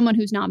for someone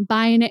who's not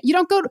buying it. You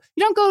don't go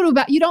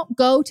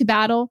to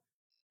battle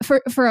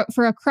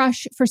for a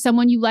crush, for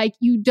someone you like.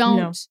 You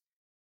don't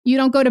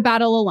go to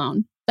battle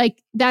alone.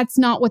 Like, that's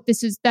not what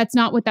this is. That's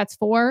not what that's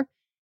for.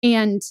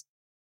 And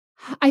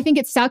I think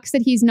it sucks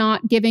that he's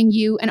not giving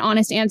you an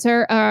honest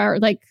answer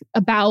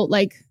about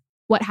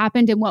what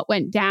happened and what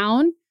went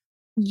down.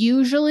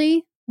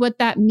 Usually what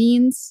that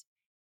means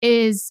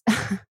is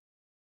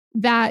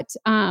that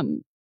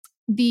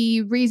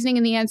the reasoning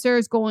and the answer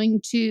is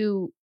going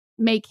to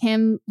make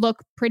him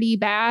look pretty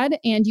bad,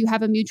 and you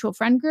have a mutual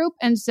friend group.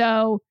 And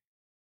so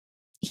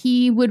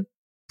he would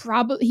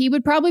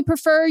probably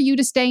prefer you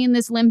to stay in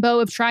this limbo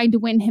of trying to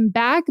win him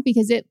back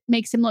because it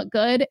makes him look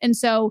good. And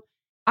so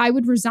I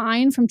would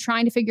resign from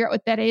trying to figure out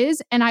what that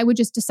is, and I would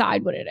just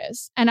decide what it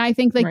is. And I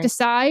think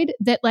decide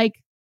that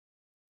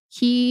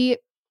he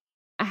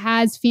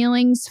has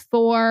feelings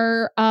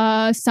for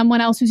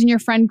someone else who's in your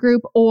friend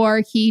group,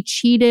 or he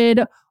cheated,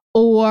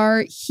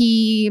 or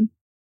he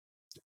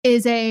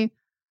is a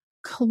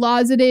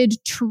closeted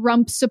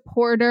Trump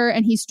supporter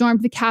and he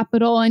stormed the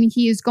Capitol and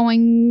he is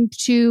going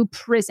to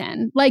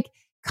prison. Like,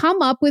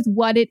 come up with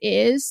what it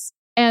is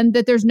and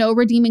that there's no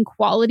redeeming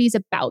qualities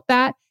about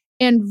that,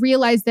 and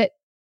realize that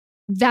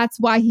that's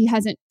why he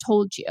hasn't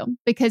told you,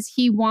 because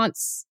he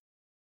wants.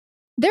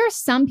 There are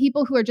some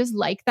people who are just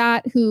like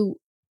that, who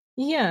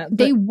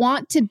they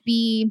want to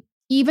be,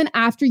 even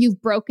after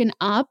you've broken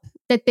up,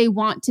 that they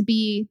want to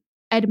be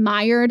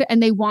admired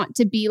and they want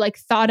to be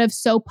thought of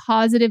so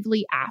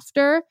positively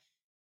after.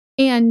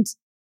 And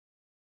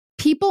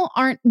people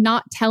aren't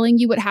not telling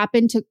you what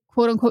happened to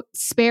quote unquote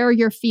spare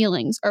your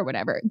feelings or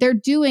whatever. They're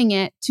doing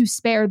it to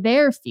spare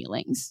their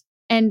feelings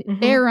and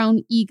their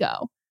own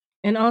ego.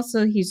 And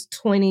also, he's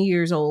 20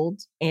 years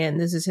old and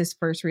this is his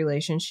first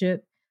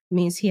relationship.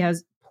 Means he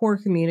has poor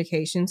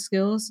communication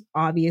skills,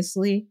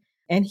 obviously.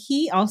 And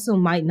he also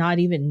might not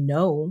even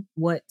know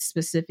what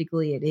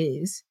specifically it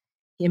is.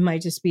 It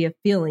might just be a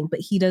feeling,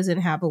 but he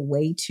doesn't have a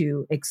way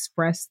to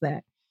express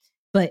that.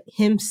 But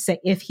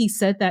if he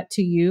said that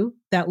to you,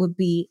 that would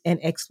be an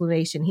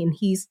explanation. And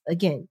he's,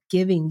 again,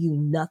 giving you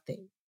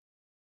nothing.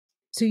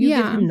 So you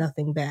give him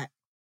nothing back.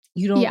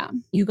 You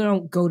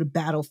don't go to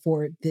battle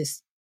for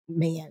this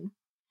man.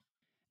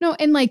 No,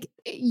 and like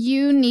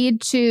you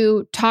need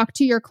to talk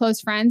to your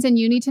close friends and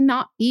you need to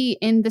not be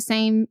in the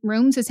same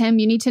rooms as him.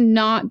 You need to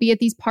not be at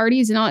these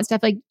parties and all that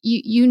stuff. Like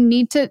you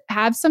need to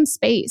have some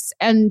space.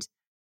 And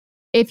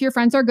if your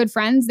friends are good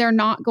friends, they're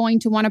not going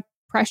to want to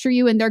pressure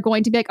you and they're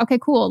going to be like, okay,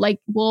 cool. Like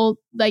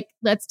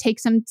let's take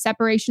some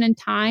separation and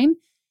time,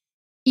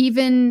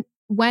 even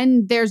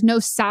when there's no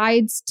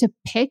sides to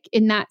pick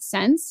in that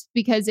sense,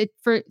 because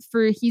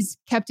he's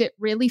kept it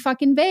really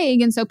fucking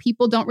vague. And so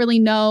people don't really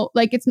know,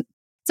 like it's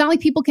not like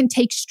people can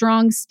take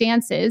strong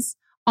stances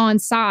on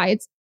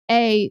sides.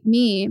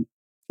 Me,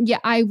 yeah,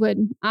 I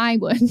would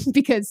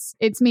because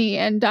it's me.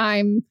 And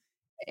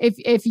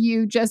if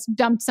you just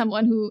dumped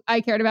someone who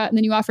I cared about and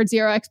then you offered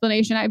zero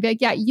explanation, I'd be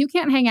like, yeah, you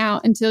can't hang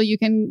out until you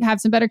can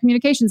have some better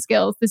communication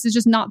skills. This is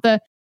just not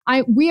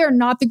we are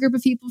not the group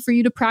of people for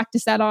you to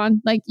practice that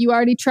on. Like you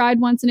already tried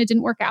once and it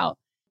didn't work out.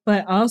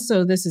 But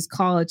also this is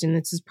college and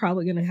this is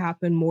probably going to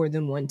happen more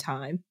than one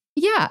time.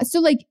 Yeah. So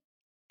like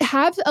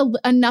have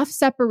enough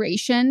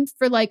separation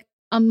for like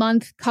a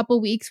month, couple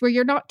weeks where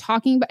you're not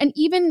talking about, and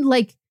even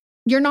like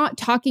you're not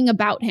talking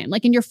about him.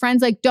 Like, and your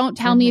friends, like, don't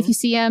tell me if you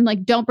see him,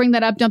 like, don't bring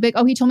that up. Don't be like,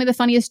 oh, he told me the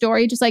funniest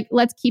story. Just like,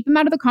 let's keep him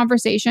out of the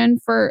conversation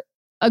for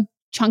a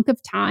chunk of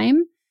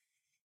time.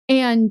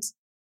 And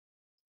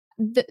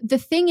the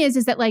thing is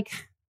that like,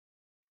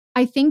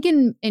 I think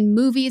in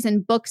movies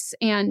and books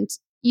and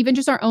even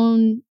just our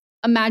own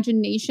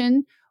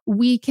imagination,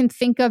 we can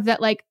think of that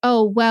like,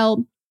 oh,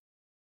 well,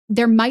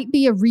 there might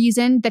be a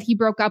reason that he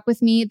broke up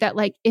with me, that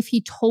like if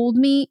he told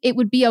me it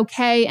would be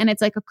okay. And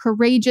it's like a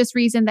courageous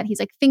reason that he's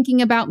like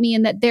thinking about me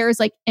and that there's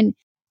like, and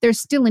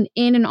there's still an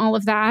in and all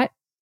of that.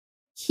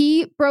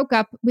 He broke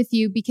up with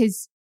you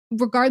because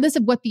regardless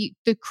of what the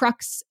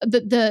crux,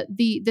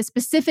 the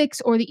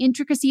specifics or the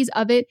intricacies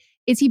of it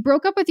is, he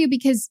broke up with you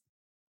because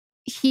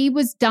he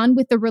was done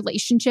with the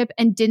relationship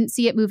and didn't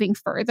see it moving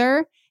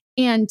further.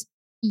 And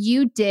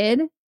you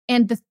did.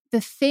 And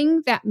the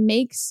thing that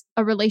makes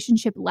a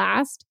relationship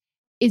last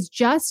is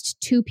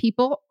just two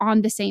people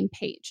on the same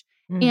page.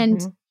 Mm-hmm.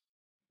 And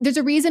there's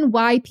a reason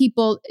why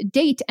people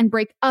date and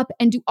break up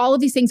and do all of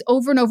these things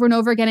over and over and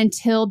over again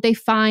until they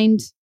find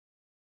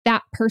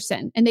that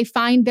person and they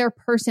find their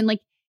person. Like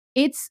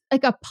it's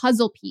like a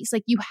puzzle piece.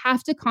 Like you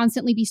have to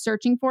constantly be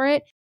searching for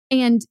it.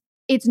 And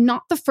it's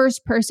not the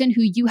first person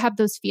who you have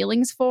those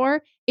feelings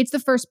for. It's the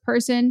first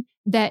person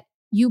that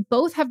you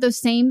both have those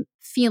same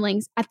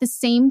feelings at the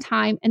same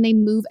time and they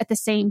move at the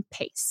same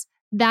pace.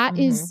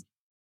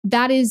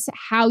 That is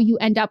how you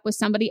end up with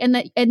somebody,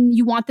 and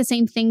you want the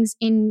same things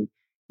in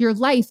your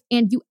life,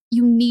 and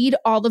you need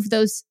all of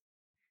those.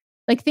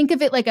 Like think of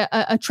it like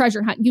a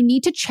treasure hunt. You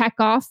need to check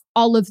off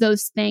all of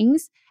those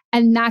things,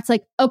 and that's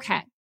like,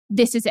 okay,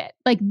 this is it.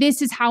 Like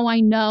this is how I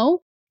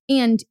know.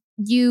 And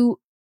you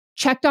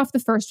checked off the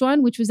first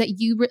one, which was that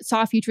you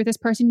saw a future with this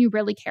person, you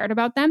really cared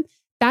about them.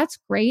 That's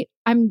great.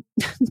 I'm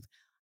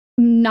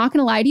not going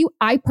to lie to you.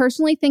 I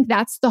personally think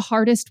that's the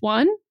hardest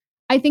one.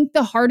 I think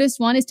the hardest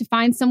one is to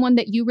find someone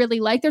that you really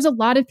like. There's a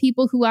lot of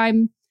people who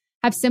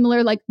have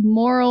similar like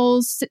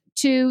morals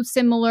to,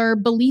 similar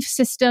belief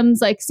systems,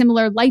 like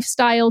similar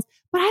lifestyles,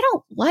 but I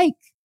don't like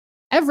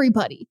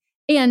everybody.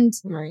 And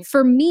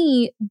for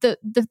me,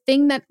 the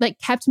thing that like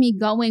kept me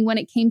going when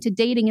it came to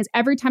dating is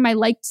every time I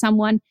liked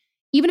someone,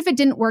 even if it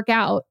didn't work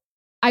out,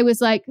 I was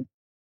like,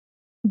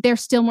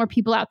 there's still more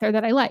people out there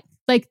that I like.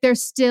 Like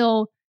there's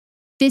still,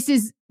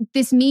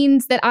 this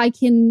means that I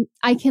can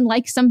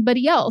like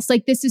somebody else.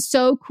 Like this is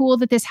so cool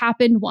that this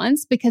happened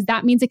once, because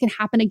that means it can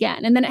happen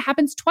again. And then it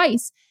happens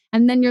twice.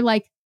 And then you're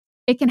like,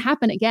 it can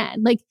happen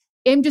again. Like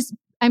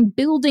I'm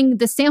building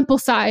the sample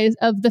size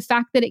of the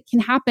fact that it can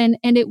happen,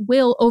 and it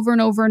will over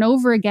and over and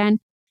over again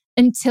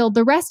until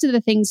the rest of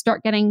the things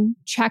start getting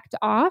checked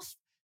off.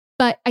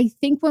 But I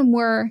think when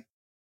we're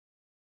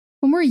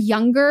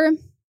younger,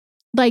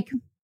 like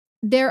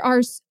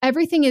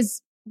everything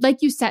is,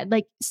 like you said,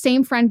 like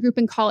same friend group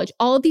in college,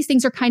 all of these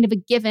things are kind of a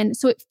given.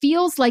 So it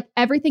feels like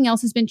everything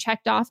else has been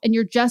checked off and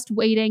you're just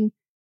waiting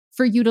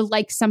for you to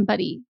like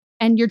somebody.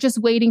 And you're just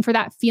waiting for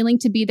that feeling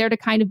to be there to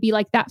kind of be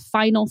like that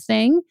final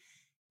thing.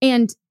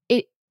 And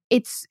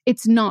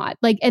it's not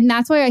like, and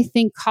that's why I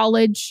think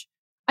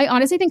I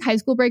honestly think high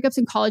school breakups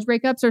and college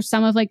breakups are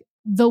some of like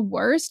the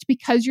worst,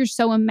 because you're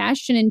so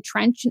enmeshed and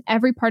entrenched in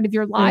every part of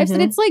your lives.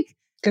 And it's like,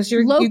 because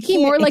you're low-key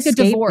more like a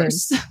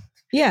divorce.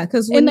 Yeah.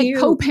 Because when like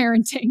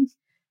co-parenting.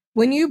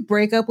 When you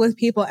break up with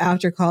people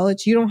after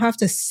college, you don't have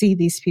to see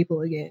these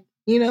people again,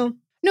 you know?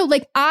 No,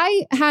 like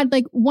I had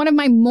like one of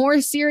my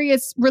more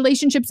serious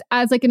relationships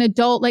as like an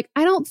adult. Like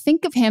I don't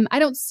think of him. I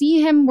don't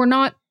see him.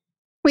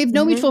 We have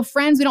no mutual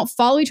friends. We don't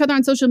follow each other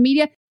on social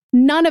media.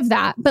 None of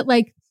that. But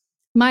like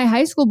my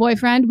high school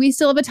boyfriend, we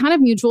still have a ton of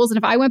mutuals. And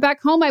if I went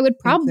back home, I would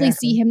probably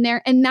see him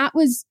there. And that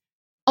was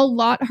a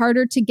lot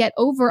harder to get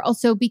over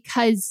also,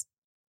 because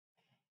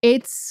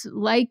it's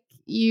like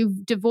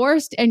you've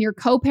divorced and you're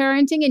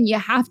co-parenting and you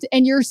have to,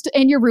 and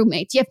your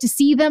roommates, you have to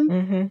see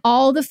them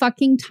all the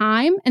fucking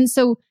time. And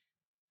so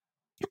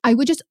I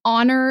would just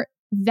honor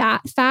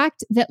that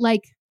fact that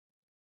like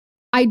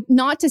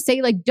not to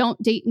say like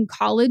don't date in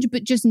college,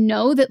 but just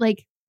know that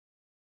like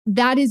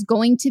that is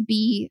going to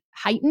be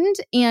heightened,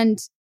 and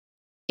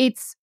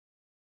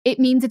it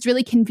means it's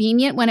really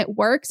convenient when it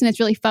works, and it's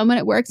really fun when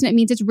it works, and it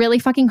means it's really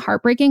fucking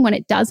heartbreaking when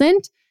it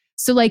doesn't.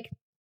 So like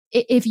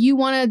if you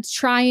want to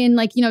try and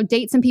like, you know,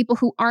 date some people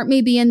who aren't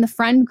maybe in the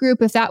friend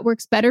group, if that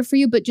works better for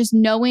you, but just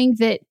knowing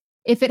that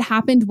if it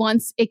happened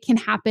once, it can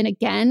happen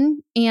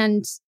again.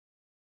 And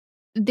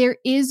there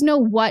is no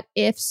what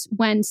ifs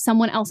when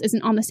someone else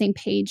isn't on the same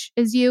page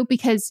as you,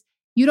 because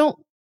you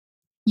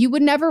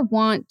would never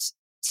want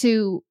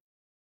to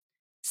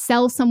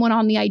sell someone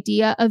on the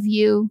idea of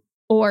you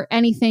or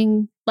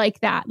anything like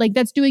that. Like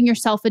that's doing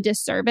yourself a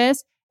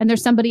disservice. And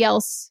there's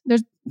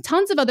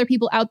tons of other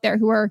people out there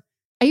who are,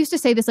 I used to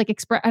say this like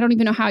I don't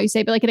even know how you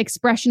say it, but like an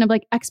expression of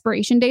like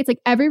expiration dates. Like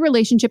every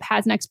relationship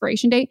has an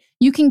expiration date.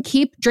 You can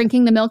keep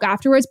drinking the milk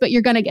afterwards, but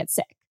you're going to get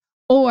sick.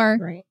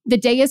 Or the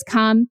day has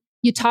come,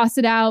 you toss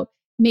it out.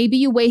 Maybe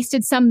you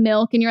wasted some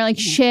milk and you're like,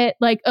 shit,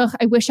 like, ugh,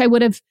 I wish I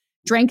would have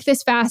drank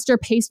this faster,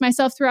 paced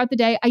myself throughout the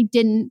day. I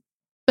didn't.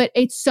 But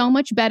it's so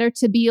much better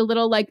to be a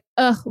little like,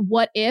 ugh,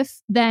 what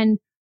if, than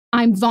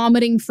I'm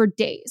vomiting for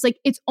days. Like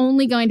it's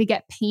only going to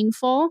get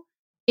painful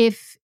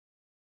if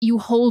you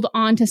hold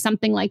on to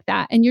something like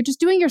that, and you're just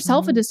doing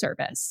yourself a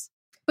disservice.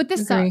 But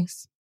this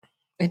sucks.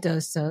 It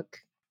does suck.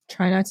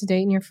 Try not to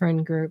date in your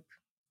friend group.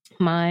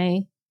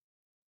 My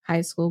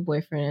high school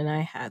boyfriend and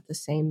I had the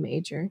same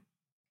major,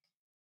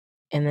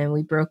 and then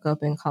we broke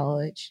up in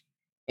college.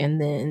 And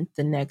then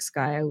the next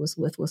guy I was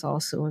with was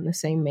also in the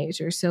same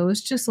major. So it's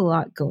just a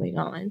lot going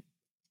on.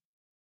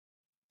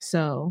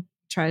 So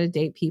try to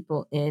date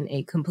people in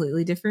a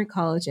completely different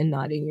college and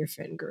not in your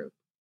friend group.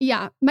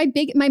 Yeah.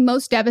 My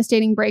most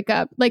devastating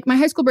breakup, like my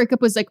high school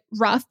breakup was like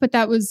rough, but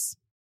that was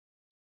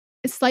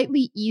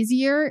slightly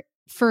easier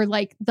for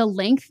like the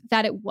length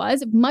that it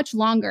was, much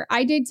longer.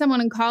 I dated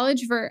someone in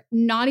college for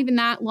not even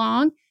that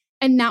long.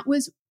 And that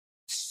was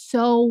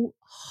so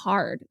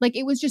hard. Like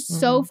it was just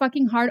so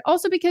fucking hard.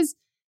 Also because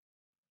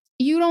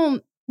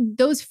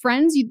those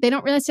friends, they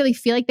don't necessarily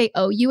feel like they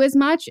owe you as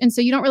much. And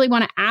so you don't really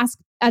want to ask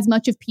as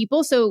much of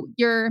people. So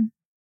you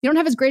don't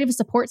have as great of a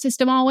support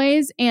system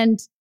always. And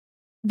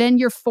then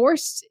you're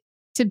forced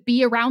to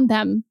be around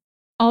them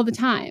all the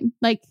time.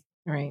 Like,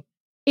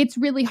 it's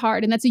really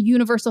hard. And that's a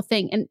universal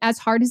thing. And as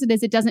hard as it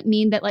is, it doesn't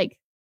mean that like,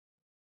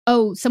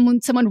 oh, someone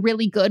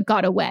really good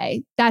got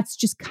away. That's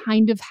just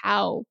kind of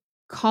how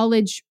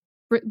college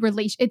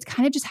it's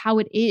kind of just how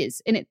it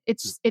is. And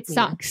it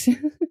sucks.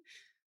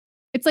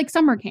 It's like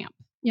summer camp,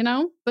 you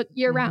know, but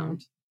year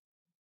round.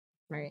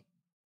 Right.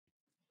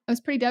 I was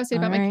pretty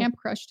devastated about my camp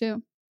crush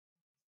too.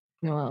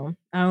 Well,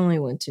 I only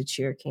went to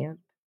cheer camp,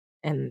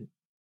 and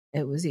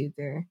it was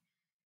either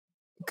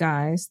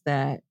guys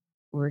that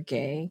were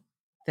gay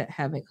that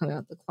haven't come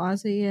out the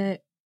closet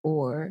yet,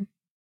 or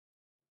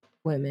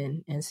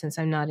women. And since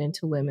I'm not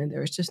into women, there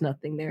was just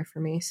nothing there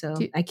for me. So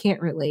I can't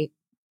relate.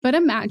 But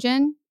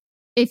imagine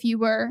if you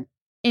were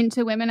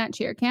into women at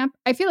cheer camp.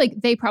 I feel like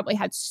they probably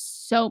had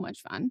so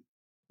much fun.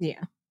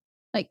 Yeah.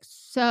 Like,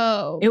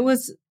 so. It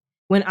was,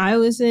 when I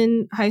was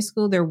in high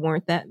school, there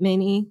weren't that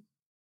many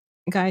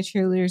guy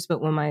cheerleaders.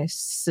 But when my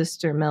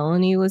sister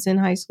Melanie was in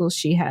high school,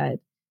 she had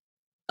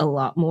a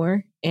lot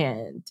more.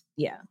 And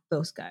yeah,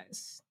 those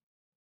guys,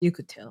 you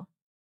could tell.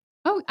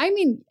 Oh, I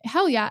mean,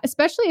 hell yeah.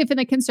 Especially if in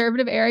a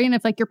conservative area and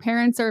if like your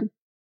parents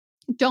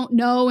don't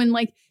know and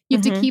like you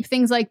have to keep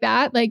things like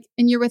that. Like,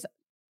 and you're with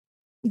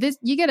this,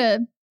 you get a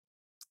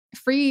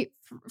free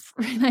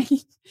like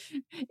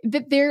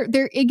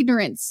their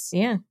ignorance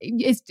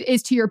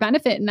is to your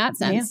benefit in that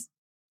sense.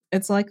 Yeah.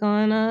 It's like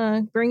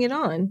on Bring It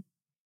On.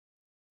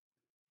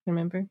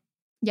 Remember?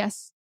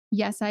 Yes,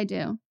 I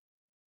do.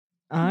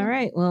 All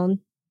right, well,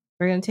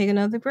 we're gonna take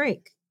another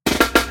break.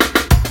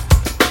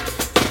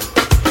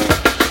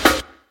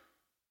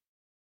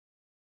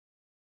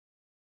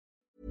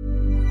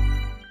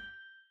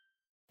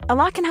 A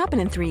lot can happen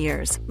in 3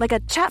 years, like a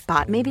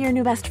chatbot may be your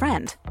new best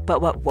friend.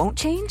 But what won't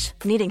change?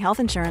 Needing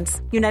health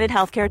insurance. United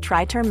Healthcare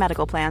Tri-Term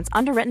Medical Plans,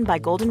 underwritten by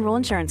Golden Rule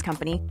Insurance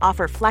Company,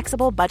 offer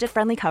flexible,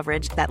 budget-friendly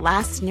coverage that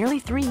lasts nearly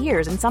 3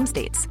 years in some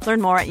states.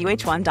 Learn more at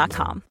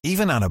UH1.com.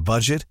 Even on a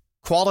budget,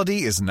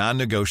 quality is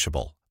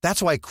non-negotiable.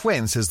 That's why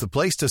Quince is the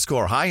place to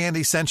score high-end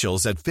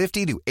essentials at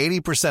 50 to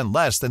 80%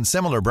 less than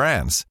similar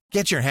brands.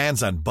 Get your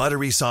hands on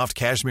buttery soft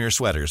cashmere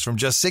sweaters from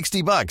just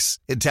 $60,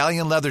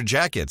 Italian leather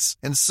jackets,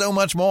 and so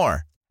much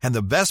more. And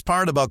the best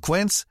part about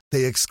Quince,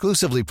 they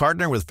exclusively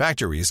partner with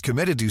factories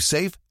committed to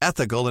safe,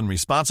 ethical, and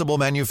responsible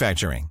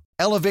manufacturing.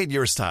 Elevate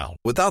your style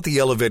without the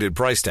elevated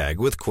price tag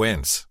with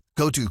Quince.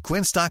 Go to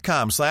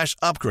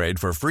quince.com/upgrade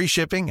for free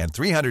shipping and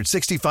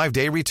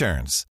 365-day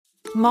returns.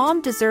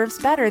 Mom deserves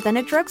better than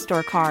a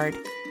drugstore card.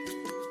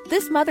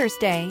 This Mother's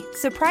Day,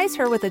 surprise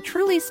her with a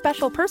truly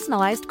special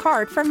personalized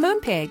card from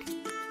Moonpig.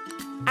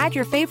 Add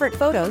your favorite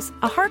photos,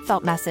 a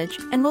heartfelt message,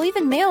 and we'll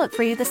even mail it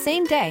for you the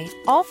same day,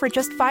 all for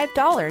just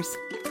 $5.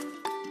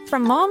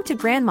 From mom to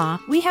grandma,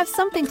 we have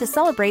something to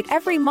celebrate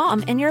every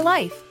mom in your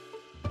life.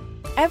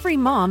 Every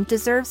mom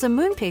deserves a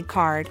Moonpig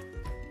card.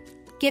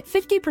 Get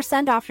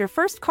 50% off your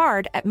first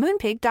card at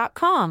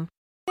Moonpig.com.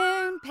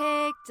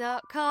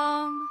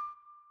 Moonpig.com.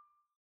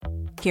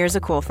 Here's a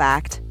cool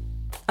fact.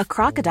 A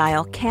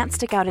crocodile can't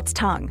stick out its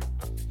tongue.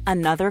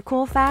 Another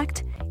cool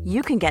fact,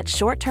 you can get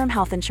short-term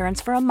health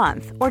insurance for a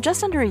month or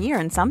just under a year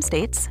in some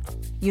states.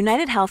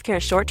 United Healthcare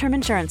short-term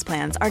insurance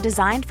plans are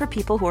designed for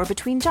people who are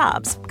between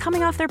jobs,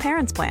 coming off their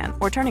parents' plan,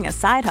 or turning a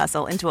side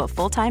hustle into a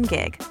full-time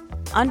gig.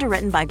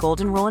 Underwritten by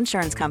Golden Rule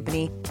Insurance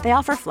Company, they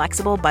offer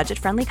flexible,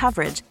 budget-friendly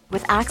coverage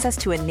with access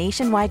to a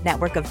nationwide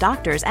network of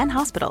doctors and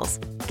hospitals.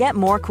 Get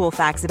more cool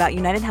facts about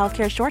United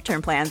Healthcare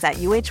short-term plans at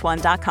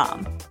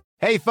uh1.com.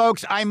 Hey,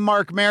 folks, I'm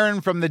Mark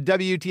Maron from the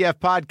WTF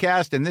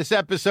Podcast, and this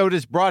episode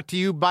is brought to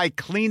you by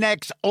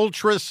Kleenex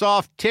Ultra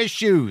Soft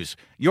Tissues,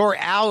 your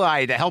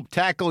ally to help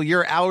tackle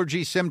your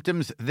allergy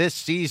symptoms this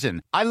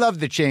season. I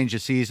love the change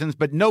of seasons,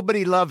 but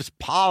nobody loves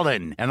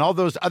pollen and all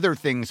those other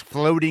things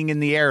floating in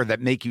the air that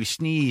make you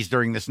sneeze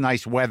during this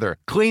nice weather.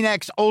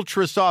 Kleenex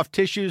Ultra Soft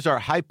Tissues are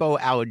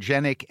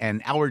hypoallergenic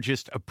and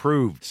allergist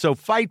approved, so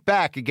fight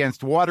back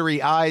against watery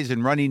eyes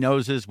and runny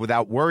noses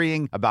without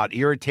worrying about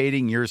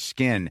irritating your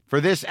skin. For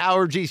this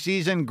allergy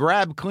season,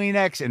 grab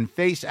Kleenex and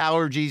face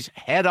allergies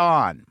head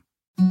on.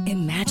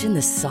 Imagine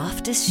the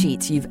softest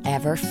sheets you've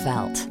ever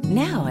felt.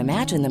 Now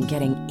imagine them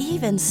getting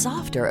even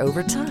softer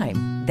over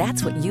time.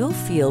 That's what you'll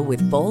feel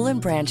with Boll &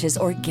 Branch's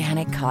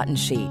organic cotton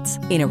sheets.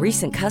 In a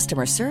recent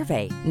customer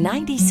survey,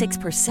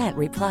 96%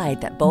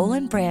 replied that Boll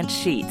 & Branch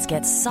sheets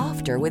get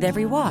softer with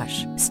every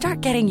wash.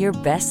 Start getting your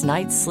best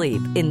night's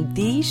sleep in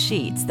these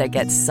sheets that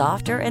get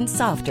softer and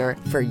softer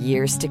for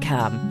years to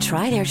come.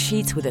 Try their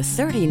sheets with a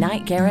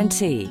 30-night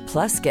guarantee.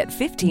 Plus, get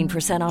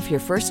 15% off your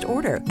first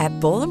order at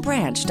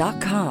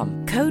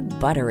bollandbranch.com. Code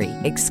BUTTERY.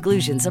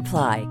 Exclusions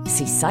apply.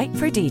 See site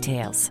for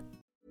details.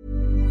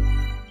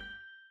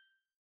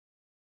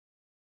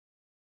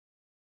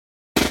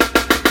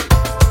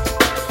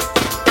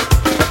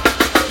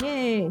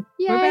 Yay.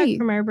 Yay. We're back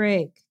from our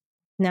break.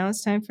 Now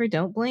it's time for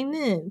Don't Blame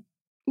Them.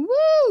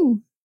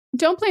 Woo!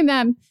 Don't Blame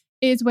Them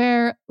is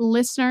where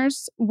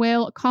listeners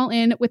will call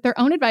in with their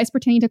own advice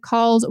pertaining to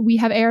calls we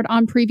have aired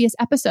on previous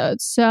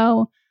episodes.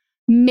 So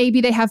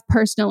maybe they have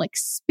personal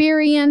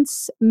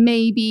experience.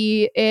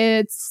 Maybe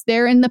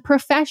they're in the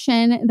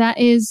profession that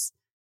is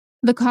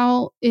the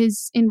call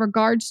is in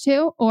regards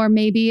to, or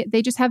maybe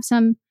they just have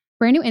some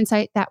brand new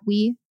insight that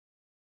we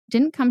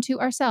didn't come to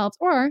ourselves,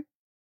 or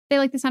they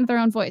like the sound of their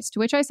own voice, to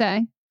which I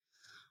say,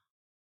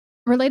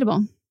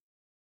 relatable.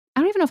 I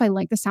don't even know if I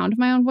like the sound of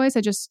my own voice.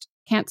 I just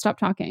can't stop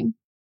talking.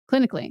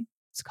 Clinically,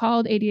 it's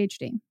called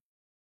ADHD.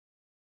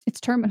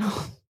 It's terminal.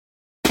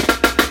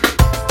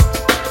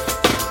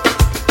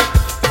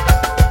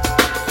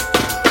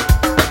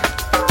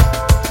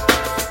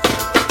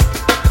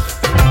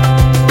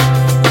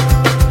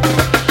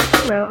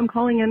 Hello, I'm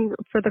calling in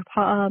for the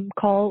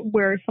call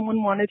where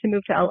someone wanted to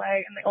move to LA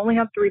and they only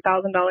have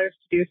 $3,000 to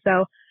do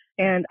so.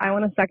 And I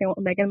want to second what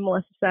Megan and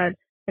Melissa said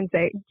and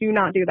say, do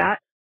not do that.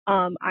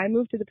 I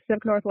moved to the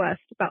Pacific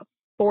Northwest about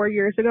 4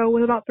 years ago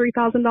with about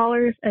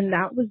 $3,000, and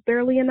that was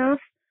barely enough.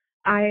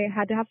 I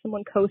had to have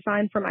someone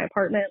co-sign for my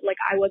apartment. Like,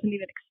 I wasn't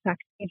even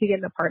expecting to get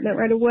an apartment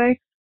right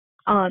away.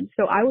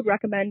 So I would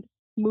recommend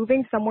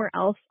moving somewhere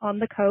else on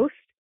the coast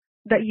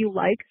that you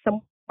like,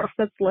 somewhere else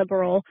that's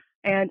liberal,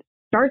 and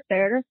start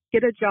there,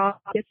 get a job,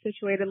 get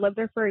situated, live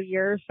there for a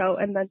year or so,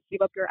 and then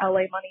save up your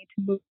LA money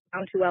to move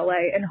down to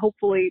LA, and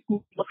hopefully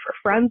look for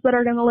friends that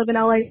are going to live in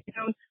LA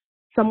soon,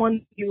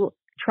 someone you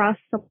trust,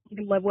 someone you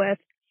can live with,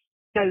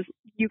 because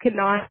you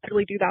cannot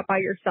really do that by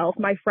yourself.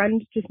 My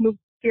friend just moved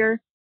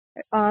here,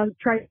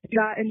 tried to do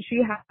that, and she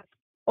has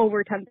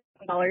over $10,000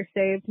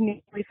 saved,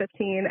 nearly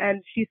 15,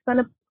 and she spent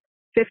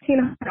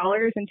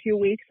 $1,500 in 2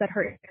 weeks at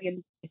her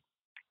Airbnb.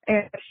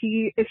 And if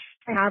she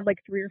had like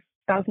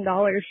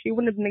 $3,000, she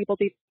wouldn't have been able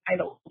to buy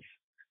those.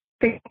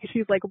 I think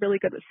she's like really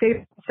good at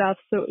saving stuff,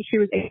 so she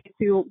was able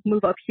to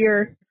move up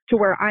here to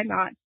where I'm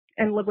at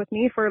and live with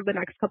me for the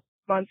next couple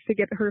of months to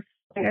get her,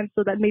 and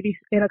so that maybe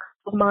in a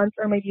couple of months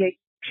or maybe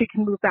she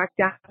can move back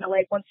down to LA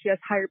once she has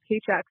higher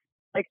paychecks.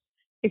 Like,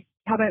 if you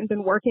haven't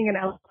been working in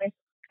LA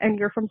and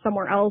you're from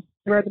somewhere else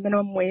where the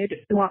minimum wage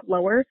is a lot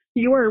lower,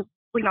 you are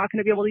really not going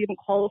to be able to even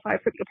qualify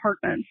for the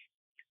apartments.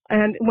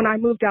 And when I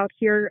moved out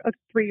here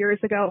 3 years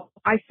ago,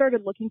 I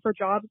started looking for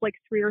jobs like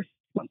 3 or 6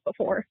 months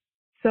before.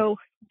 So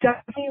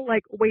definitely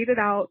like wait it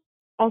out.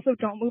 Also,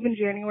 don't move in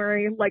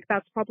January. Like,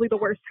 that's probably the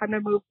worst time to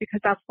move because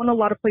that's when a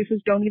lot of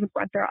places don't even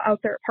rent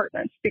out their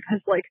apartments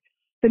because like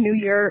the New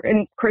Year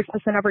and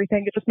Christmas and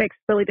everything, it just makes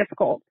it really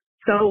difficult.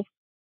 So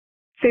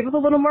save up a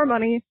little more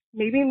money,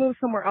 maybe move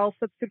somewhere else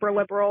that's super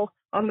liberal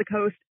on the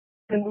coast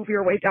and move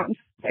your way down.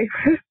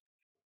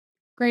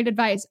 Great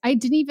advice. I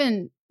didn't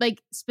even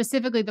like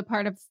specifically the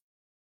part of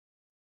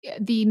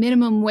the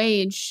minimum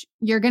wage.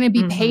 You're going to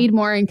be paid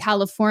more in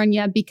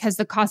California because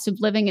the cost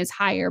of living is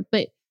higher,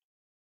 but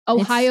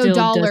Ohio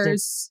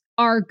dollars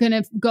are going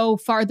to go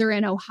farther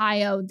in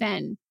Ohio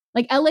than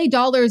like LA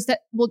dollars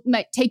that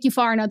might take you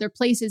far in other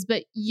places,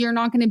 but you're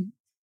not going to,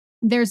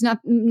 there's not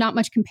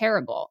much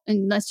comparable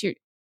unless you're,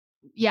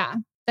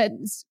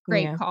 that's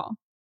great call.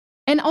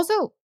 And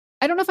also,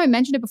 I don't know if I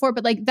mentioned it before,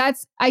 but like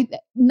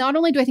not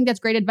only do I think that's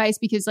great advice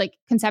because like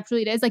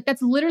conceptually it is, like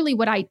that's literally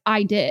what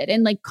I did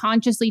and like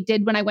consciously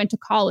did when I went to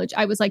college.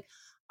 I was like,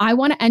 I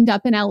want to end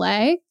up in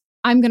LA.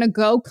 I'm going to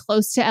go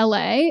close to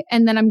LA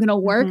and then I'm going to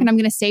work and I'm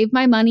going to save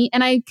my money.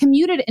 And I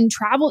commuted and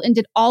traveled and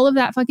did all of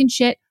that fucking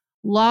shit,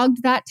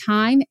 logged that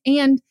time.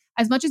 And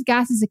as much as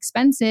gas is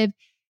expensive,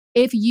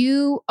 if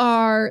you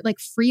are like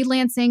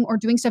freelancing or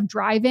doing stuff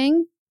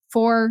driving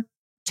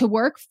to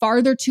work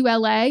farther to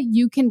LA,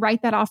 you can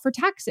write that off for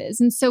taxes.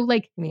 And so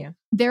like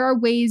there are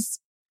ways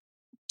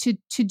to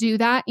do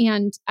that.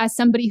 And as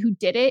somebody who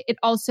did it, it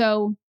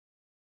also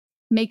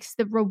makes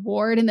the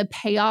reward and the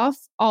payoff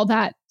all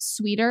that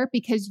sweeter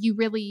because you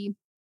really,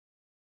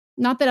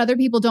 not that other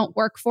people don't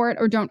work for it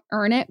or don't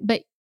earn it,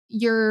 but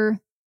you're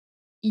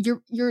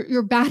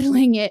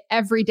battling it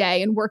every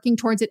day and working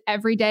towards it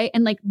every day.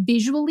 And like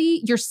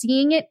visually, you're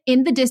seeing it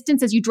in the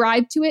distance as you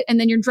drive to it. And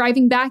then you're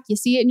driving back, you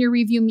see it in your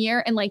rearview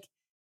mirror. And like,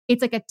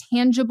 it's like a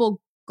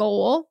tangible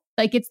goal.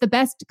 Like it's the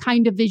best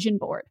kind of vision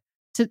board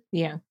to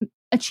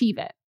achieve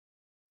it.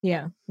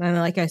 Yeah. And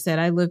like I said,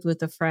 I lived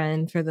with a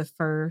friend for the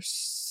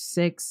first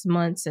 6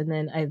 months. And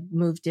then I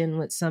moved in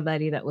with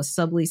somebody that was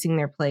subleasing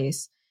their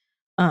place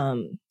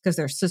because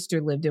their sister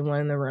lived in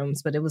one of the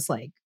rooms. But it was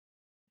like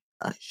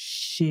a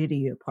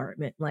shitty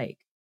apartment. Like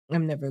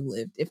I've never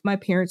lived. If my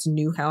parents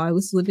knew how I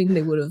was living,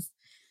 they would have.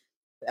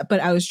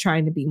 But I was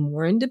trying to be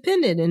more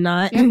independent and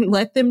not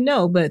let them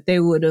know. But they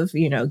would have,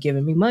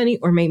 given me money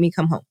or made me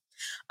come home.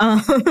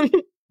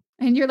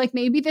 And you're like,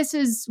 maybe this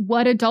is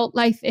what adult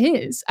life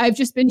is. I've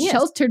just been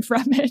sheltered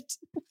from it.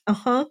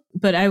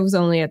 But I was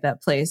only at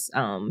that place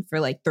for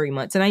like 3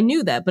 months. And I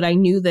knew that, but I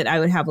knew that I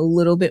would have a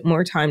little bit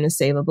more time to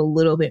save up a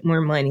little bit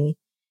more money.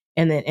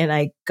 And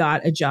I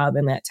got a job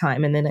in that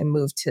time. And then I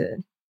moved to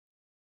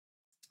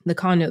the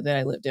condo that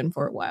I lived in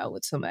for a while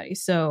with somebody.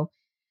 So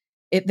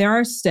there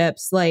are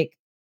steps like,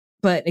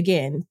 but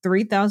again,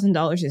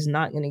 $3,000 is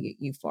not going to get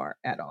you far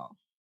at all.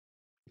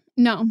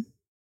 No.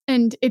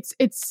 And it's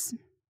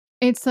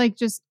like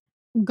just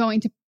going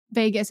to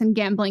Vegas and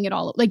gambling it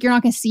all. Like you're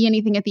not going to see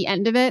anything at the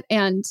end of it.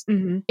 And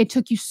it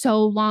took you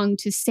so long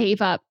to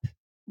save up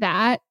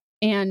that.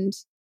 And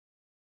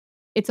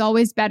it's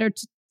always better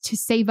to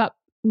save up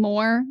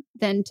more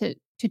than to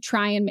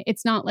try and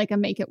it's not like a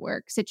make it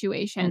work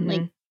situation.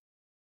 Like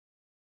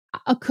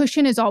a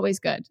cushion is always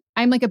good.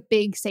 I'm like a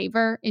big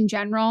saver in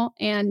general.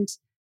 And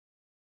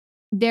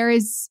there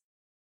is,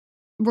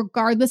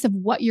 regardless of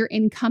what your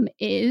income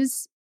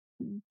is,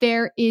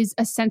 there is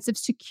a sense of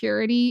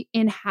security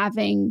in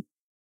having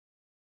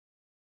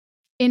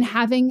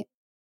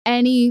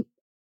any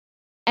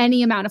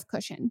amount of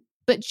cushion,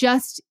 but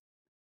just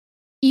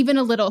even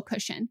a little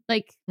cushion.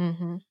 Like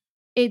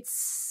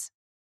it's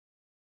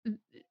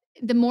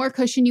the more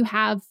cushion you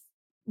have,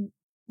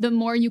 the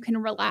more you can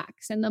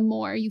relax and the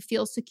more you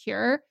feel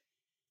secure.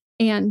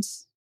 And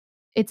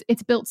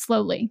it's built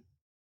slowly,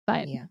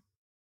 but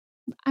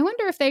I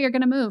wonder if they are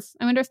going to move.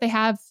 I wonder if they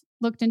have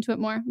looked into it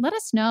more. Let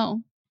us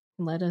know.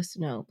 Let us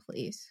know,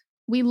 please.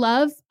 We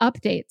love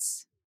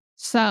updates.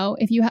 So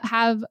if you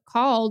have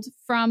called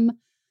from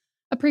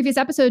a previous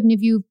episode and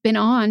if you've been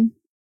on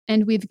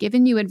and we've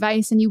given you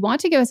advice and you want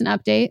to give us an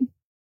update,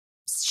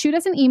 shoot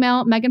us an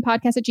email,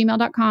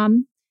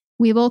 meganpodcast@gmail.com.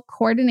 We will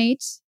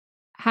coordinate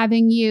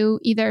having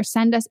you either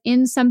send us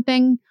in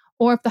something,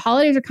 or if the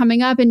holidays are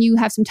coming up and you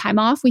have some time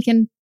off, we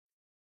can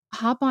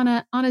hop on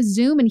a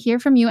Zoom and hear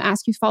from you,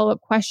 ask you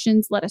follow-up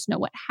questions, let us know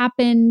what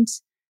happened,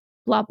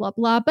 blah, blah,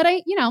 blah. But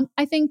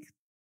I think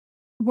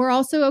we're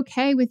also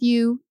okay with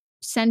you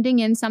sending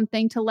in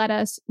something to let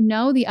us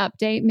know the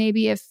update.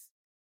 Maybe if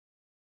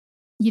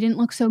you didn't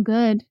look so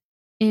good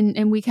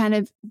and we kind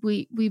of,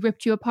 we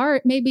ripped you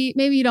apart, maybe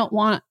you don't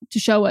want to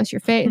show us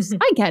your face.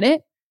 I get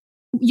it.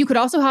 You could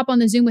also hop on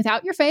the Zoom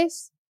without your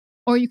face,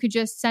 or you could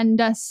just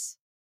send us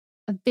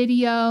a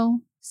video,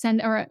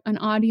 or an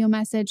audio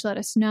message, let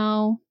us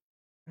know.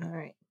 All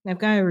right. I've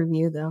got a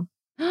review though.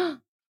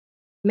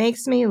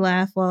 Makes me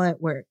laugh while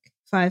at work.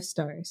 5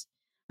 stars.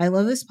 I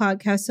love this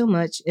podcast so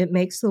much. It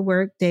makes the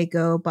work day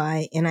go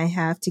by and I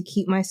have to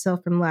keep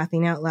myself from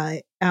laughing out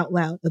loud.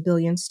 1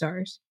 billion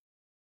stars.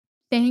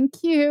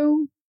 Thank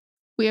you.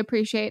 We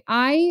appreciate.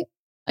 I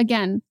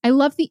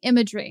love the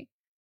imagery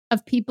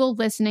of people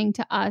listening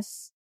to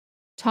us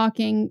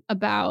talking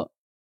about,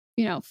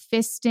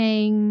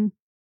 fisting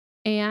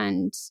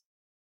and,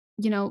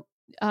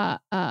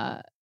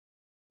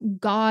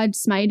 God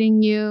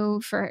smiting you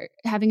for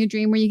having a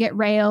dream where you get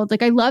railed.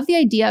 Like I love the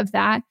idea of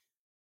that.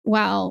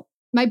 While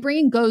my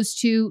brain goes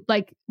to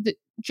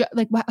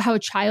how a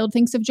child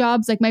thinks of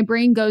jobs, like my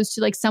brain goes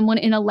to like someone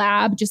in a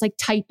lab just like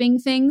typing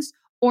things,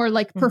 or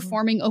like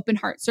performing open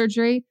heart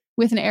surgery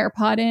with an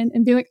AirPod in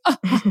and being like, oh,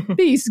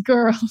 these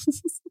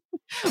girls,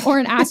 or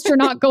an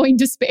astronaut going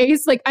to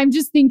space. Like I'm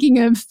just thinking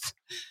of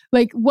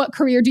like, what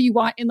career do you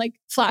want in like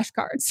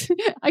flashcards?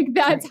 Like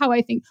that's how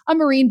I think. A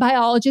marine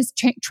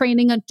biologist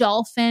training a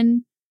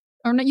dolphin,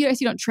 or not. You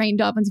don't train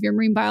dolphins if you're a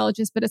marine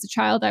biologist, but as a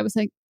child, I was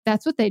like,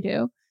 that's what they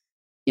do.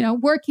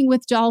 Working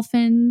with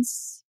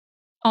dolphins,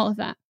 all of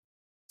that.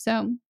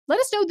 So let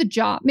us know the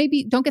job.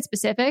 Maybe don't get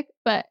specific,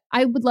 but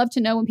I would love to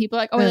know when people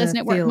are like, oh, I listen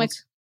at work. I'm like,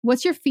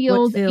 what's your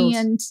field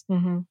and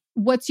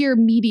what's your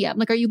medium?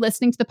 Like, are you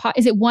listening to the pod?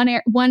 Is it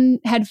one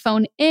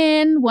headphone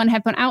in, one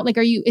headphone out? Like,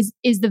 is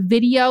the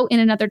video in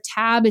another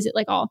tab? Is it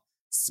like all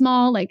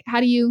small? Like,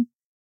 how do you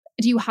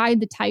hide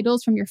the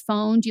titles from your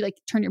phone? Do you like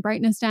turn your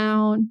brightness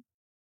down?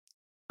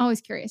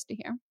 Always curious to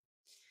hear.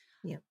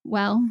 Yeah.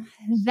 Well,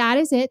 that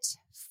is it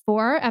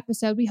for our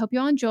episode. We hope you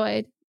all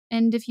enjoyed.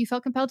 And if you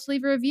felt compelled to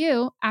leave a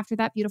review after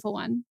that beautiful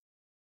one,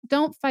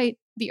 don't fight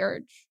the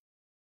urge.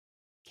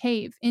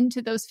 Cave into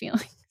those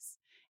feelings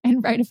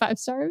and write a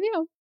 5-star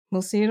review.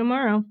 We'll see you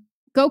tomorrow.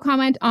 Go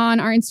comment on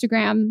our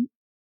Instagram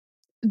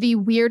the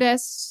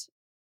weirdest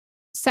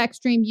sex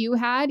dream you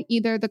had,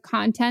 either the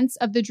contents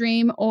of the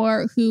dream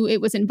or who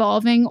it was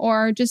involving,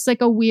 or just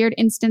like a weird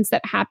instance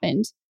that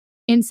happened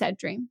in said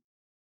dream.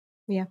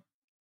 Yeah,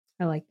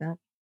 I like that.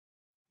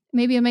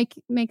 Maybe it'll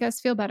make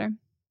us feel better.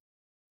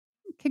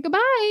 Okay,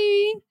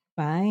 goodbye.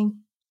 Bye.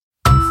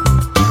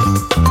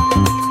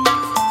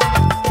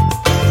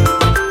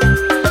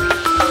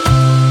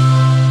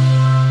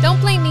 Don't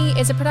Blame Me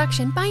is a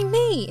production by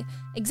me.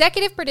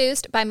 Executive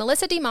produced by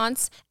Melissa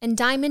DeMonts and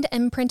Diamond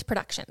Imprint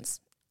Productions.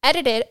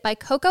 Edited by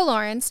Coco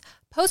Lawrence.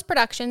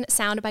 Post-production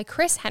sound by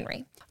Chris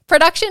Henry.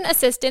 Production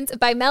assistance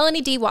by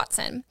Melanie D.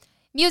 Watson.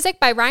 Music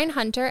by Ryan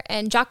Hunter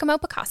and Giacomo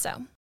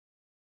Picasso.